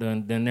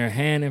than their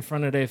hand in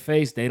front of their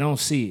face, they don't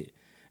see it.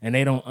 And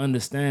they don't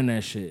understand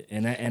that shit.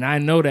 And I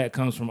know that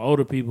comes from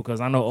older people because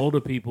I know older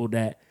people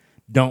that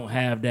don't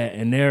have that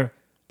and they're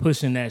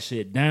pushing that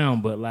shit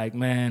down. But like,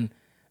 man,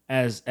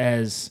 as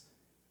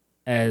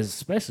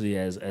especially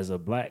as a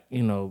black,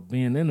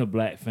 being in a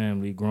black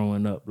family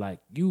growing up, like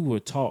you were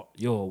taught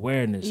your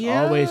awareness.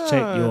 Always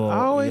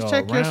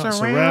check your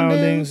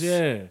surroundings.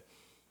 Yeah.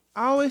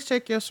 Always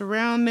check your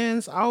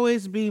surroundings.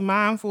 Always be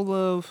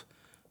mindful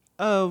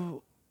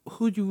of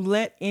who you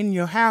let in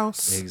your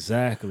house.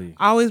 Exactly.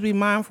 Always be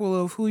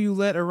mindful of who you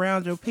let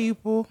around your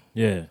people.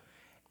 Yeah.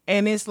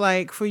 And it's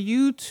like for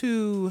you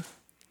to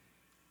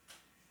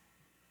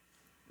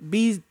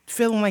be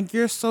feeling like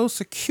you're so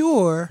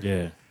secure.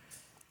 Yeah.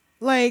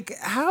 Like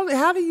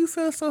how do you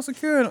feel so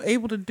secure and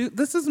able to do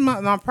this? Is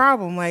my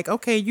problem. Like,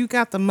 okay, you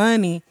got the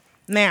money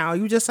now.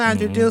 You just signed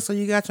your deal, so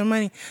you got your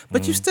money.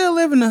 But you still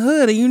live in the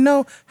hood, and you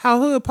know how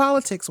hood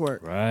politics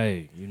work.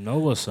 Right. You know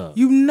what's up.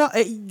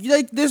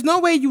 Like, there's no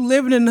way you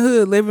living in the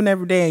hood, living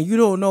every day, and you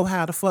don't know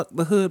how the fuck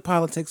the hood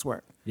politics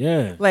work.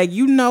 Yeah. Like,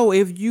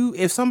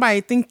 if somebody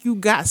think you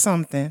got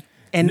something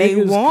and they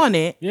want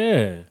it,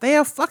 they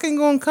are fucking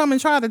gonna come and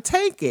try to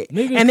take it.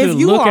 Niggas and if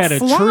you look are at a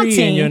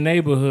tree in your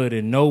neighborhood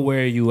and know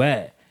where you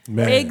at.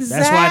 Man. Exactly.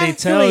 That's why they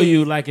tell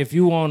you, like, if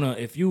you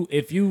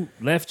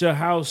left your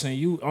house and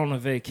you on a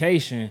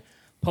vacation,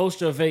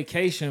 post your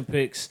vacation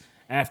pics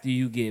after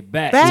you get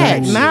back.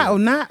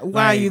 Not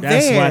while you there.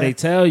 That's why they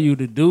tell you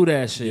to do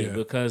that shit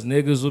because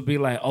niggas will be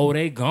like, oh,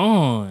 they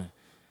gone.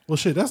 Well,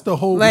 shit, that's the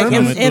whole. Like,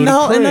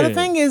 another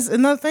thing is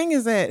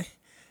that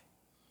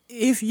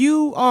if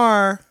you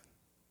are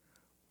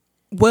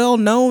well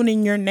known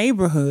in your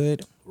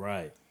neighborhood,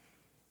 right.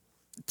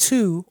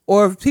 Too,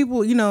 or if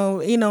people,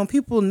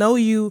 people know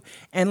you,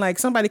 and like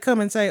somebody come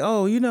and say,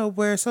 "Oh,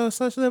 where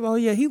such live? Oh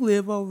yeah, he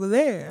live over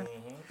there."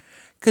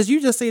 Cause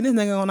you just seen this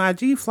nigga on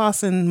IG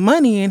flossing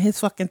money in his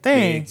fucking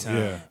thing.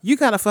 Yeah. You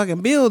got a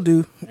fucking bill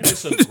due. And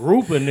it's a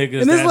group of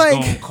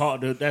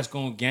niggas that's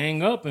gonna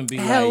gang up and be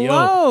like,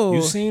 "Yo,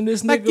 you seen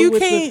this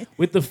nigga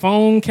with the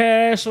phone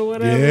cash or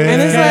whatever?" Yeah.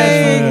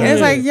 And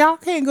it's like y'all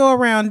can't go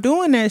around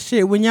doing that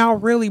shit when y'all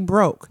really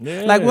broke.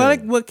 Yeah. Like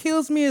what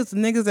kills me is the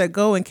niggas that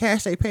go and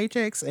cash their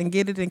paychecks and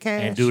get it in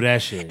cash and do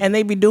that shit, and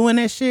they be doing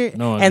that shit,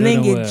 and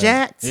then get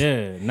jacked.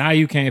 Yeah, now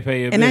you can't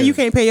pay your bills. And now you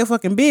can't pay your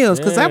fucking bills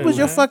because that was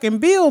your fucking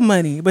bill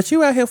money. But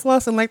you out here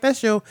flossing like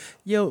that's your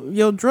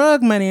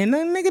drug money, and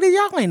then nigga,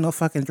 y'all ain't no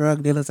fucking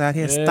drug dealers out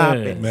here. Stop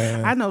it,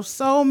 man. I know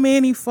so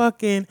many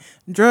fucking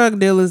drug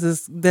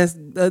dealers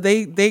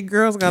they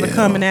girls gotta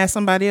come and ask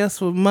somebody else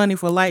for money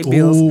for light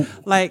bills.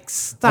 Like,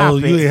 stop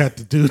it. You ain't have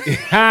to do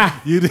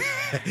that.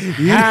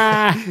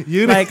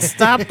 you like,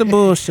 stop the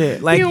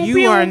bullshit. Like,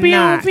 you are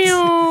not.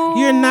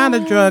 You're not a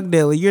drug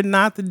dealer. You're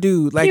not the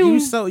dude. Like, you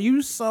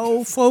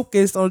so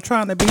focused on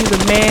trying to be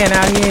the man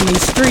out here in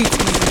these streets.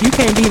 You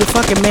can't be the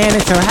fucking man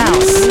at your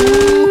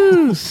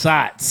house.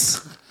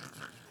 Sots.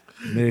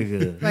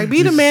 Nigga. Like,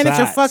 be the man at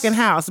your fucking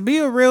house. Be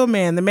a real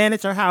man. The man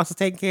at your house is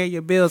taking care of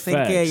your bills,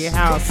 taking care of your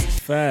house.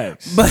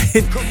 Facts.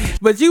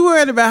 But you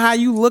worried about how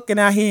you looking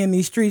out here in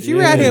these streets.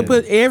 You out here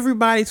put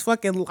everybody's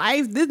fucking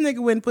life. This nigga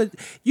wouldn't put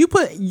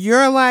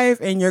your life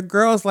and your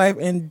girl's life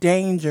in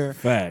danger.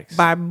 Facts.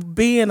 By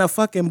being a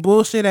fucking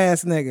bullshit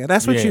ass nigga.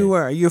 That's what you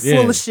were. You're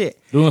full of shit.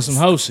 Doing some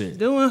hoe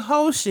shit.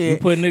 You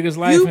put niggas'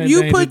 life in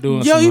danger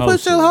doing some hoe you put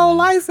shit, your whole man.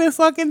 life in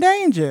fucking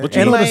danger. But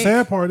the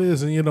sad part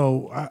is, and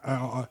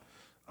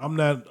I'm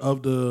not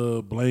of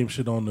the blame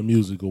shit on the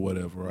music or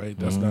whatever, right?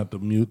 That's not the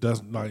mute.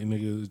 That's not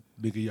nigga.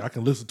 I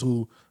can listen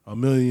to a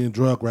million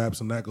drug raps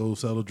and not go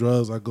sell the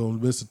drugs. I go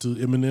listen to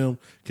Eminem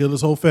kill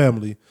his whole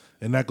family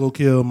and not go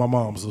kill my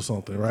mom's or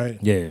something, right?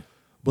 Yeah.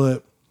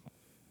 But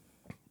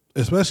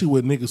especially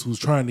with niggas who's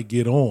trying to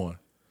get on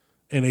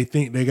and they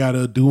think they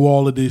gotta do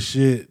all of this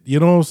shit. You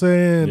know what I'm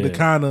saying? Yeah. The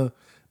kind of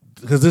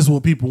because this is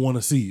what people want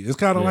to see. It's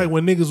kind of like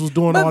when niggas was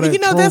doing all that. But you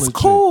know that's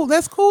cool. Shit.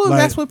 That's cool. Like,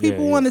 that's what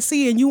people want to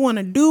see, and you want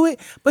to do it.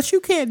 But you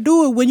can't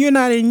do it when you're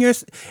not in your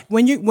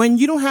when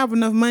you don't have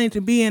enough money to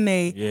be in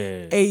a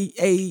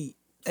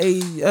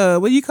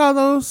what do you call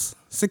those?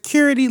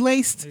 Security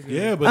laced.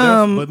 Yeah,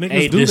 but niggas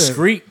a do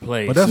discreet that.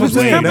 place. But that's what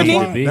I'm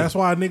saying. That's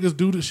why niggas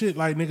do the shit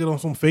like nigga on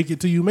some fake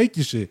it till you make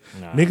your shit.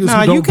 Nah.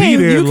 Niggas who don't be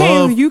there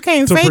love you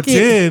can't to fake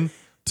pretend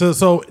to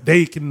so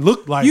they can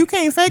look like you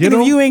can't fake it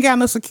if you ain't got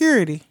no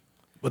security.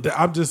 But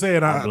I'm just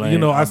saying, I see blame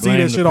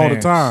that shit all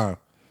the time.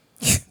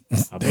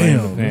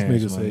 Damn, this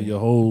nigga said your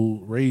whole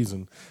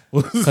raising.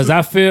 Because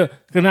I feel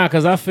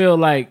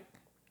like,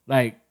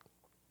 nigga,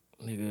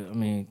 I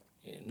mean,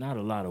 not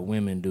a lot of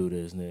women do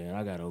this, nigga.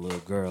 I got a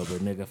little girl,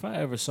 but nigga, if I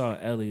ever saw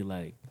Ellie,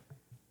 like,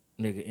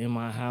 nigga, in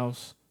my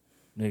house,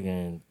 nigga,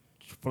 and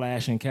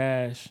flashing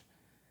cash,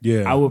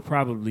 yeah, I would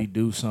probably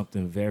do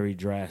something very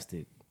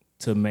drastic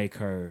to make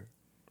her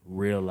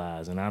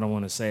realize, and I don't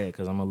want to say it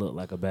because I'm gonna look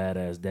like a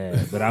badass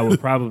dad, but I would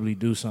probably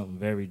do something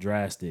very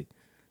drastic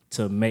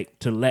to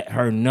let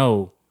her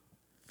know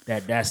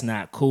that that's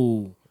not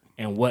cool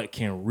and what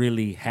can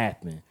really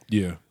happen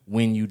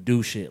when you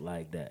do shit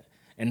like that.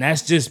 And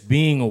that's just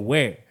being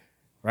aware,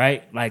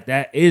 right? Like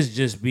that is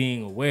just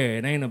being aware.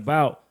 It ain't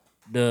about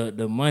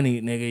the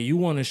money, nigga. You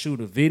want to shoot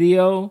a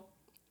video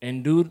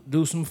and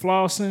do some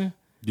flossing?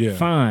 Yeah,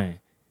 fine.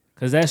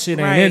 Cause that shit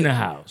ain't in the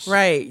house,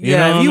 right? You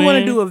yeah, if you want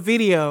to do do a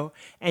video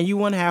and you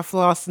want to have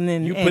flossing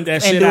and you put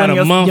that and shit out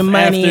a month your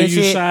money after and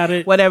you shit, shot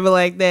it, whatever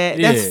like that,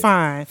 that's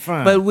fine.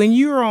 Fine. But when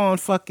you're on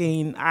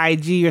fucking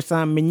IG or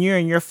something and you're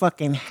in your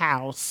fucking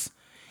house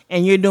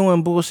and you're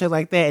doing bullshit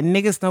like that, and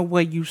niggas know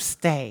where you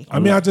stay. I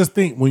mean, I just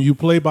think when you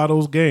play by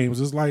those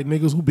games, it's like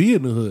niggas who be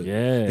in the hood.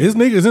 Yeah, it's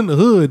niggas in the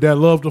hood that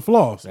love to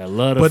floss,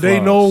 but they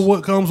know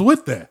what comes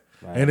with that,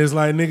 and it's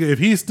like nigga, if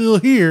he's still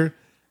here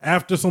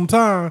after some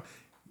time.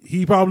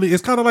 He probably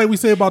it's kind of like we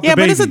say about the baby.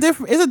 Yeah, but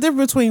it's a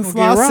difference between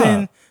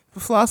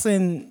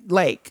flossing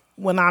like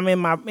when I'm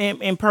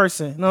in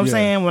person. You know what I'm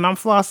saying? When I'm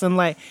flossing,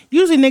 like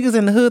usually niggas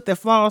in the hood that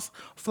floss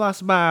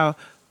by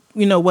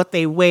what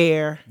they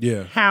wear,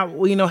 how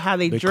how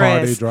they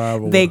dress, they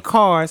drive, they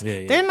cars.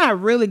 Yeah. They're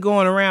not really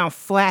going around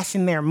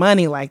flashing their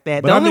money like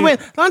that. The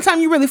only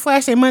time you really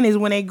flash their money is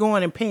when they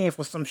going and paying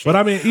for some shit. But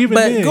I mean, even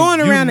then, going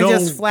around and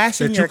just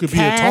flashing your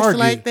cash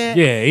like that,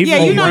 you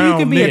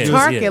can be a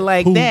target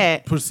like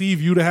that.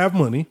 Perceive you to have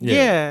money.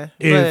 Yeah.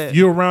 If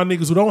you're around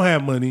niggas who don't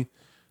have money,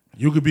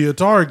 you could be a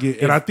target.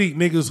 And I think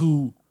niggas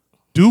who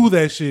do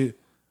that shit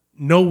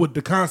know what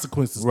the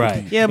consequences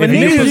could be. Yeah, but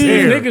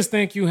niggas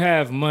think you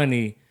have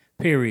money.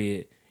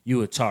 Period,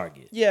 you a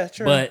target. Yeah,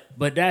 true.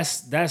 But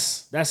that's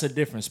a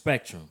different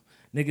spectrum.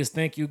 Niggas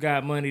think you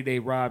got money, they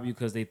rob you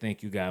because they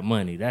think you got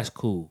money. That's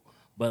cool.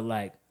 But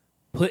like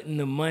putting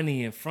the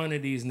money in front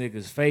of these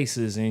niggas'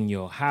 faces in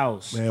your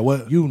house,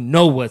 man, you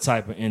know what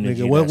type of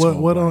energy. Nigga,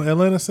 what on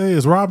Atlanta say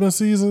is robbing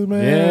season,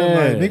 man. Yeah,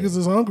 like niggas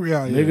is hungry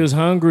out here. Niggas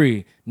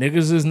hungry.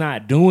 Niggas is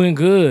not doing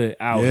good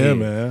out here. Yeah,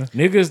 man.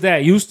 Niggas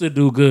that used to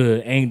do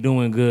good ain't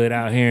doing good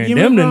out here, and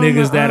them the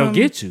niggas that'll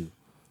get you.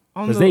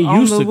 Because they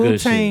used to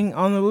good shit.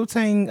 On the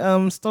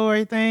Wu-Tang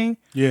story thing.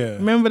 Yeah.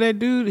 Remember that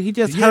dude? He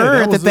just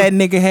heard that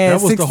nigga had 60.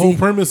 That was the whole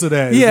premise of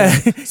that. Yeah.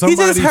 He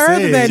just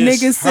heard that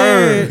nigga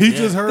said. He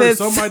just heard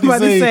somebody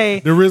say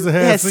the RZA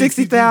had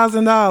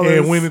 $60,000.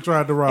 And went and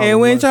tried to rob him. And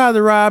went and tried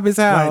to rob his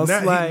house.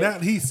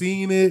 Not he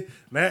seen it.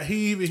 Not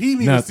he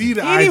didn't even see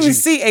the IG. He didn't even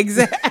see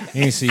exactly. He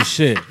didn't see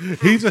shit.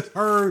 He just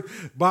heard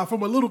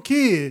from a little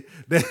kid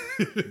that.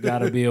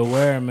 Gotta be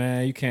aware,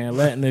 man. You can't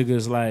let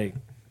niggas like.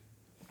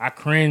 I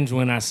cringe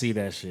when I see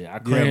that shit. I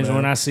cringe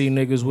when I see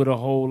niggas with a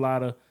whole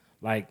lot of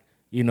like,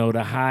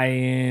 the high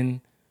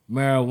end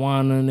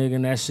marijuana, nigga,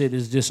 and that shit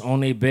is just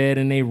on their bed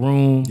in their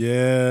room.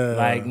 Yeah.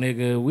 Like,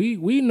 nigga,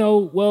 we know,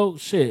 well,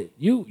 shit.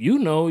 You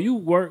know,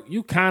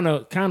 you kind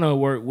of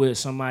work with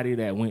somebody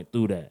that went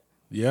through that.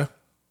 Yeah.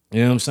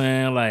 You know what I'm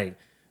saying? Like,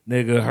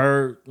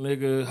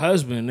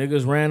 husband,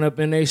 niggas ran up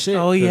in their shit.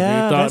 Oh,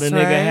 yeah, they thought the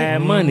nigga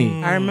had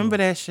money. I remember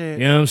that shit.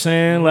 You know what I'm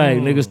saying? Like,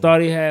 niggas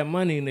thought he had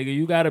money, nigga.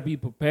 You got to be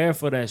prepared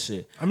for that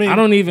shit. I mean, I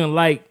don't even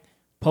like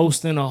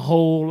posting a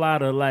whole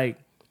lot of, like,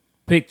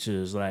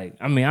 pictures. Like,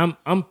 I mean,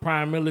 I'm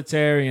prior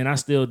military and I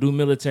still do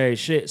military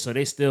shit, so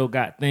they still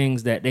got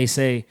things that they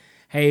say,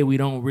 hey, we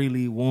don't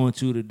really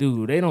want you to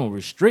do. They don't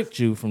restrict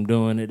you from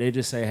doing it. They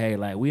just say, hey,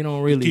 like, we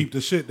don't really... keep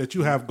the shit that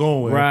you have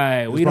going.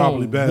 Right. We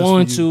don't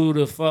want you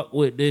to fuck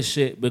with this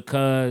shit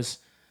because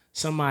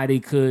somebody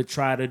could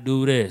try to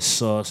do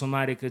this or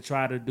somebody could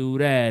try to do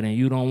that and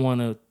you don't want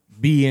to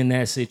be in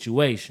that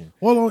situation.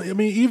 Well, I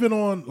mean, even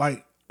on,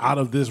 like, out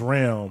of this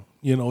realm.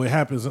 You know, it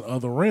happens in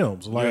other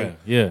realms.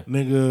 Like,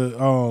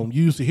 nigga,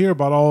 you used to hear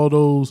about all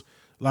those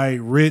like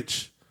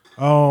rich,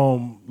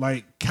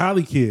 like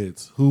Cali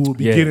kids who would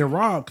be getting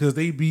robbed because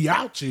they be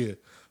out here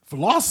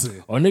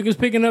flossing. Or niggas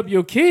picking up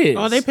your kids.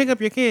 Oh, they pick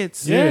up your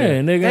kids.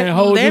 Yeah, nigga, and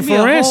hold you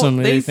for ransom.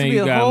 There used to be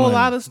a whole money.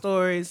 lot of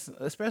stories,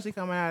 especially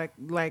coming out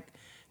of like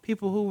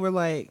people who were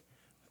like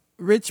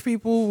rich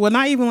people. Well,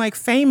 not even like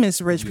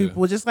famous rich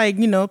people, just like,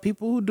 you know,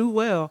 people who do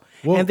well.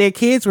 And their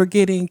kids were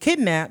getting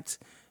kidnapped.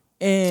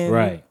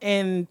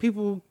 And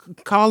people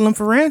call them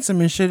for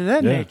ransom and shit of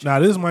that nature. Now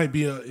this might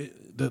be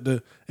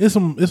it's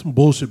some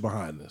bullshit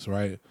behind this,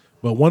 right?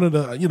 But one of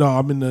the, you know,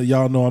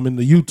 y'all know I'm in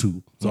the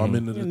YouTube, so I'm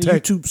into the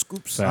tech YouTube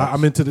scoops.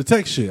 I'm into the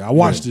tech shit. I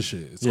watch this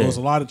shit. So it's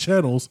a lot of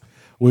channels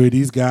where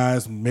these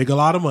guys make a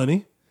lot of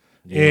money,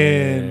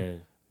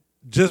 and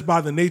just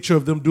by the nature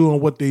of them doing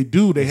what they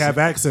do, they have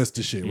access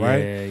to shit,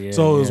 right?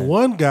 So there's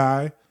one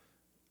guy.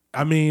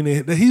 I mean,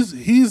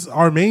 he's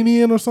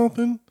Armenian or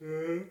something,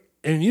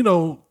 and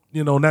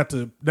not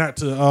to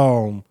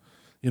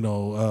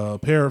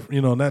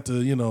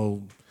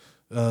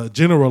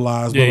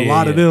generalize, but a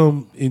lot of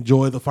them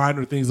enjoy the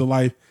finer things of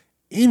life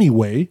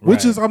anyway,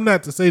 which is, I'm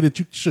not to say that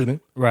you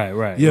shouldn't.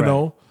 Right. You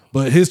know,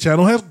 but his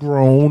channel has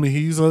grown.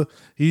 He's a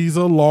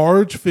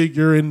large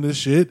figure in this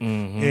shit,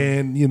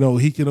 and you know,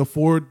 he can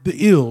afford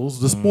the ills,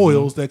 the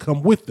spoils that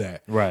come with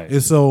that. Right.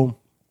 And so,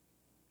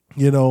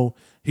 you know,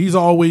 he's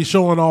always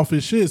showing off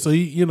his shit. So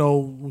he, you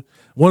know,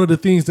 one of the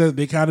things that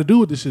they kind of do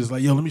with this shit is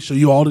like, yo, let me show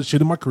you all this shit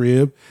in my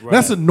crib. Right.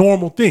 That's a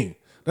normal thing.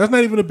 That's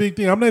not even a big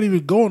thing. I'm not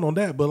even going on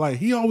that. But like,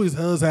 he always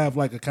does have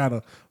like a kind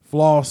of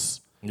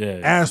floss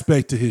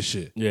aspect to his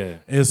shit. Yeah.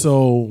 And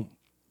so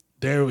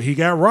he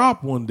got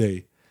robbed one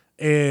day,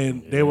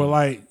 and they were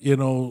like, you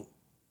know,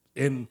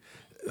 and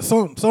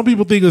some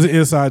people think it was an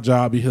inside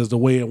job because the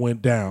way it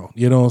went down.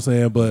 You know what I'm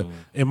saying? But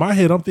in my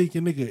head, I'm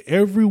thinking, nigga,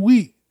 every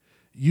week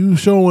you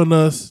showing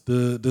us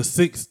the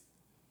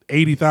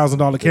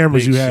 $80,000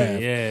 cameras you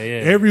have.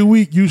 Every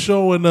week you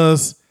showing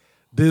us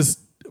this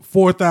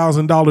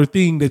 $4,000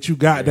 thing that you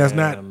got that's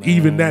not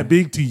even that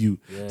big to you.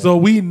 So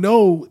we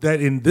know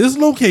that in this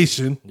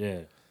location,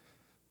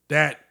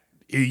 that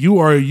you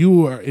are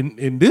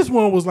in this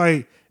one was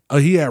like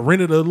he had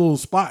rented a little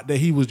spot that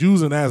he was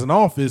using as an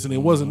office, and it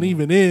wasn't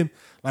even in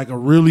like a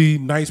really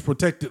nice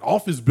protected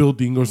office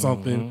building or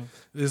something.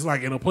 It's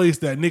like in a place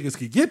that niggas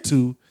could get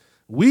to.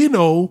 We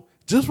know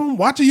just from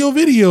watching your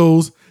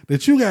videos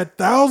that you got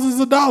thousands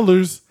of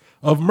dollars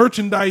of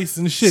merchandise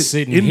and shit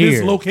sitting in here,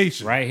 this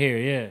location. Right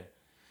here,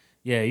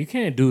 yeah, you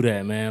can't do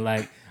that, man.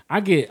 Like, I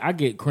get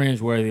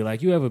cringeworthy.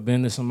 Like, you ever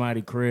been to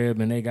somebody's crib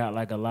and they got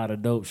like a lot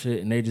of dope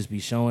shit and they just be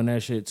showing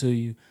that shit to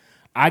you?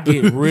 I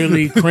get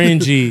really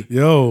cringy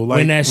like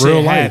when that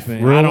shit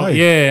happen.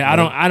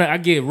 I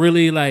get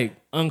really like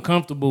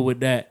uncomfortable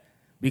with that,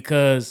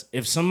 because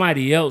if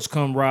somebody else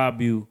come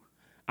rob you,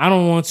 I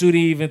don't want you to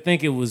even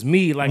think it was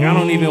me. Like, I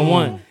don't even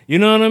want, you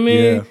know what I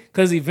mean?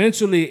 Because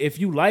eventually, if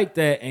you like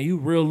that and you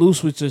real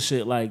loose with your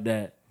shit like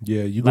that,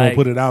 you're going to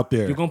put it out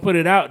there. You're going to put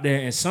it out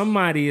there, and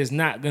somebody is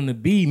not going to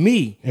be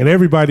me. And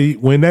everybody,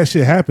 when that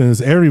shit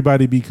happens,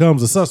 everybody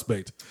becomes a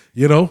suspect,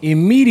 you know?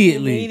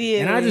 Immediately.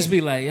 And I just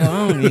be like, yo,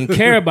 I don't even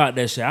care about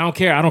that shit. I don't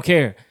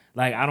care.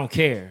 Like, I don't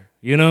care.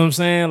 You know what I'm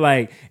saying?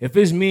 Like, if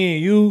it's me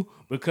and you,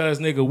 because,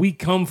 nigga, we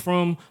come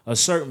from a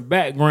certain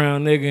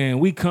background, nigga, and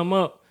we come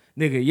up,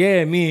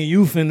 nigga, me and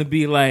you finna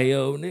be like,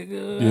 yo,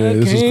 nigga,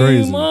 this is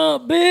crazy.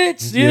 Up,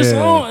 bitch. It's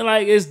on.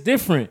 Like, it's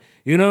different.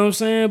 You know what I'm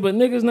saying? But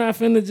niggas not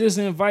finna just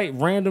invite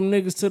random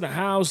niggas to the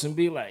house and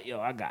be like, yo,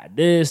 I got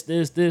this.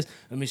 Let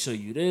me show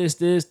you this.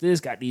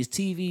 Got these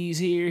TVs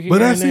here. But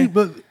that's it.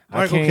 But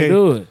I can't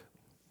do it.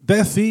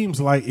 That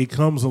seems like it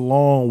comes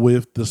along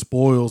with the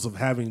spoils of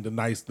having the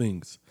nice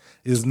things.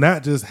 It's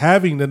not just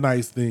having the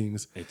nice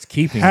things. It's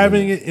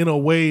having it in a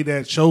way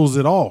that shows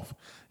it off.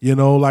 You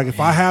know, like if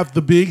I have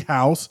the big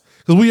house,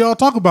 because we all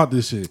talk about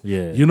this shit.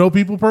 Yeah. You know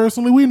people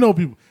personally, we know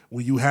people.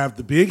 When you have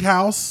the big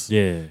house,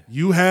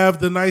 you have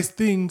the nice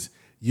things,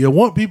 you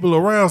want people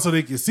around so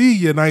they can see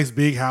your nice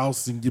big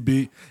house and your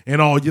big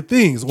and all your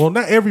things. Well,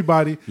 not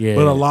everybody,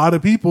 but a lot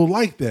of people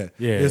like that.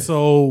 Yeah. And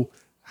so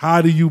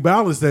how do you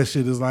balance that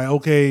shit? It's like,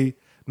 okay,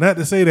 not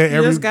to say that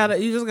you just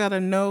gotta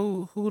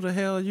know who the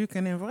hell you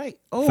can invite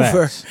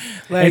over.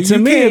 Like, and to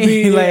me, it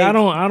be like I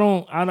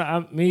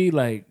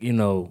like, you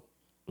know,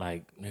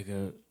 like,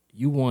 nigga,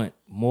 you want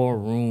more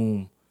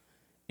room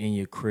in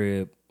your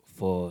crib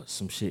for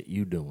some shit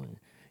you doing.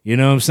 You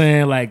know what I'm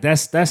saying? Like,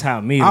 that's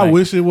how me. I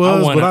wish it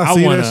was, but I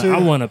see that shit. I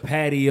want a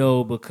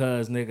patio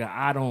because, nigga,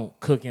 I don't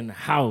cook in the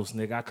house,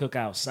 nigga. I cook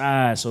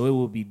outside, so it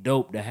would be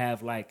dope to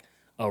have like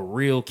a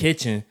real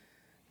kitchen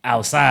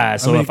outside.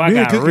 So if I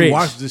got rich,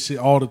 watch this shit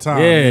all the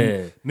time. Yeah,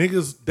 and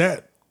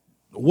niggas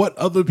what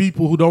other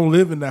people who don't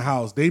live in the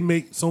house, they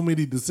make so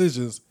many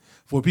decisions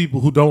for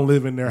people who don't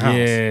live in their house.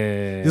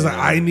 Yeah, it's like,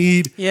 I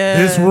need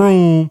this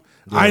room.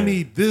 Yeah. I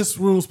need this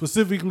room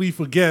specifically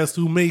for guests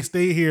who may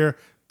stay here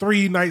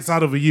 3 nights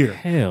out of a year.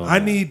 I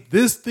need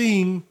this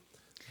thing.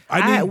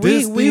 I need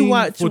this thing. We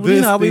watched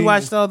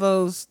all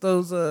those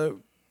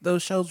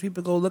those shows.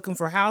 People go looking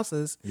for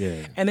houses.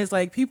 Yeah. And it's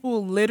like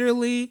people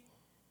literally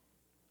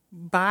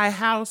buy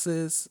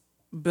houses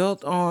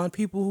built on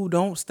people who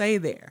don't stay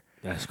there.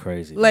 That's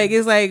crazy. Like,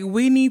 it's like,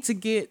 we need to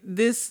get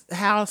this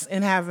house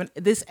and have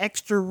this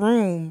extra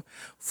room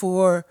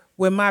for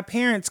when my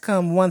parents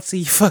come once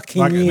a fucking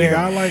Like, year. nigga,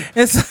 I like,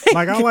 It's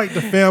like I like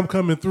the fam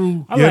coming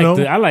through.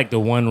 I like the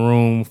one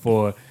room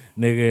for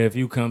nigga. If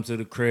you come to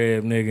the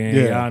crib, nigga, and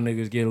y'all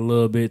niggas get a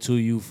little bit too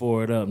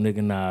euphoric up,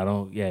 nigga. Nah,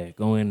 don't. Yeah,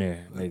 go in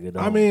there, nigga.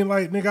 Don't. I mean,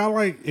 like, nigga, I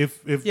like if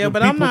yeah, the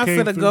but I'm people not came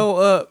finna through- go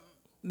up.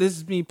 This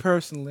is me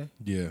personally.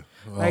 Yeah.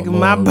 Like, Oh,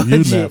 my Lord, you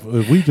budget. not-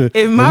 if we just,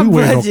 if my if we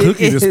went on budget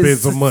cookie to spend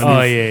is- some money.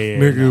 Oh, yeah,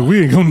 nigga,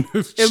 we ain't gonna.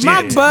 If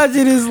my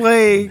budget is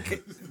like,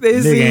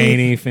 this nigga is ain't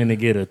even finna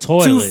get a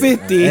toilet,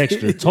 $250. an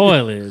extra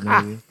toilet,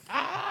 nigga.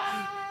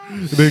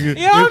 Nigga,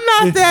 Yo, I'm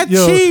not that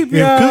cheap, if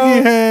yo.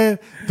 Cookie had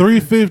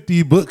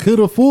 $350 but could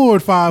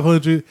afford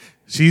 $500,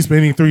 she's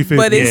spending $350.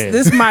 But it's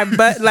this my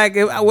like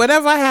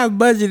whatever I have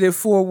budgeted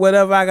for,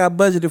 whatever I got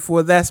budgeted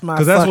for, that's my.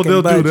 Because that's what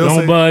they'll budget. do. They'll Don't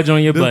say- budge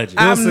on your budget.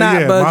 they'll I'm say,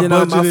 not budging my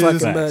on my budget fucking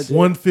is budget.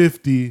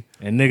 $150.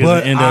 And niggas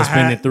but end I up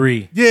spending had-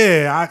 $3.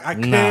 Yeah, I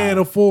can't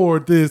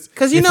afford this.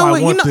 Because you if know I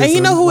what, want this and you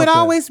know and who want it that.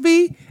 always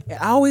be?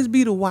 It always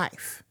be the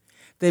wife.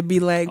 They'd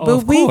be like, Oh, but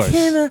of we course.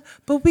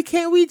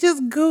 can't we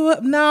just go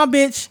up? Nah,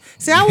 bitch.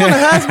 See, I want a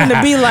husband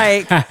to be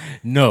like,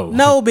 No.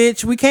 no,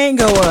 bitch, we can't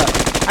go up.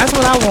 That's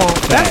what I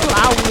want. That's what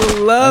I would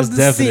love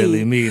That's to see.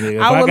 definitely me, nigga.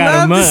 If I I would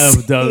got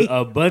love to see.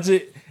 a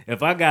budget,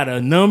 if I got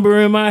a number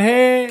in my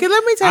head, Okay,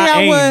 let me tell I y'all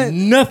ain't what-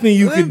 nothing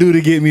you can do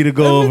to get me to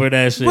go over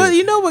that shit. But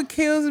you know what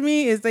kills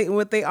me is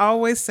what they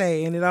always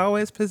say, and it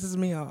always pisses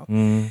me off.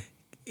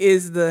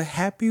 Is the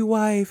happy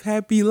wife,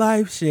 happy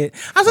life shit.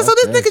 I said, so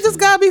this nigga just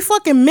gotta be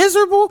fucking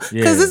miserable because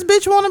Yeah. this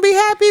bitch want to be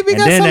happy and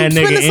because then that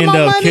nigga spending some end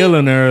more up money.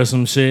 killing her or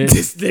some shit.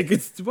 This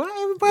nigga, why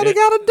everybody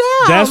gotta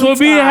die? That's all what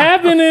the be time?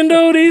 happening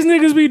though. These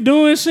niggas be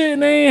doing shit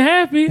and they ain't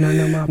happy. None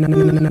of my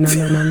business.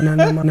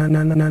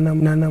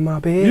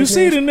 You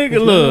see the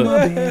nigga, look,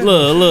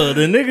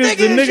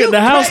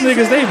 the house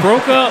niggas, they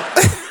broke up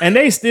and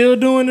they still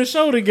doing the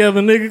show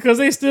together, nigga, because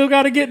they still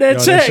got to get that Yo,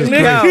 that check, shit's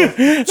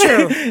nigga.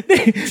 True.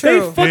 They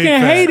True. fucking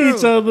Big hate facts.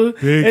 each other,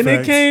 Big and they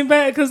facts. came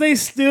back because they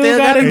still Still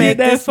got to gotta get make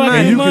that this fucking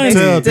money. You money. can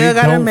tell Still they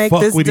gotta don't make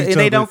fuck this. with each They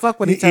other don't fuck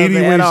with each in other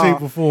any at way, all.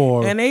 shape, or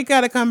form. And they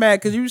gotta come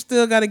back because you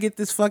still gotta get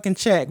this fucking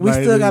check. We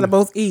Like, still gotta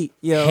both eat,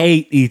 yo.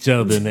 Hate each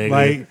other, nigga.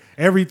 Like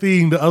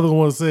everything the other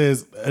one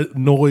says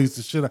annoys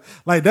the shit out.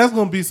 Like that's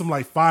gonna be some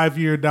like 5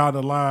 year down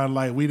the line.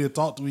 Like we didn't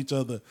talk to each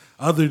other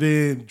other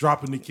than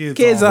dropping the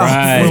kids off off.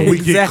 Right. when we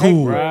get Exactly.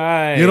 cool.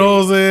 Right. You know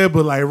what I'm saying?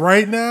 But like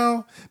right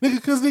now, nigga,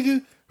 because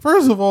nigga,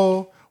 first of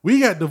all, we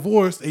got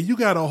divorced and you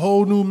got a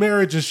whole new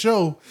marriage and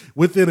show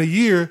within a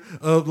year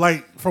of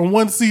like from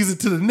one season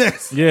to the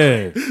next.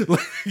 Yeah.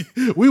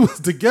 Like, we was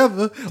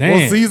together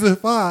Damn. on season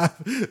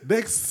 5.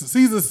 Next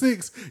season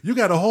 6, you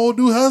got a whole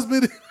new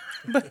husband.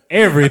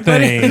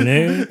 Everything,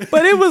 nigga.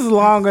 But it was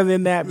longer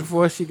than that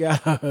before she got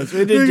hers.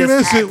 It didn't Nigga, that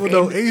just shit with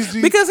no happen.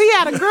 HG. Because he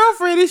had a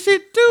girlfriend and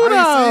shit too, I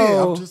ain't saying,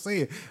 though. I'm just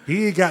saying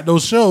he ain't got no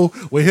show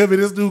with him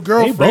and his new They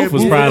girlfriend. both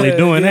was moving. probably Yeah,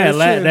 doing yeah,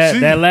 that.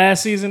 shit. That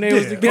last season they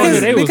was Yeah. together.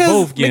 They was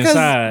both getting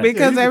side.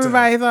 Because you can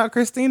everybody thought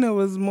Christina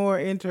was more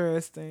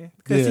interesting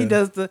because Yeah. she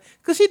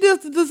does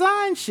the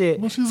design shit.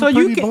 Well, she's so a you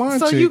pretty can blonde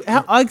so chick. you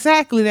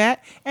exactly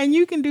that, and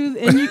you can do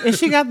and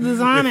she got the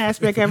design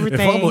aspect If I'm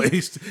everything. a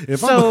HG, if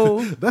So,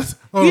 I'm a, that's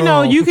You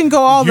know, you can go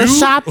all the You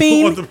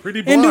shopping or the pretty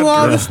and do blonde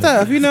all girl? the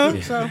stuff. You know,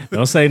 so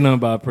Don't say nothing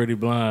about Pretty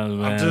Blondes,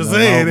 man. just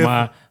saying,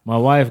 if- My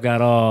wife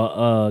got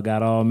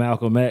all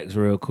Malcolm X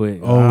real quick.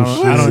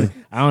 Oh,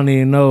 I don't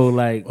even know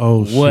like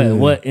Oh, shit.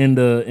 what in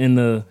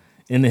the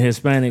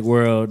Hispanic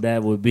world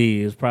that would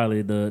be. It's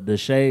probably the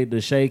Shay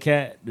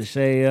cat, the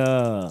Shay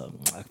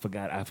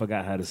I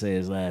forgot how to say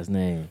his last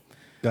name.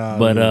 God,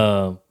 But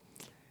man.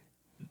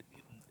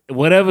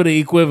 whatever the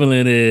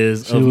equivalent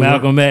is She of was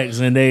Malcolm X,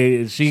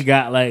 and she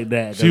got like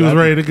that. she was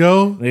ready to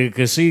go.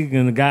 Because she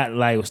got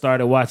like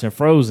started watching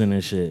Frozen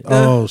and shit.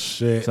 Oh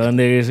shit! So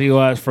nigga, she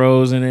watched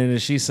Frozen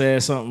and she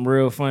said something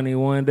real funny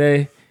one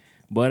day.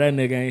 Boy, that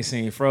nigga ain't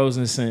seen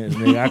Frozen since.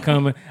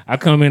 Nigga, I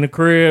come in the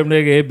crib,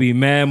 nigga, it be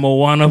Mad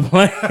Moana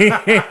playing.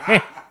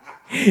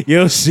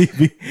 Yo, she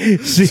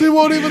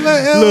won't even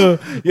let Elle.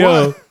 Look,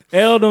 yo, What?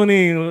 Elle don't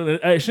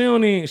even. She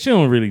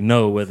don't really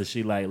know whether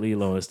she like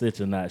Lilo and Stitch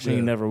or not. She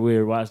ain't never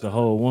really watched the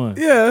whole one.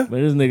 Yeah. But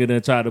this nigga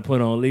done tried to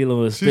put on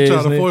Lilo and She Stitch.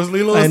 trying to nigga. force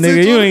Lilo like, and nigga,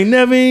 Stitch you on ain't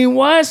never even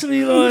watched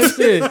Lilo and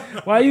Stitch.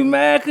 Why you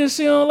mad? Cause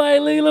she don't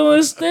like Lilo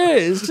and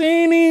Stitch. She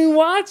ain't even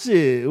watch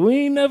it. We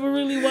ain't never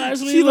really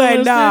watched Lilo she like,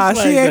 and nah,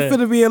 Stitch she like ain't that.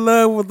 finna be in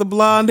love with the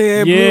blonde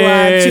hair, blue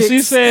Yeah, eyed chicks.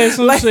 she said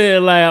some shit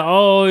like,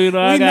 "Oh, you know,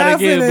 I We gotta not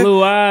get finna-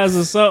 blue eyes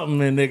or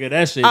something." And nigga,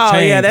 that shit Oh,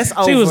 changed. yeah, that's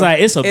She was over. like,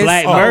 "It's a It's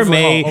black over.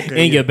 mermaid Oh, okay,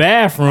 in yeah. your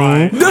bathroom."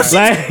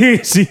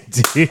 Like she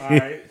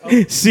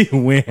did. She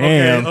went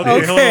ham.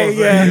 Okay,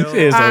 yeah. She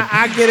is a-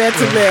 I get that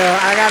to Mel.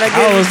 I gotta get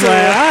I it was to like,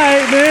 her. "All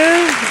right,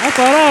 man. I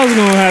thought I was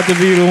gonna have to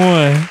be the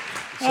one."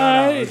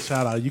 All right,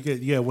 Shout out. You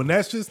get when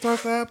that shit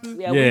starts to happen.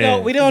 Yeah,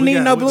 we don't need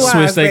no blue eyes,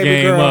 Switch that baby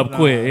game girl. up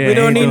quick. Yeah, We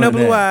don't ain't need no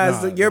doing blue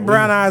that. eyes. Your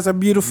brown eyes are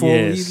beautiful.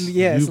 Yes.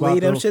 Yes, You about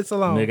leave them to- shits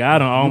alone. Nigga, I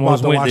done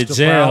almost to went watch to the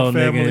jail, Proud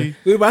nigga. Family.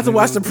 We about to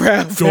watch the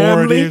Proud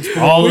Dora the Family.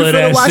 Explorer. All We of finna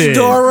that watch shit.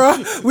 Dora.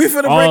 We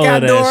finna All break of out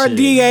that Dora, shit.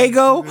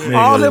 Diego,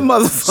 all them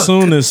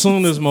motherfuckers.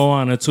 Soon as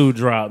Moana 2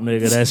 drop,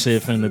 nigga, that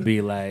shit finna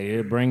be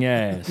like, bring your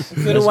ass.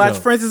 We finna Let's watch go.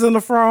 Princess and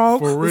the Frog.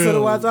 For We real.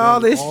 finna watch all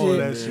this All shit.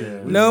 that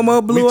shit. No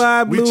more blue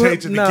eye, we blue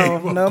changing the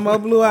game up. no more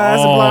blue eyes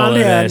and All blonde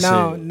of hair. that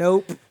No, shit.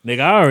 nope. Nigga,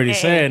 I already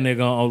said,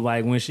 nigga,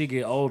 like when she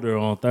get older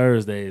on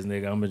Thursdays,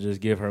 nigga, I'm gonna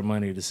just give her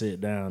money to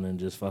sit down and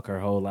just fuck her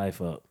whole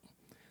life up.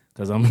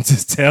 Cause I'm gonna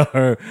just tell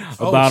her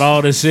about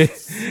all the shit.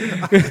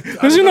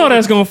 Cause you know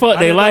that's gonna fuck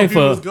their life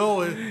up.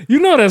 You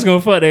know that's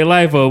gonna fuck their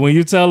life up when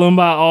you tell them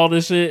about all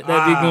the shit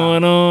that be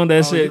going on.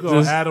 That shit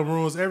just Adam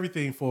ruins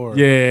everything for her.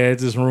 yeah, it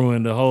just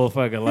ruined the whole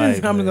fucking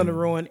life. I'm man. gonna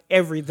ruin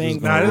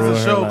everything. Nah, ruin there's a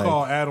her show life.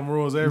 called Adam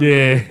Ruins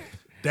Everything. Yeah.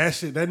 That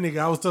shit, that nigga,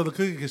 I was telling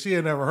Cookie because she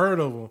had never heard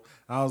of him.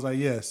 I was like,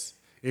 yes,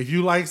 if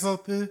you like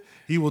something,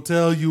 he will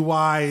tell you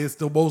why it's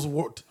the most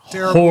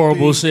terrible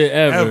Horrible thing shit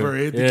ever.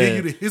 And to give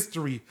you the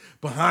history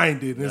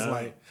behind it. And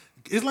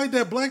it's like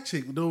that black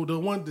chick, the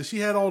one that she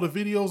had all the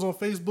videos on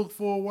Facebook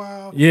for a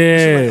while.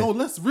 Yeah. She's like, oh,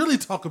 let's really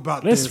talk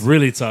about this. Let's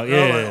really talk. And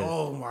I'm Yeah. like,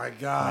 oh my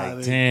God.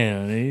 Like,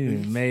 damn,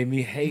 he made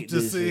me hate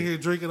Just this sitting shit. here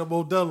drinking a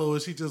Modelo,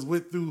 and she just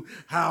went through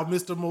how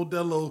Mr.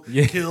 Modelo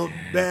Yeah. killed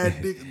bad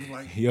niggas.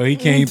 Like, Yo, he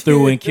came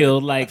through and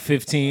killed like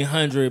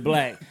 1,500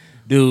 black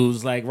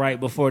dudes like right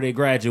before they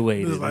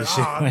graduated. it's like,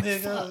 and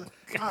shit. oh, nigga,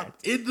 I'm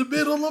in the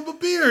middle of a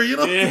beer, you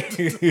know? Yeah. I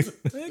can't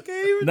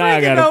even Now I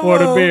drink it gotta no pour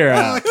the more. beer I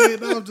out.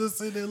 can't, I'm just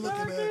sitting there looking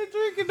I at it. can't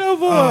drink it no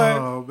more.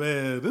 Oh,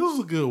 man. This was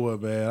a good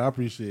one, man. I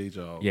appreciate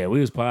y'all. Yeah, we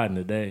was podding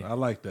today. I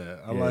like that.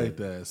 I Yeah. like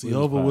that. See, We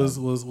Hova was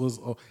was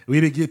we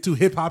didn't get too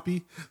hip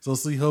hoppy, so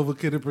see Hova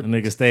couldn't The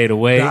nigga stayed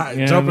away. You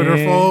know jumping what I her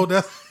mean? phone.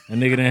 That's A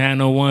nigga didn't have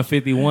no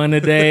 151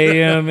 today.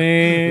 You know what I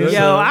mean?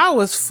 Yo, I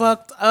was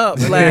fucked up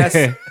last.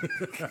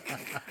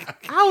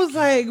 I was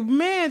like,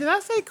 man, did I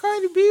say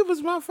Cardi B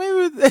was my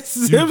favorite?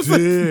 you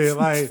did.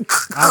 Like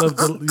out of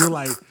the, you're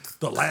like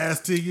the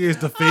last 10 years,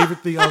 the favorite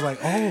thing. I was like,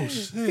 oh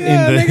shit.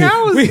 Yeah, nigga,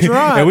 I was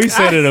drunk. And we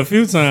said it a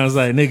few times,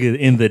 like, nigga,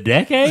 in the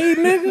decade,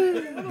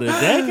 nigga? The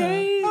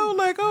decade? I was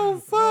like, oh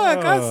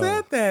fuck, I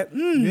said that.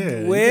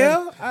 Yeah,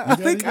 Well, I you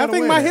think gotta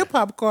wear my that. hip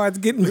hop card's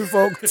getting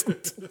revoked.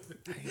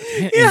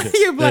 The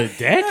your black,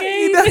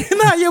 decade? you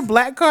know how your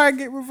black card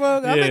get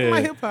revoked. I Yeah. think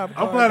my hip hop.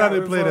 I'm glad I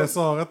didn't play that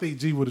song. I think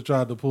G would have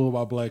tried to pull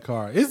my black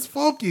card. It's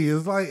funky.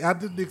 It's like I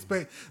didn't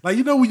expect. Like,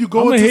 you know when you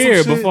go I'm going into to hear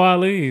it some shit, before I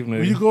leave, nigga.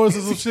 when you go into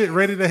some shit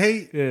ready to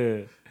hate, yeah.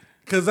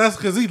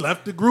 because he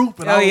left the group.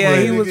 And Oh, I was yeah, like,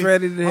 he was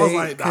ready to I was hate,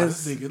 like, nah,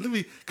 this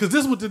nigga, because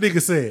this is what the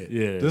nigga said.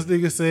 Yeah. This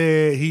nigga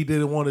said he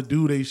didn't want to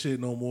do they shit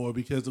no more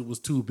because it was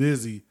too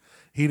busy.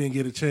 He didn't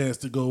get a chance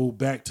to go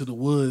back to the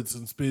woods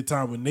and spend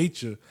time with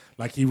nature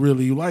like he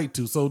really liked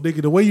to. So,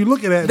 nigga, the way you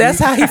looking at That's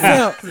me, how he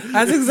felt.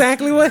 That's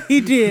exactly what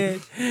he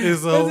did.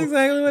 is, That's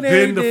exactly what then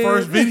Harry the did.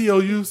 first video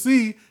you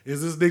see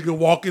is this nigga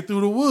walking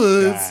through the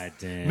woods, God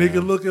damn.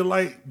 nigga looking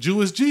like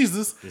Jewish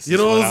Jesus. This you is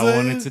know what what I'm I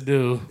saying? wanted to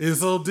do. And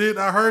so then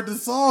I heard the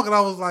song and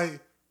I was like,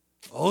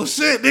 oh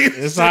shit, nigga.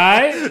 It's all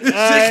right. This shit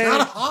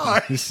kind of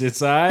hard. This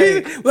shit's all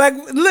right. Like,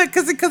 look,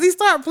 cause he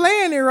started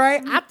playing it,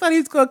 right? I thought he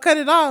was gonna cut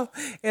it off,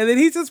 and then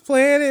he's just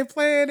playing it.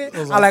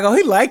 I'm like, oh,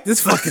 he liked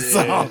this fucking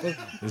song.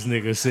 This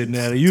nigga sitting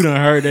there. You done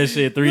heard that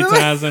shit 3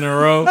 times in a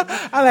row. like,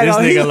 This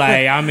oh, he nigga like-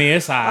 like, I mean,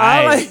 it's all I'm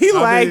right. like, he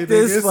liked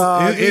this it's-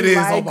 song. It He is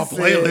on my likes it.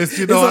 playlist.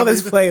 You It's know, on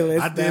his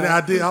playlist.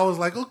 I did. I was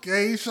like,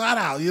 okay, shout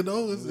out. You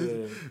know,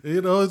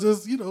 it's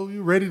just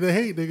you ready to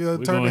hate, nigga.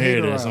 We're Turn going the to hear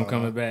hate this. around. I'm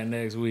coming back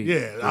next week.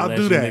 Yeah, to I'll let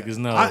do you that. Niggas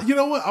know. You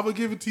know what? I'm gonna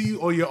give it to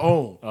you on your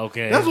own.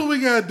 Okay. That's what we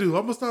gotta do.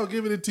 I'm gonna start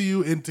giving it to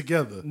you in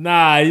together.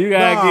 Nah, you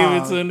gotta Nah,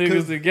 give it to niggas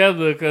 'cause-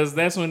 together because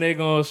that's when they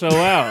gonna show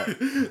out.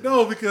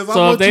 No, because I So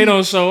want if they you,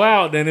 don't show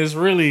out, then it's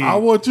really I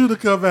want you to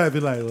come back and be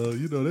like, well,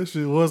 you know, that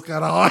shit was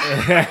kind of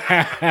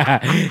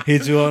hard.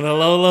 hit you on the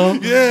low.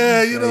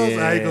 Yeah, you know, so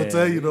I ain't gonna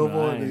tell you no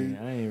more. I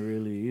nigga. ain't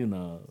really,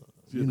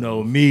 you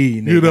know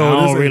me, nigga. You know, I this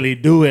don't ain't- really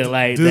do it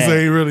like This that.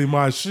 ain't really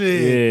my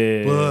shit.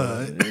 Yeah,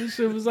 But this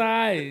shit was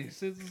alright.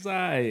 Shit was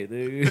alright,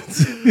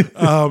 nigga.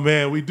 oh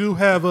man, we do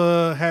have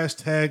a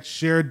hashtag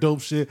share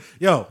dope shit.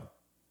 Yo,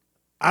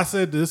 I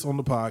said this on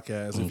the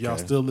podcast. If y'all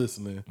Okay. still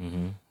listening,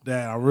 Mm-hmm.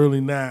 that I'm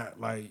really not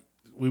like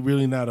we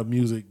really not a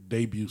music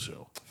debut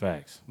show.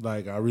 Facts.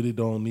 Like I really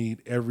don't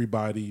need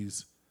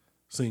everybody's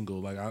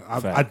single. Like I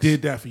Facts.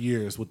 did that for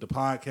years with the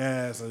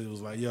podcast. It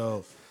was like,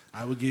 yo,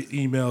 I would get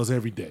emails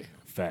every day.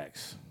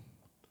 Facts.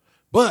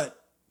 But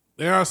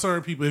there are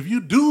certain people. If you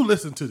do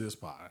listen to this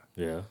pod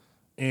Yeah.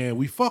 and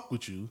we fuck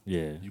with you,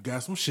 Yeah. you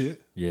got some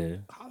shit. Yeah.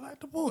 Holla at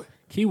the boy.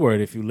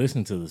 Keyword if you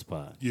listen to this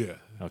pod. Yeah.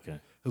 Okay.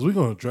 Because we're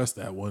going to address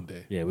that one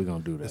day. Yeah, we're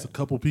gonna do that. There's a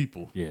couple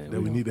people Yeah, that we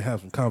we gonna- need to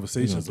have some We're gonna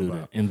conversations do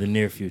about. that in the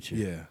near future.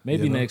 Yeah,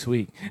 Maybe you know. next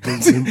week.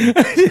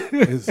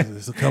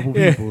 It's a couple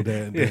people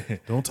that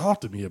don't talk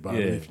to me about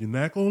it Yeah. if you're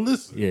not going to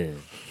listen.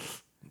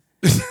 Yeah.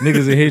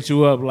 Niggas will hit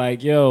you up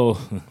like, yo.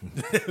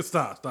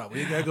 Stop.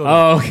 We ain't gotta go there.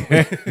 Oh,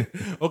 okay.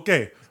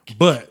 Okay,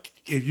 but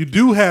if you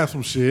do have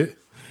some shit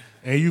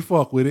and you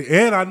fuck with it,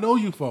 and I know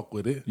you fuck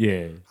with it,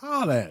 Yeah.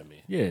 holla at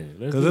me. Yeah.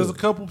 Because there's a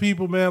couple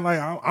people, man, like,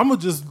 I'm going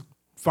to just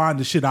find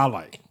the shit I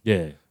like.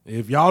 Yeah.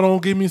 If y'all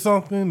don't give me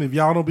something, if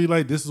y'all don't be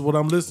like, this is what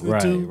I'm listening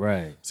to.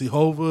 Right. See,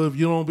 Hova, if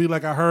you don't be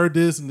like, I heard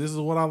this and this is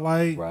what I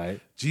like.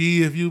 Right.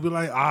 G, if you be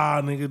like,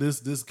 nigga,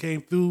 this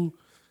came through,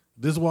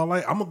 this is what I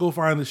like, I'm going to go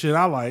find the shit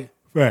I like.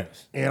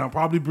 Facts. And I'm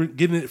probably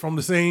getting it from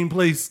the same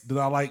place that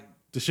I like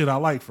the shit I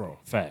like from.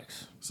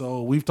 Facts.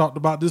 So we've talked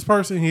about this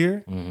person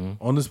here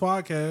on this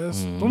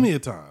podcast plenty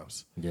of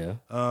times. Yeah.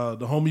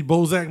 The homie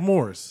Bozak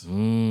Morris.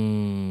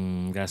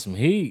 Got some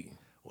heat.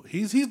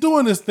 He's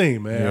doing this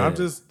thing, man. Yeah. I'm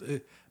just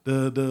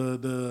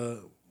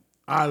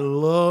I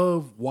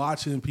love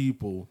watching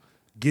people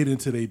get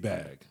into their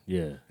bag.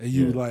 Yeah. And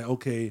you like,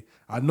 okay,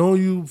 I know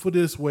you for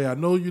this way, I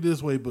know you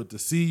this way, but to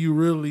see you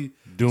really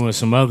doing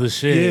some other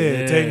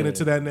shit. taking it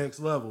to that next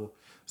level.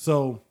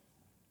 So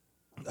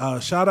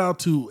shout out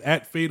to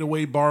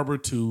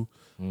 @FadeAwayBarber2,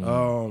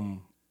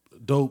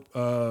 dope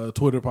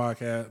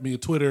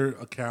Twitter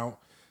account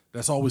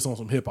that's always on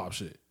some hip hop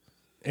shit.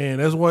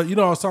 And that's what,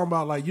 I was talking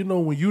about, like,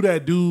 when you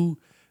that dude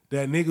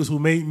that niggas who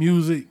make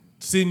music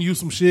send you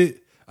some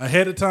shit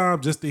ahead of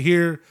time just to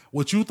hear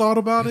what you thought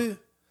about it,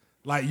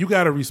 like, you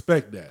got to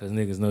respect that. Because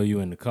niggas know you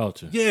in the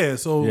culture. Yeah,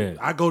 so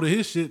I go to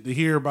his shit to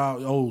hear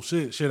about,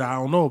 shit I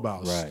don't know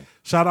about. Right.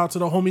 Shout out to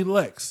the homie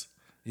Lex.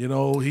 A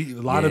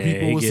lot of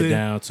people was get saying,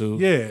 down too.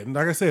 Yeah, and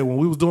like I said, when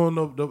we was doing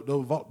the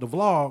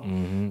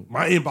vlog,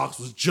 my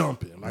inbox was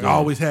jumping. Like, I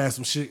always had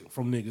some shit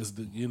from niggas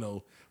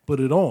to, put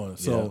it on.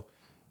 So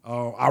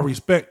I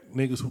respect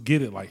niggas who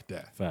get it like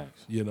that.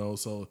 Facts.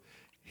 So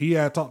he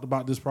had talked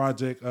about this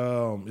project.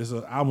 It's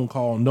an album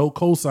called No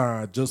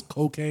Cosign, Just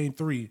Cocaine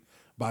 3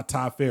 by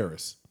Ty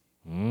Ferris.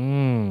 I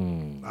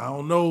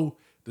don't know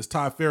this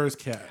Ty Ferris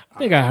cat. I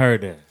think I heard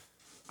that.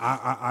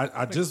 I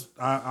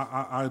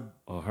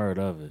heard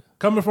of it.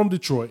 Coming from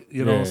Detroit,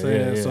 you know what I'm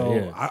saying? Yeah, so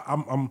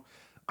yeah.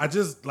 I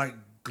just like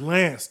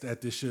glanced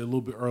at this shit a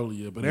little bit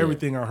earlier, but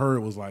everything I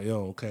heard was like,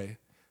 okay,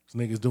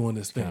 this nigga's doing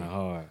this thing. Kinda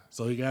hard.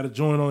 So he got a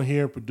joint on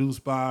here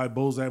produced by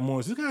Bozak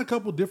Morris. He's got a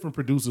couple different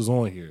producers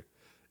on here.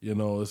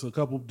 It's a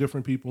couple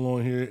different people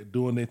on here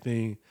doing their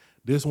thing.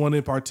 This one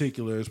in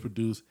particular is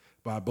produced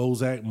by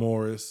Bozak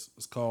Morris.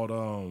 It's called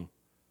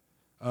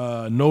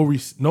No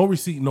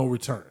Receipt, No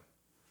Return.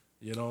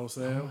 You know what I'm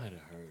saying? I might have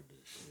heard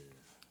this shit.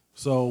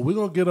 So we're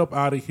gonna get up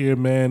out of here,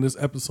 man. This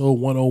episode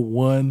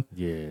 101.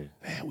 Yeah.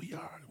 Man,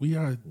 we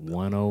are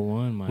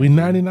 101, man. We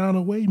 99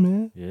 away,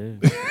 man. Yeah.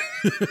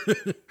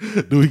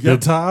 Do we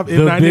got time?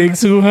 The big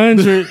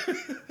 200.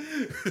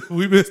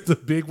 We missed the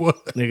big one.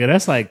 Nigga,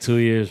 that's like 2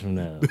 years from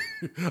now.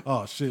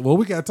 Oh shit. Well,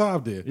 we got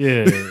time then.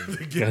 Yeah.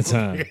 Got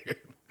time.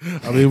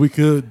 I mean, we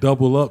could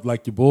double up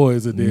like your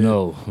boys and then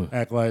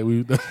act like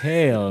we.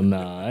 Hell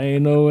nah.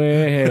 Ain't no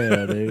way in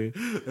hell,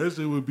 nigga. That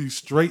shit would be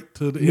straight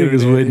to the Niggas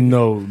internet. wouldn't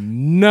know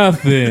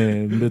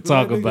nothing to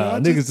talk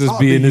about. Niggas just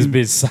be in this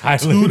bitch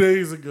silent. 2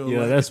 days ago.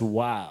 Yeah, like, that's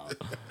wild.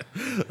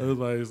 I was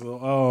like,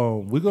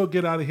 so we're gonna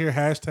get out of here.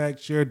 #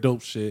 share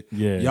dope shit.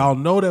 Yeah. Y'all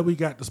know that we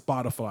got the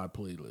Spotify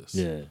playlist.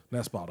 Yeah.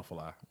 Not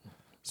Spotify.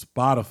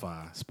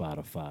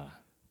 Spotify.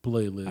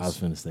 Playlist. I was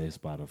finna say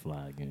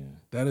Spotify again.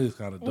 That is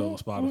kind of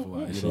dope,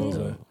 Spotify. You know what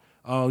I'm dope.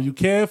 saying? You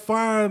can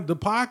find the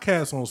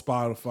podcast on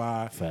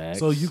Spotify. Facts.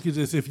 So you can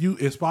just, if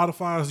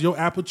Spotify is your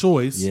app of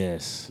choice,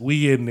 Yes.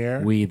 we in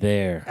there. We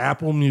there.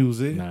 Apple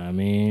Music, Nah, I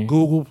mean.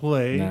 Google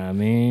Play,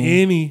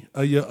 any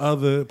of your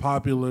other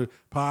popular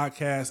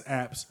podcast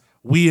apps,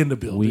 we in the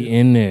building. We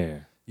in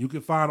there. You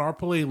can find our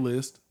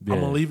playlist. Yeah. I'm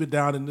going to leave it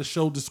down in the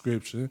show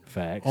description.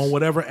 Facts. On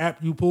whatever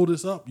app you pull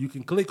this up, you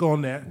can click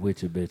on that.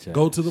 With your bitch ass.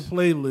 Go to the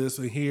playlist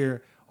and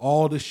hear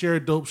all the share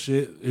dope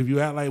shit. If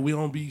you act like we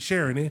don't be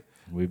sharing it,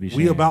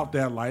 we about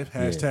that life.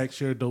 #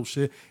 share dope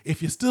shit.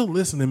 If you're still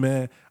listening,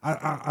 man,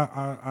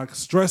 I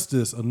stress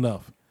this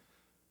enough.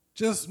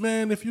 Just,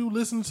 man, if you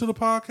listen to the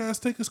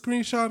podcast, take a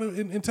screenshot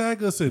and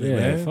tag us in it,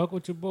 man. Fuck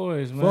with your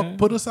boys, man.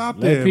 Put us out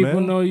there, Let people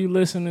man. know you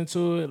listening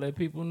to it. Let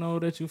people know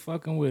that you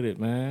fucking with it,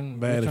 man.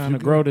 We're if trying you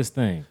to grow this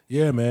thing.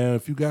 Yeah, man.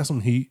 If you got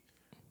some heat,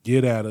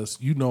 get at us.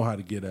 You know how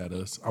to get at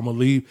us. I'm going to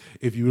leave.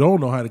 If you don't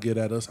know how to get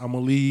at us, I'm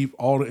going to leave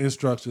all the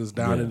instructions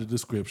down in the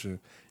description.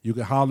 You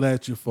can holler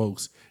at your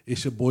folks.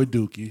 It's your boy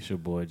Dookie. It's your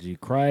boy G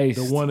Christ.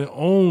 The one and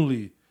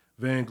only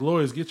Van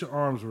Glorious. Get your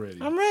arms ready.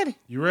 I'm ready.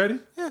 You ready?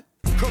 Yeah.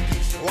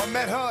 Cookies. Oh, I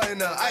met her in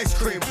the ice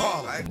cream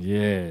parlor.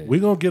 Yeah. We're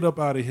going to get up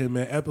out of here,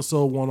 man.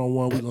 Episode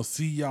 101. We're going to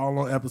see y'all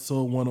on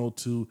episode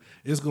 102.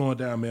 It's going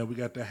down, man. We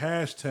got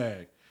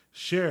the #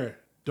 share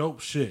dope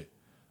shit.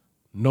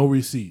 No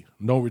receipt.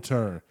 No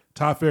return.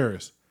 Ty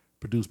Ferris.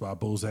 Produced by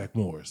Bozak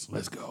Morris.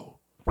 Let's go.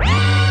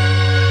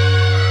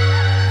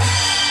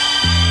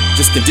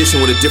 Just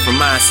conditioned with a different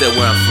mindset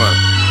where I'm from.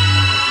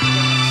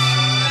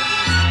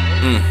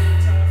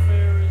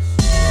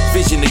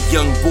 vision, a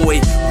young boy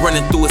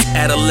running through his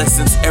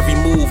adolescence, every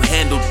move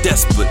handled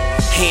desperate.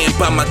 Hand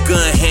by my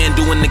gun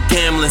handle in the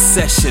gambling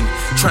session,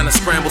 trying to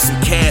scramble some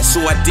cash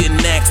so I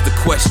didn't ask the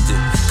question,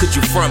 could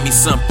you front me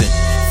something?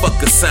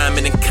 Fuck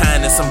assignment and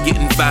kindness, I'm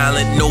getting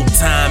violent. No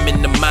time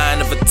in the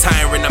mind of a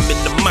tyrant, I'm in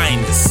the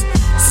minus.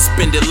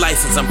 Suspended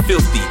license, I'm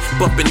filthy.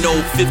 Bumping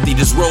old 50,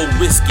 this road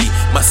risky.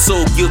 My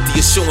soul guilty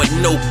of showing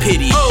no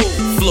pity.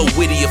 Flow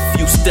witty, a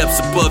few steps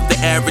above the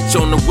average.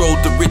 On the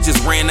road to riches,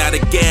 ran out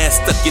of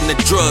gas, stuck in the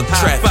drug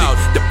traffic.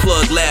 The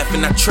plug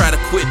laughing, I try to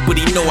quit, but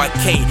he know I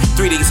can't.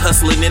 3 days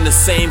hustling in the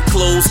same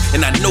clothes,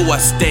 and I know I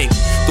stink.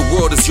 The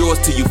world is yours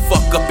till you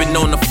fuck up and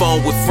on the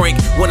phone with Frank.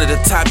 One of the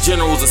top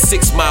generals of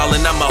 6 Mile,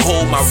 and I'ma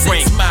hold my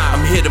rank.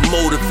 I'm here to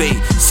motivate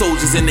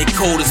soldiers in their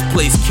coldest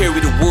place. Carry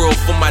the world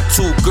for my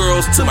 2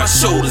 girls till my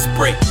shoulders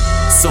break.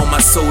 Sold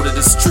my soul to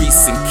the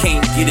streets and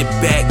can't get it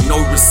back. No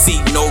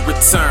receipt, no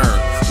return.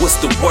 What's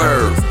the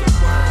word?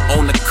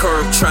 On the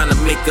curb trying to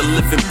make a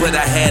living, but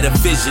I had a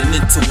vision.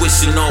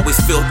 Intuition always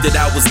felt that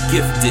I was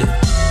gifted.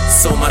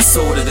 Sold my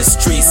soul to the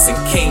streets and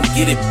can't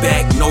get it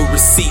back. No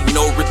receipt,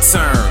 no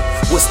return.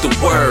 What's the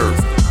word?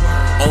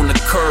 On the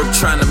curb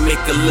trying to make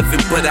a living,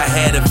 but I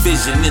had a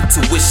vision.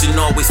 Intuition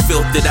always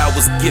felt that I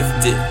was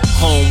gifted.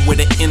 Home where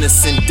the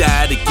innocent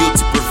died, the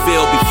guilty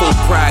prevailed. Before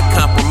pride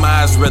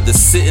compromised, rather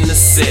sit in the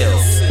cell.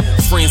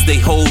 Friends they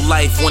whole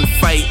life, one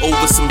fight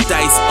over some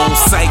dice on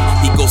sight.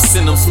 He go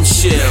send them some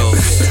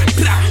shells.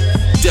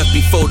 Death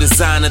before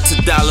designer to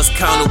dollars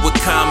counted with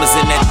commas,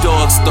 and that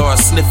dog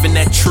starts sniffing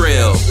that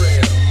trail.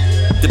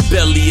 The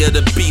belly of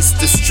the beast,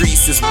 the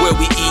streets is where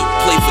we eat,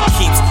 play for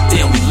keeps.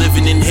 Damn, we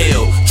living in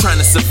hell, trying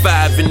to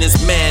survive in this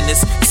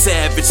madness.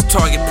 Savage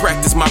target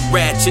practice, my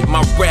ratchet, my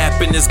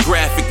rapping is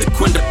graphic. The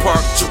Quinder Park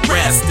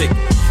Jurassic.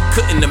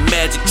 Cutting the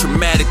magic,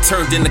 traumatic,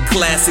 turned into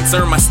classics.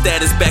 Earned my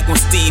status back when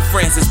Steve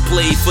Francis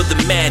played for the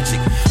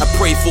Magic. I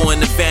prayed for an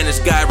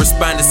advantage, guy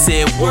responded,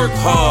 said work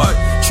hard.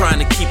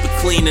 Trying to keep it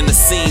clean in a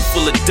scene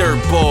full of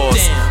dirt balls.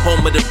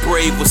 Home of the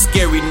brave with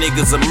scary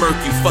niggas, a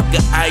murky. Fuck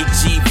a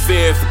IG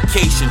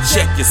verification,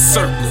 check your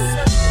circle.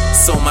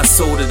 Sold my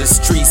soul to the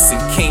streets and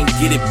can't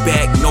get it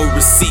back. No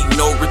receipt,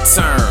 no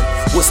return.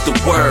 What's the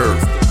word?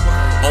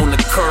 On the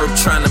curb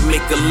trying to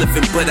make a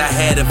living, but I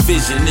had a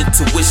vision.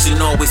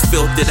 Intuition always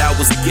felt that I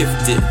was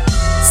gifted.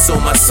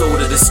 Sold my soul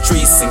to the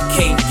streets and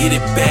can't get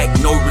it back.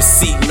 No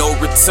receipt, no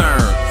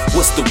return.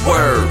 What's the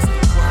word?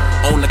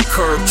 On the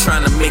curb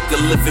trying to make a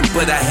living,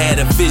 but I had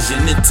a vision.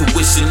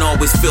 Intuition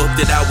always felt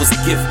that I was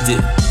gifted.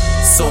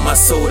 Sold my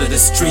soul to the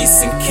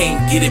streets and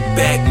can't get it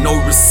back. No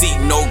receipt,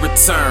 no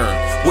return.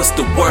 What's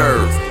the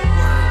word?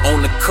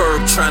 On the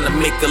curb trying to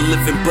make a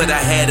living, but I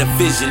had a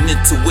vision.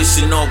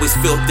 Intuition always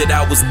felt that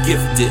I was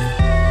gifted.